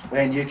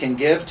 And you can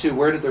give to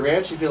Word of the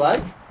Ranch if you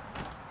like.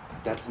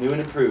 That's new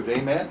and approved.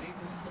 Amen.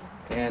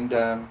 And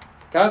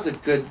God's a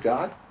good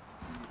God.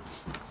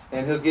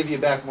 And he'll give you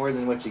back more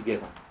than what you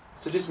give him.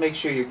 So just make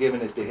sure you're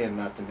giving it to him,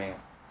 not to man.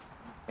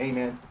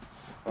 Amen.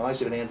 Well, I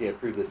should have Nancy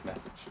approve this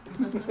message.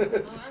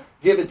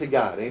 Give it to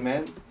God.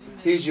 Amen.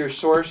 He's your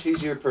source.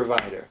 He's your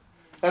provider.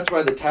 That's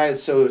why the tithe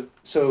is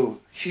so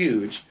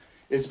huge.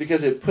 It's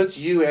because it puts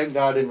you and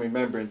God in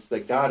remembrance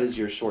that God is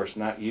your source,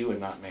 not you and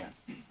not man.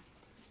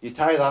 You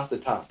tithe off the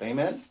top.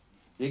 Amen.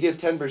 You give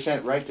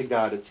 10% right to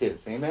God. It's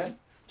his. Amen.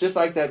 Just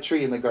like that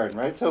tree in the garden.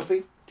 Right,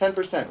 Sophie?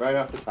 10% right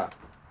off the top.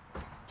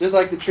 Just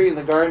like the tree in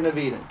the Garden of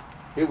Eden.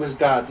 It was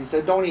God's. He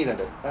said, don't eat of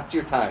it. That's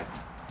your tithe.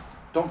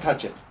 Don't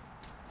touch it.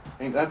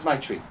 Amen. That's my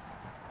tree.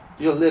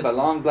 You'll live a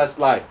long, blessed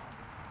life.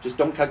 Just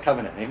don't cut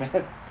covenant.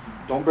 Amen.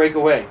 Don't break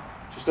away.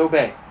 Just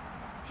obey.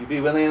 If you be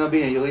willing and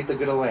obedient, you'll eat the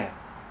good of the land.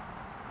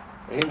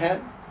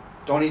 Amen.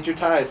 Don't eat your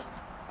tithe.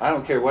 I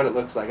don't care what it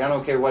looks like. I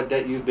don't care what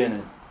debt you've been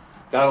in.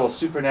 God will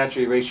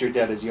supernaturally erase your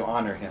debt as you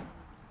honor him.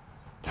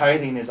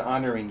 Tithing is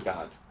honoring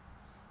God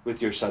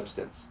with your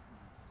substance.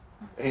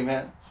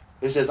 Amen.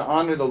 It says,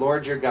 honor the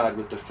Lord your God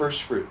with the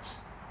first fruits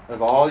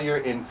of all your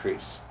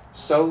increase,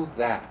 so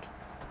that.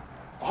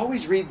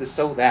 Always read the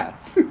so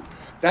that.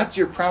 That's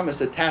your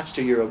promise attached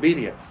to your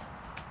obedience.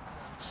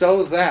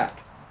 So that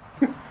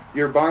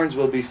your barns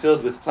will be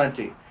filled with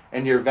plenty,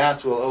 and your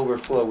vats will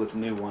overflow with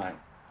new wine.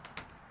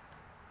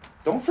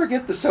 Don't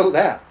forget the so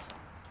that.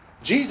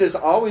 Jesus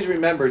always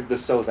remembered the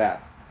so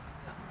that.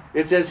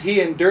 It says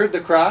he endured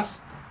the cross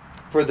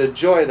for the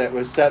joy that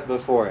was set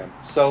before him.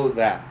 So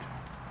that.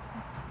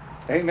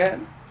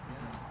 Amen.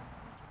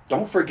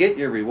 Don't forget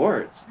your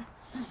rewards.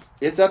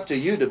 It's up to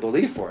you to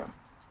believe for them.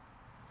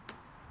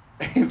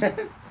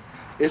 Amen.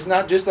 It's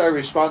not just our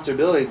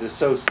responsibility to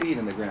sow seed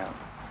in the ground.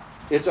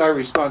 It's our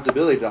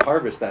responsibility to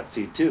harvest that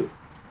seed too.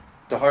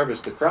 To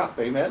harvest the crop.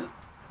 Amen.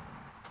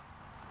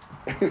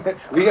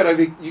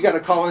 You gotta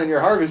call in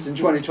your harvest in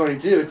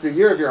 2022. It's the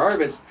year of your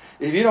harvest.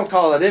 If you don't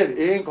call it in,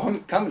 it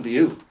ain't coming to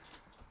you.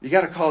 You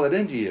gotta call it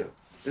into you.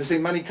 They say,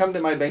 money come to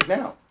my bank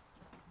now.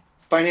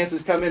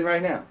 Finances come in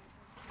right now.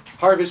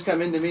 Harvest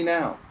come into me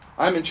now.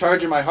 I'm in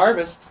charge of my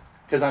harvest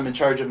because I'm in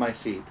charge of my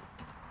seed.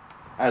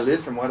 I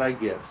live from what I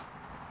give.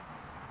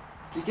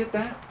 Do you get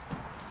that?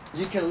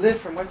 You can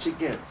live from what you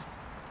give.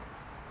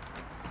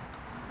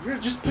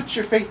 Just put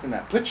your faith in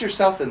that. Put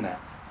yourself in that.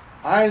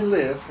 I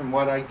live from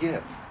what I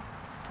give.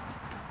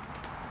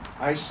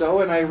 I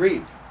sow and I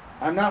reap.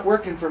 I'm not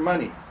working for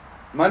money.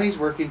 Money's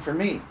working for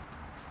me.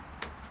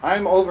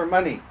 I'm over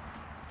money.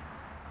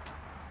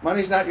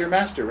 Money's not your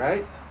master,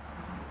 right?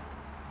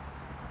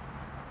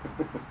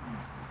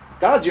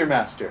 God's your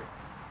master.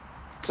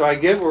 So I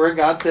give where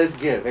God says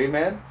give.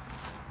 Amen?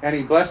 And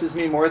he blesses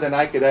me more than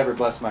I could ever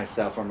bless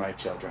myself or my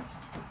children.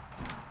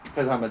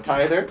 Because I'm a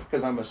tither,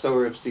 because I'm a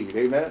sower of seed.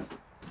 Amen?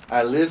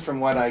 I live from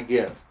what I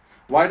give.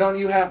 Why don't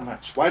you have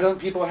much? Why don't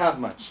people have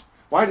much?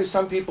 Why do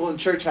some people in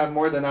church have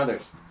more than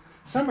others?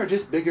 Some are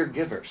just bigger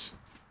givers.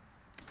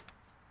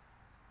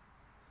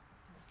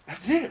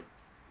 That's it.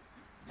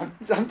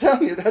 I'm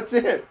telling you, that's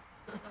it.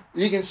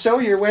 You can sow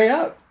your way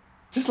up,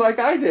 just like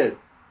I did.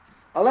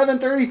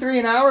 $11.33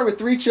 an hour with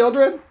 3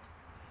 children?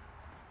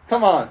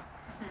 Come on.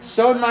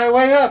 Sowed my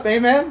way up,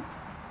 amen?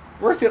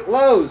 Worked at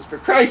Lowe's, for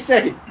Christ's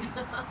sake.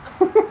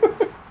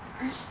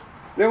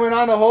 Then went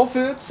on to Whole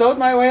Foods, sowed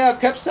my way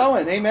up, kept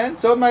sowing, amen?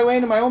 Sowed my way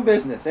into my own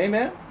business,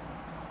 amen?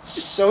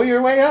 Just sow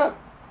your way up.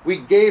 We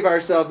gave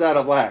ourselves out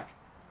of lack.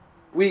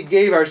 We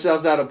gave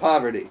ourselves out of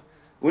poverty.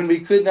 When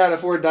we could not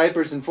afford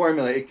diapers and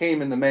formula, it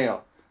came in the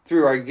mail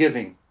through our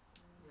giving.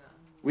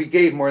 We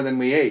gave more than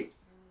we ate.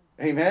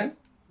 Amen?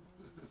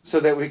 So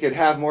that we could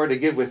have more to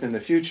give with in the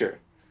future.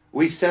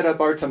 We set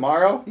up our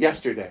tomorrow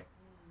yesterday.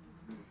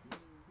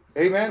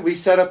 Amen? We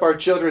set up our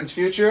children's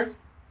future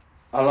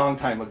a long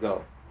time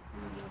ago.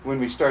 when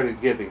we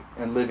started giving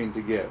and living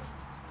to give.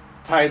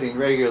 Tithing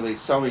regularly,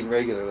 sowing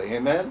regularly.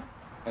 Amen?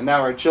 And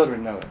now our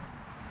children know it.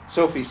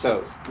 Sophie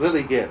sows.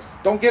 Lily gives.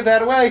 Don't give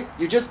that away.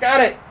 You just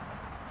got it.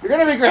 You're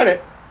going to regret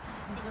it.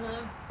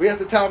 We have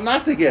to tell them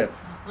not to give.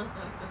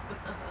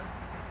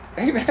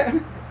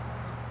 Amen?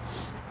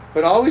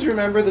 But always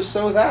remember the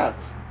so that.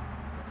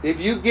 If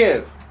you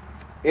give,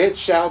 it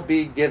shall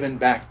be given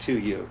back to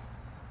you.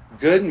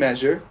 Good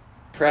measure,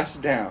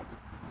 pressed down.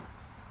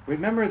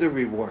 Remember the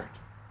reward.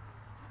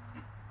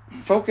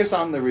 Focus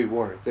on the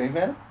rewards.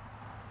 Amen?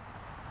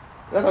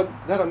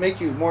 That'll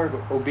make you more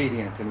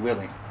obedient and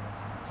willing.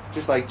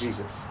 Just like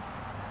Jesus,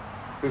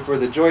 who for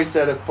the joy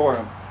set before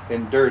him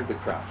endured the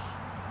cross.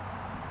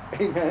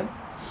 Amen?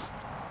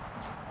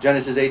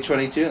 Genesis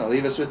 8:22, and I'll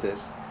leave us with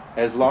this.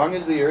 As long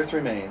as the earth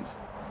remains,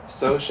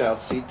 so shall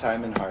seed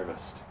time and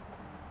harvest.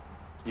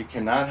 You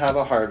cannot have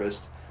a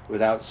harvest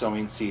without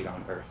sowing seed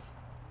on earth.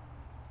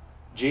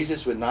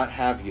 God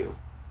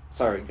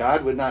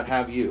would not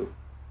have you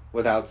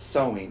without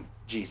sowing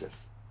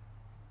Jesus.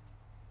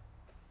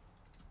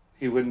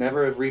 He would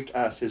never have reaped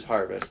us his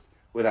harvest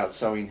without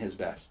sowing his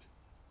best.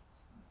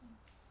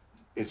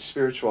 It's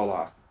spiritual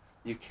law.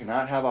 You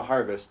cannot have a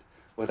harvest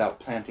without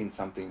planting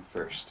something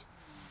first.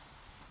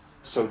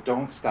 So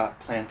don't stop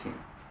planting.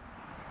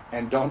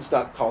 And don't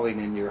stop calling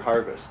in your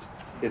harvest.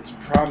 It's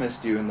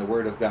promised you in the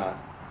Word of God.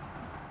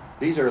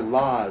 These are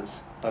laws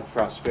of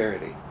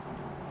prosperity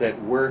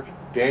that work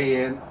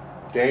day in,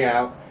 day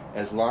out,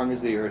 as long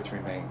as the earth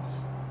remains.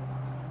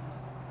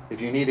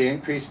 If you need to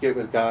increase, get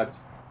with God.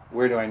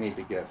 Where do I need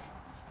to give?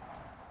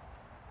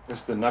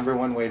 That's the number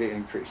one way to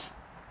increase.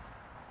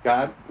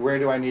 God, where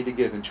do I need to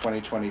give in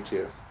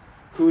 2022?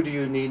 Who do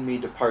you need me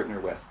to partner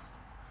with?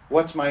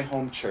 What's my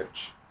home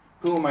church?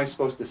 Who am I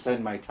supposed to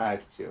send my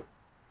tithe to?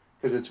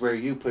 Because it's where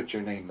you put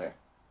your name there.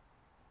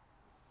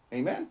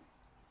 Amen?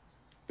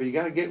 But you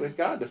got to get with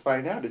God to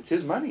find out. It's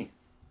his money.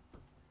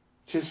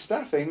 It's his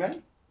stuff.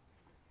 Amen?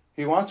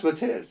 He wants what's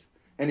his.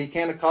 And he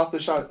can't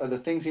accomplish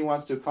the things he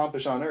wants to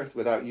accomplish on earth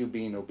without you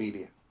being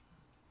obedient.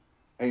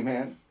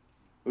 Amen?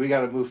 We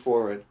got to move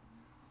forward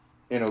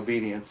in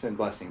obedience and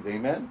blessings.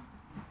 Amen?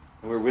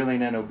 We're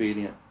willing and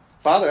obedient.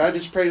 Father, I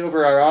just pray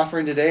over our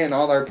offering today and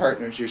all our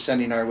partners you're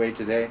sending our way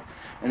today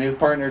and who've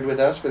partnered with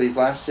us for these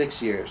last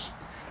 6 years.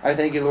 I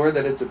thank you, Lord,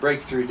 that it's a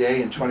breakthrough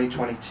day in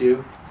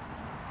 2022.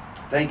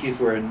 Thank you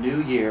for a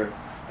new year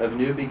of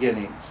new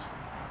beginnings.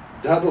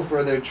 Double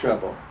for their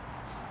trouble.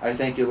 I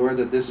thank you, Lord,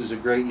 that this is a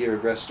great year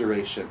of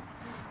restoration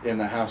in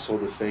the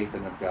household of faith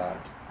and of God.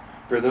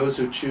 For those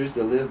who choose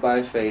to live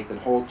by faith and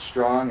hold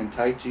strong and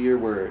tight to your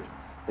word,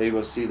 they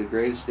will see the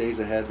greatest days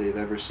ahead they've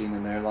ever seen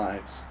in their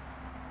lives,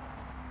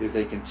 if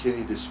they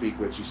continue to speak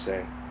what you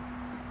say.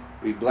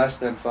 We bless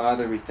them,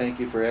 Father. We thank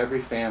you for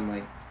every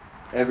family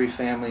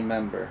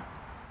member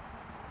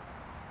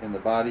in the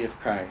body of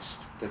Christ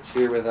that's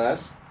here with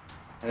us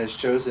and has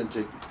chosen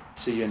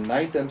to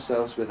unite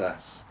themselves with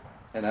us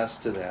and us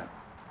to them.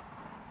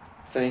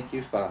 Thank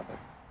you, Father,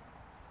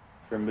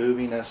 for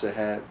moving us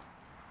ahead,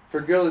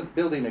 for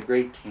building a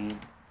great team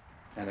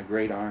and a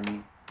great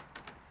army.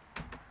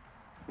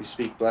 We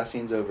speak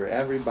blessings over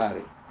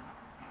everybody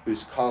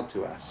who's called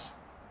to us.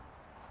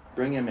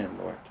 Bring him in,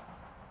 Lord.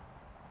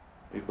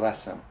 We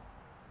bless them.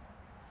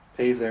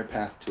 Pave their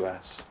path to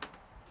us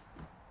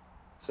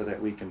so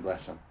that we can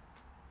bless them.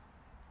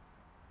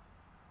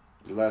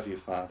 We love you,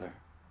 Father.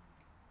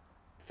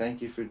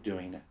 Thank you for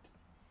doing it.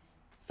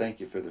 Thank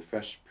you for the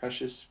fresh,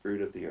 precious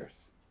fruit of the earth.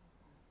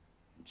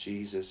 In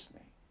Jesus'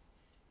 name.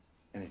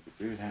 And if you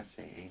agree with that,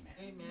 say amen.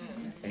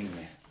 Amen.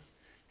 Amen.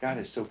 God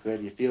is so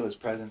good. You feel his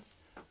presence.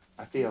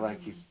 I feel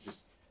like he's just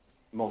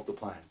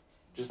multiplying.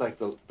 Just like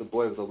the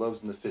boy with the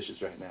loaves and the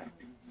fishes right now.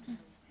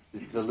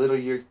 The little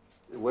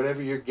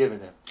whatever you're giving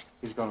him,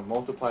 he's going to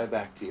multiply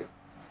back to you.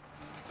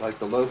 Like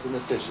the loaves and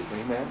the fishes.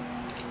 Amen?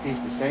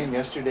 He's the same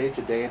yesterday,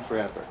 today, and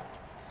forever.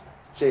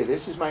 Say,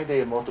 this is my day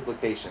of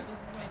multiplication.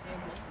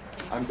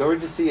 I'm going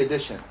to see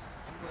addition.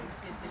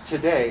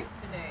 Today,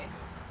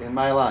 in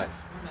my life.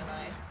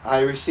 I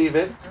receive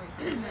it.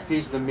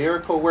 He's the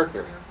miracle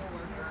worker.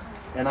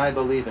 And I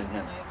believe in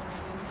him.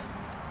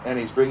 And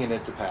he's bringing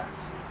it to pass.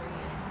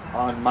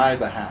 On my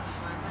behalf.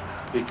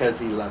 Because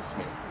he loves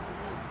me.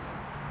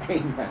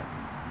 Amen.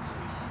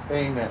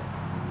 Amen.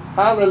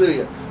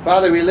 Hallelujah.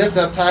 Father, we lift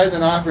up tithes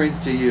and offerings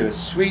to you, a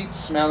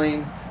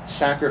sweet-smelling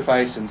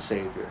sacrifice and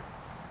Savior.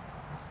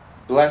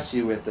 Bless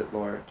you with it,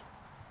 Lord.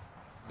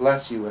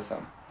 Bless you with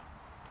them.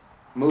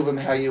 Move them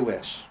how you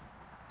wish.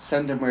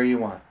 Send them where you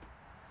want.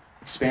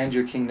 Expand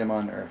your kingdom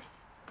on earth.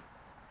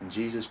 In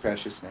Jesus'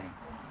 precious name,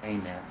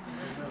 amen.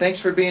 Thanks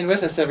for being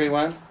with us,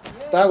 everyone.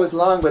 That was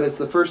long, but it's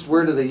the first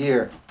word of the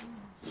year.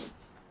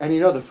 And you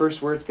know the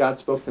first words God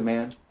spoke to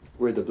man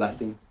were the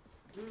blessing.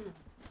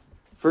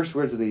 First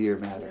words of the year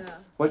matter. Yeah.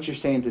 What you're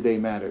saying today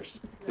matters.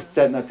 Yeah. It's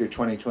setting up your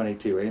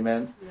 2022.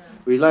 Amen? Yeah.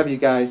 We love you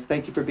guys.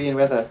 Thank you for being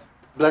with us.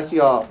 Bless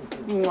you all.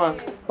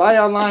 Bye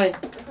online.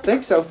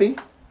 Thanks, Sophie.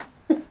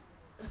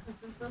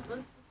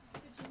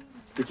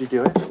 Did you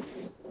do it?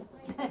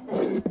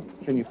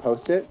 Can you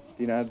post it?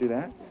 Do you know how to do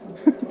that?